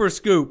 Super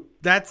Scoop.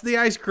 That's the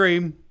ice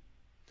cream.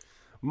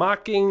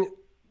 Mocking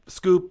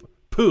Scoop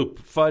Poop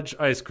Fudge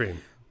ice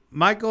cream.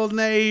 Michael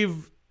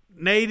Nave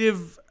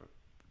Native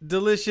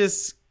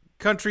Delicious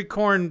Country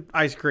Corn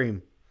ice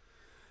cream.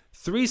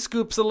 3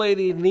 Scoops a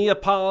Lady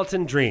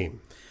Neapolitan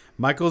Dream.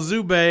 Michael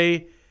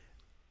Zube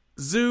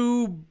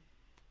Zoo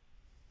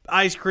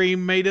ice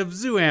cream made of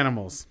zoo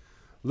animals.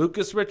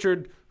 Lucas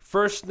Richard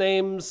First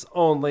Names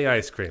Only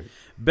ice cream.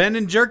 Ben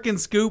and Jerkin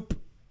Scoop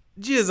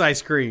Jizz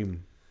ice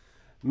cream.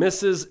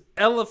 Mrs.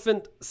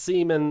 Elephant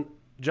Seaman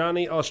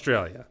Johnny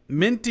Australia.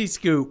 Minty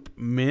Scoop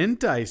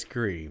mint ice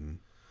cream.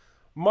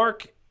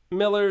 Mark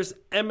Miller's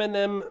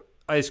M&M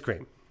ice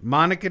cream.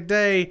 Monica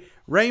Day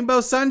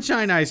Rainbow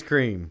Sunshine ice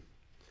cream.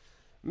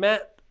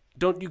 Matt,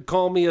 don't you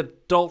call me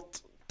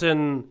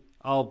adultin',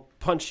 I'll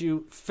punch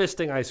you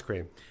fisting ice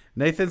cream.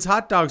 Nathan's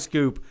Hot Dog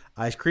Scoop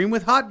ice cream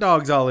with hot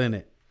dogs all in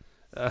it.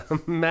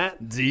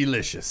 Matt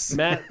Delicious.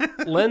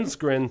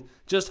 Lensgren,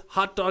 just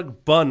hot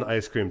dog bun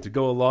ice cream to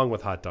go along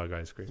with hot dog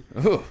ice cream.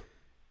 Ooh.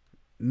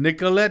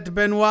 Nicolette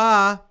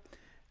Benoit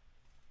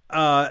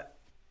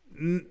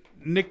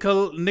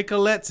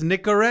Nicolette's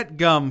Nicorette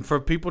gum for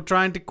people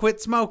trying to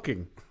quit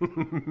smoking.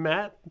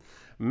 Matt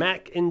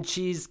Mac and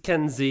Cheese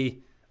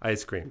Kenzie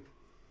ice cream.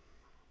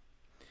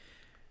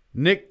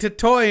 Nick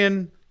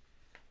Tatoyan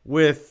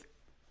with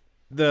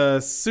the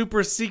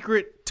super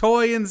secret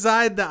toy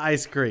inside the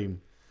ice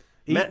cream.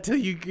 Eat Matt- till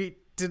you get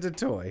to the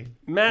toy.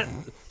 Matt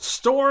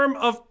Storm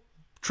of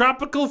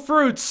Tropical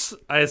Fruits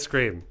ice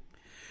cream.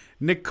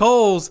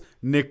 Nicole's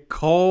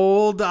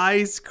Nicole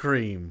ice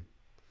cream.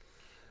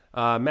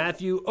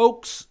 Matthew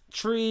Oaks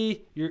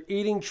Tree, you're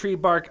eating tree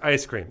bark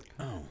ice cream.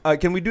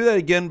 Can we do that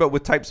again, but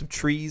with types of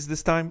trees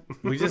this time?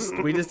 We just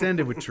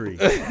ended with tree.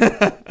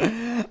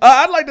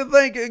 I'd like to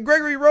thank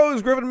Gregory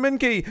Rose, Griffin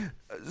Minke,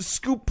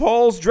 Scoop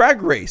Paul's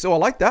Drag Race. Oh, I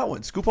like that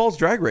one. Scoop Paul's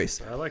Drag Race.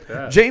 I like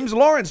that. James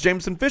Lawrence,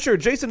 Jameson Fisher,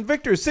 Jason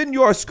Victor,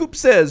 Senor Scoop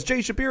Says,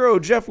 Jay Shapiro,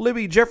 Jeff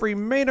Libby, Jeffrey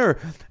Maynor,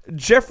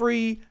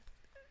 Jeffrey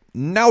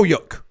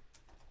Nauyuk.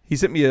 He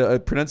sent me a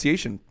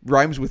pronunciation.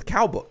 Rhymes with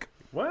cowbook.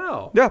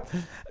 Wow. Yeah.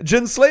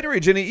 Jen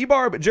Slatery, Jenny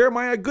Ebarb,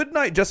 Jeremiah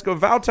Goodnight, Jessica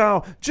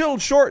Vautow, Jill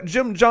Short,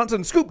 Jim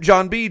Johnson, Scoop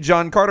John B,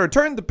 John Carter,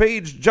 Turn the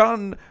Page,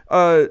 John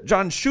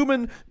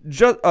Schumann,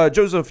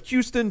 Joseph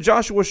Houston,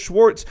 Joshua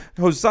Schwartz,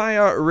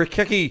 Hosea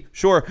Rikeki,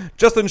 sure,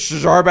 Justin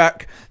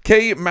Szarbak,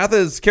 Kay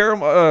Mathis,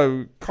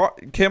 Kamel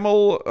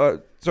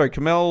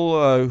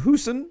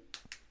Husin,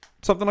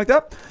 something like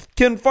that.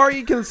 Ken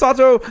Fari, Ken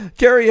Sato,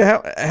 Carrie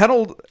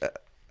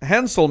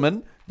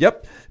Hanselman,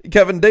 yep.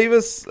 Kevin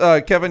Davis,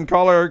 Kevin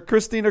Collar,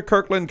 Christina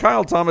Kirkland,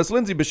 Kyle Thomas,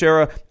 Lindsay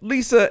Beshara,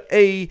 Lisa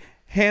A.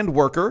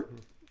 Handworker.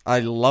 I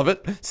love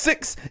it.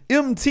 6.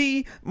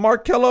 MT,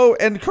 Markello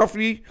and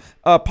Coffee,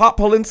 Pop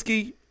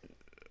Polinsky,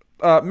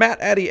 Matt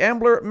Addy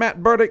Ambler,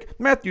 Matt Burdick,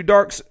 Matthew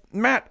Darks,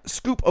 Matt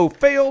Scoop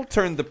O'Fail,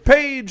 Turn the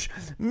Page,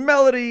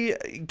 Melody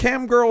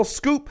Camgirl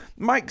Scoop,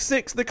 Mike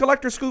 6, The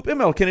Collector Scoop,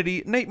 ML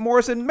Kennedy, Nate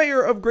Morrison,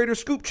 Mayor of Greater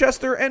Scoop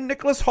Chester, and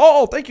Nicholas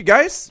Hall. Thank you,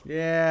 guys.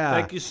 Yeah.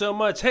 Thank you so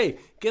much. Hey,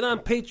 get on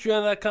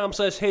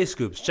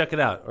patreon.com/HeyScoops. Check it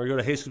out. Or go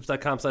to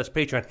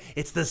HeyScoops.com/Patreon.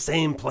 It's the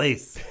same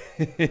place.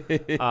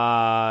 Get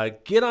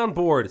on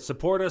board.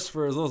 Support us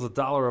for as little as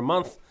 $1 a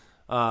month.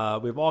 We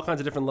have all kinds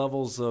of different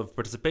levels of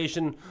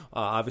participation.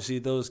 Obviously,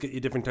 those get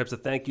you different types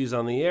of thank yous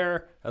on the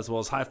air, as well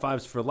as high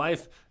fives for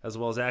life, as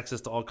well as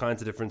access to all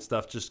kinds of different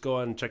stuff. Just go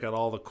ahead and check out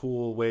all the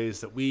cool ways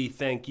that we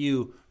thank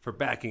you for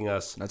backing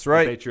us. That's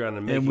right. On Patreon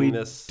and making And we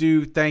this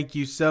do thank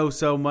you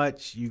so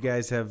much. You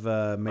guys have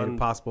made it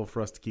possible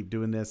for us to keep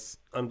doing this.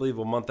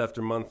 unbelievable month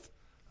after month.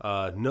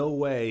 No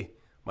way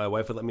my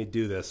wife would let me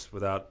do this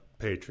without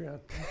Patreon.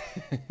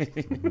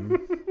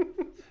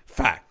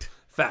 Fact.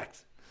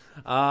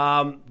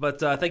 But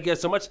thank you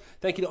guys so much.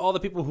 Thank you to all the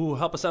people who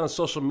help us out on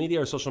social media,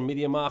 our social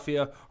media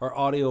mafia, our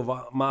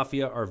audio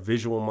mafia, our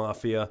visual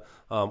mafia,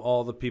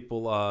 all the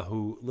people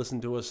who listen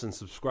to us and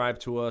subscribe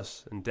to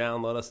us and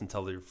download us and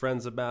tell your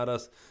friends about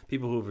us,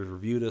 people who have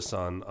reviewed us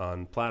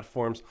on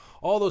platforms.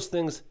 All those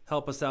things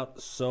help us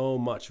out so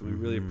much. We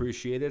really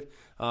appreciate it.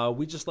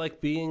 We just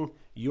like being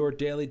your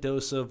daily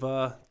dose of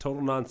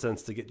total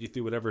nonsense to get you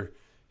through whatever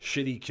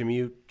shitty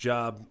commute,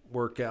 job,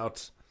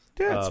 workout,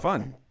 Yeah, it's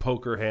fun.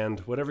 poker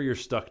hand, whatever you're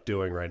stuck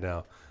doing right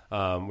now.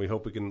 We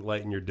hope we can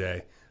lighten your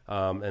day.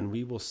 And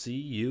we will see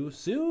you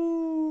soon.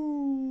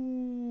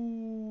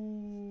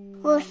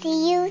 We'll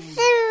see you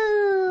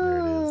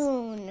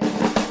soon.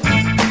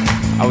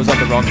 I was on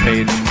the wrong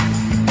page.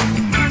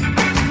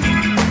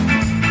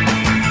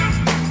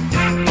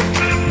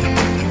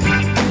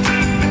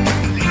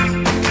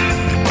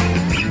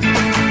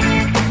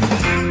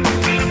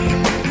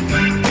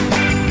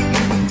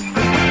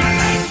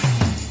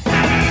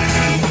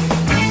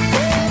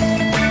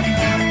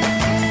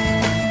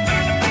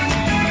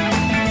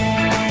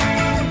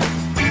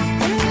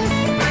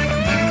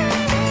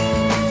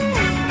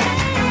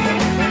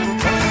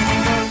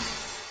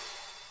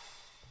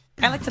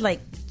 I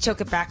like to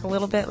choke it back a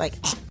little bit,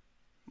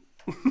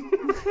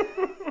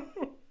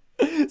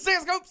 See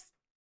you, Scoops!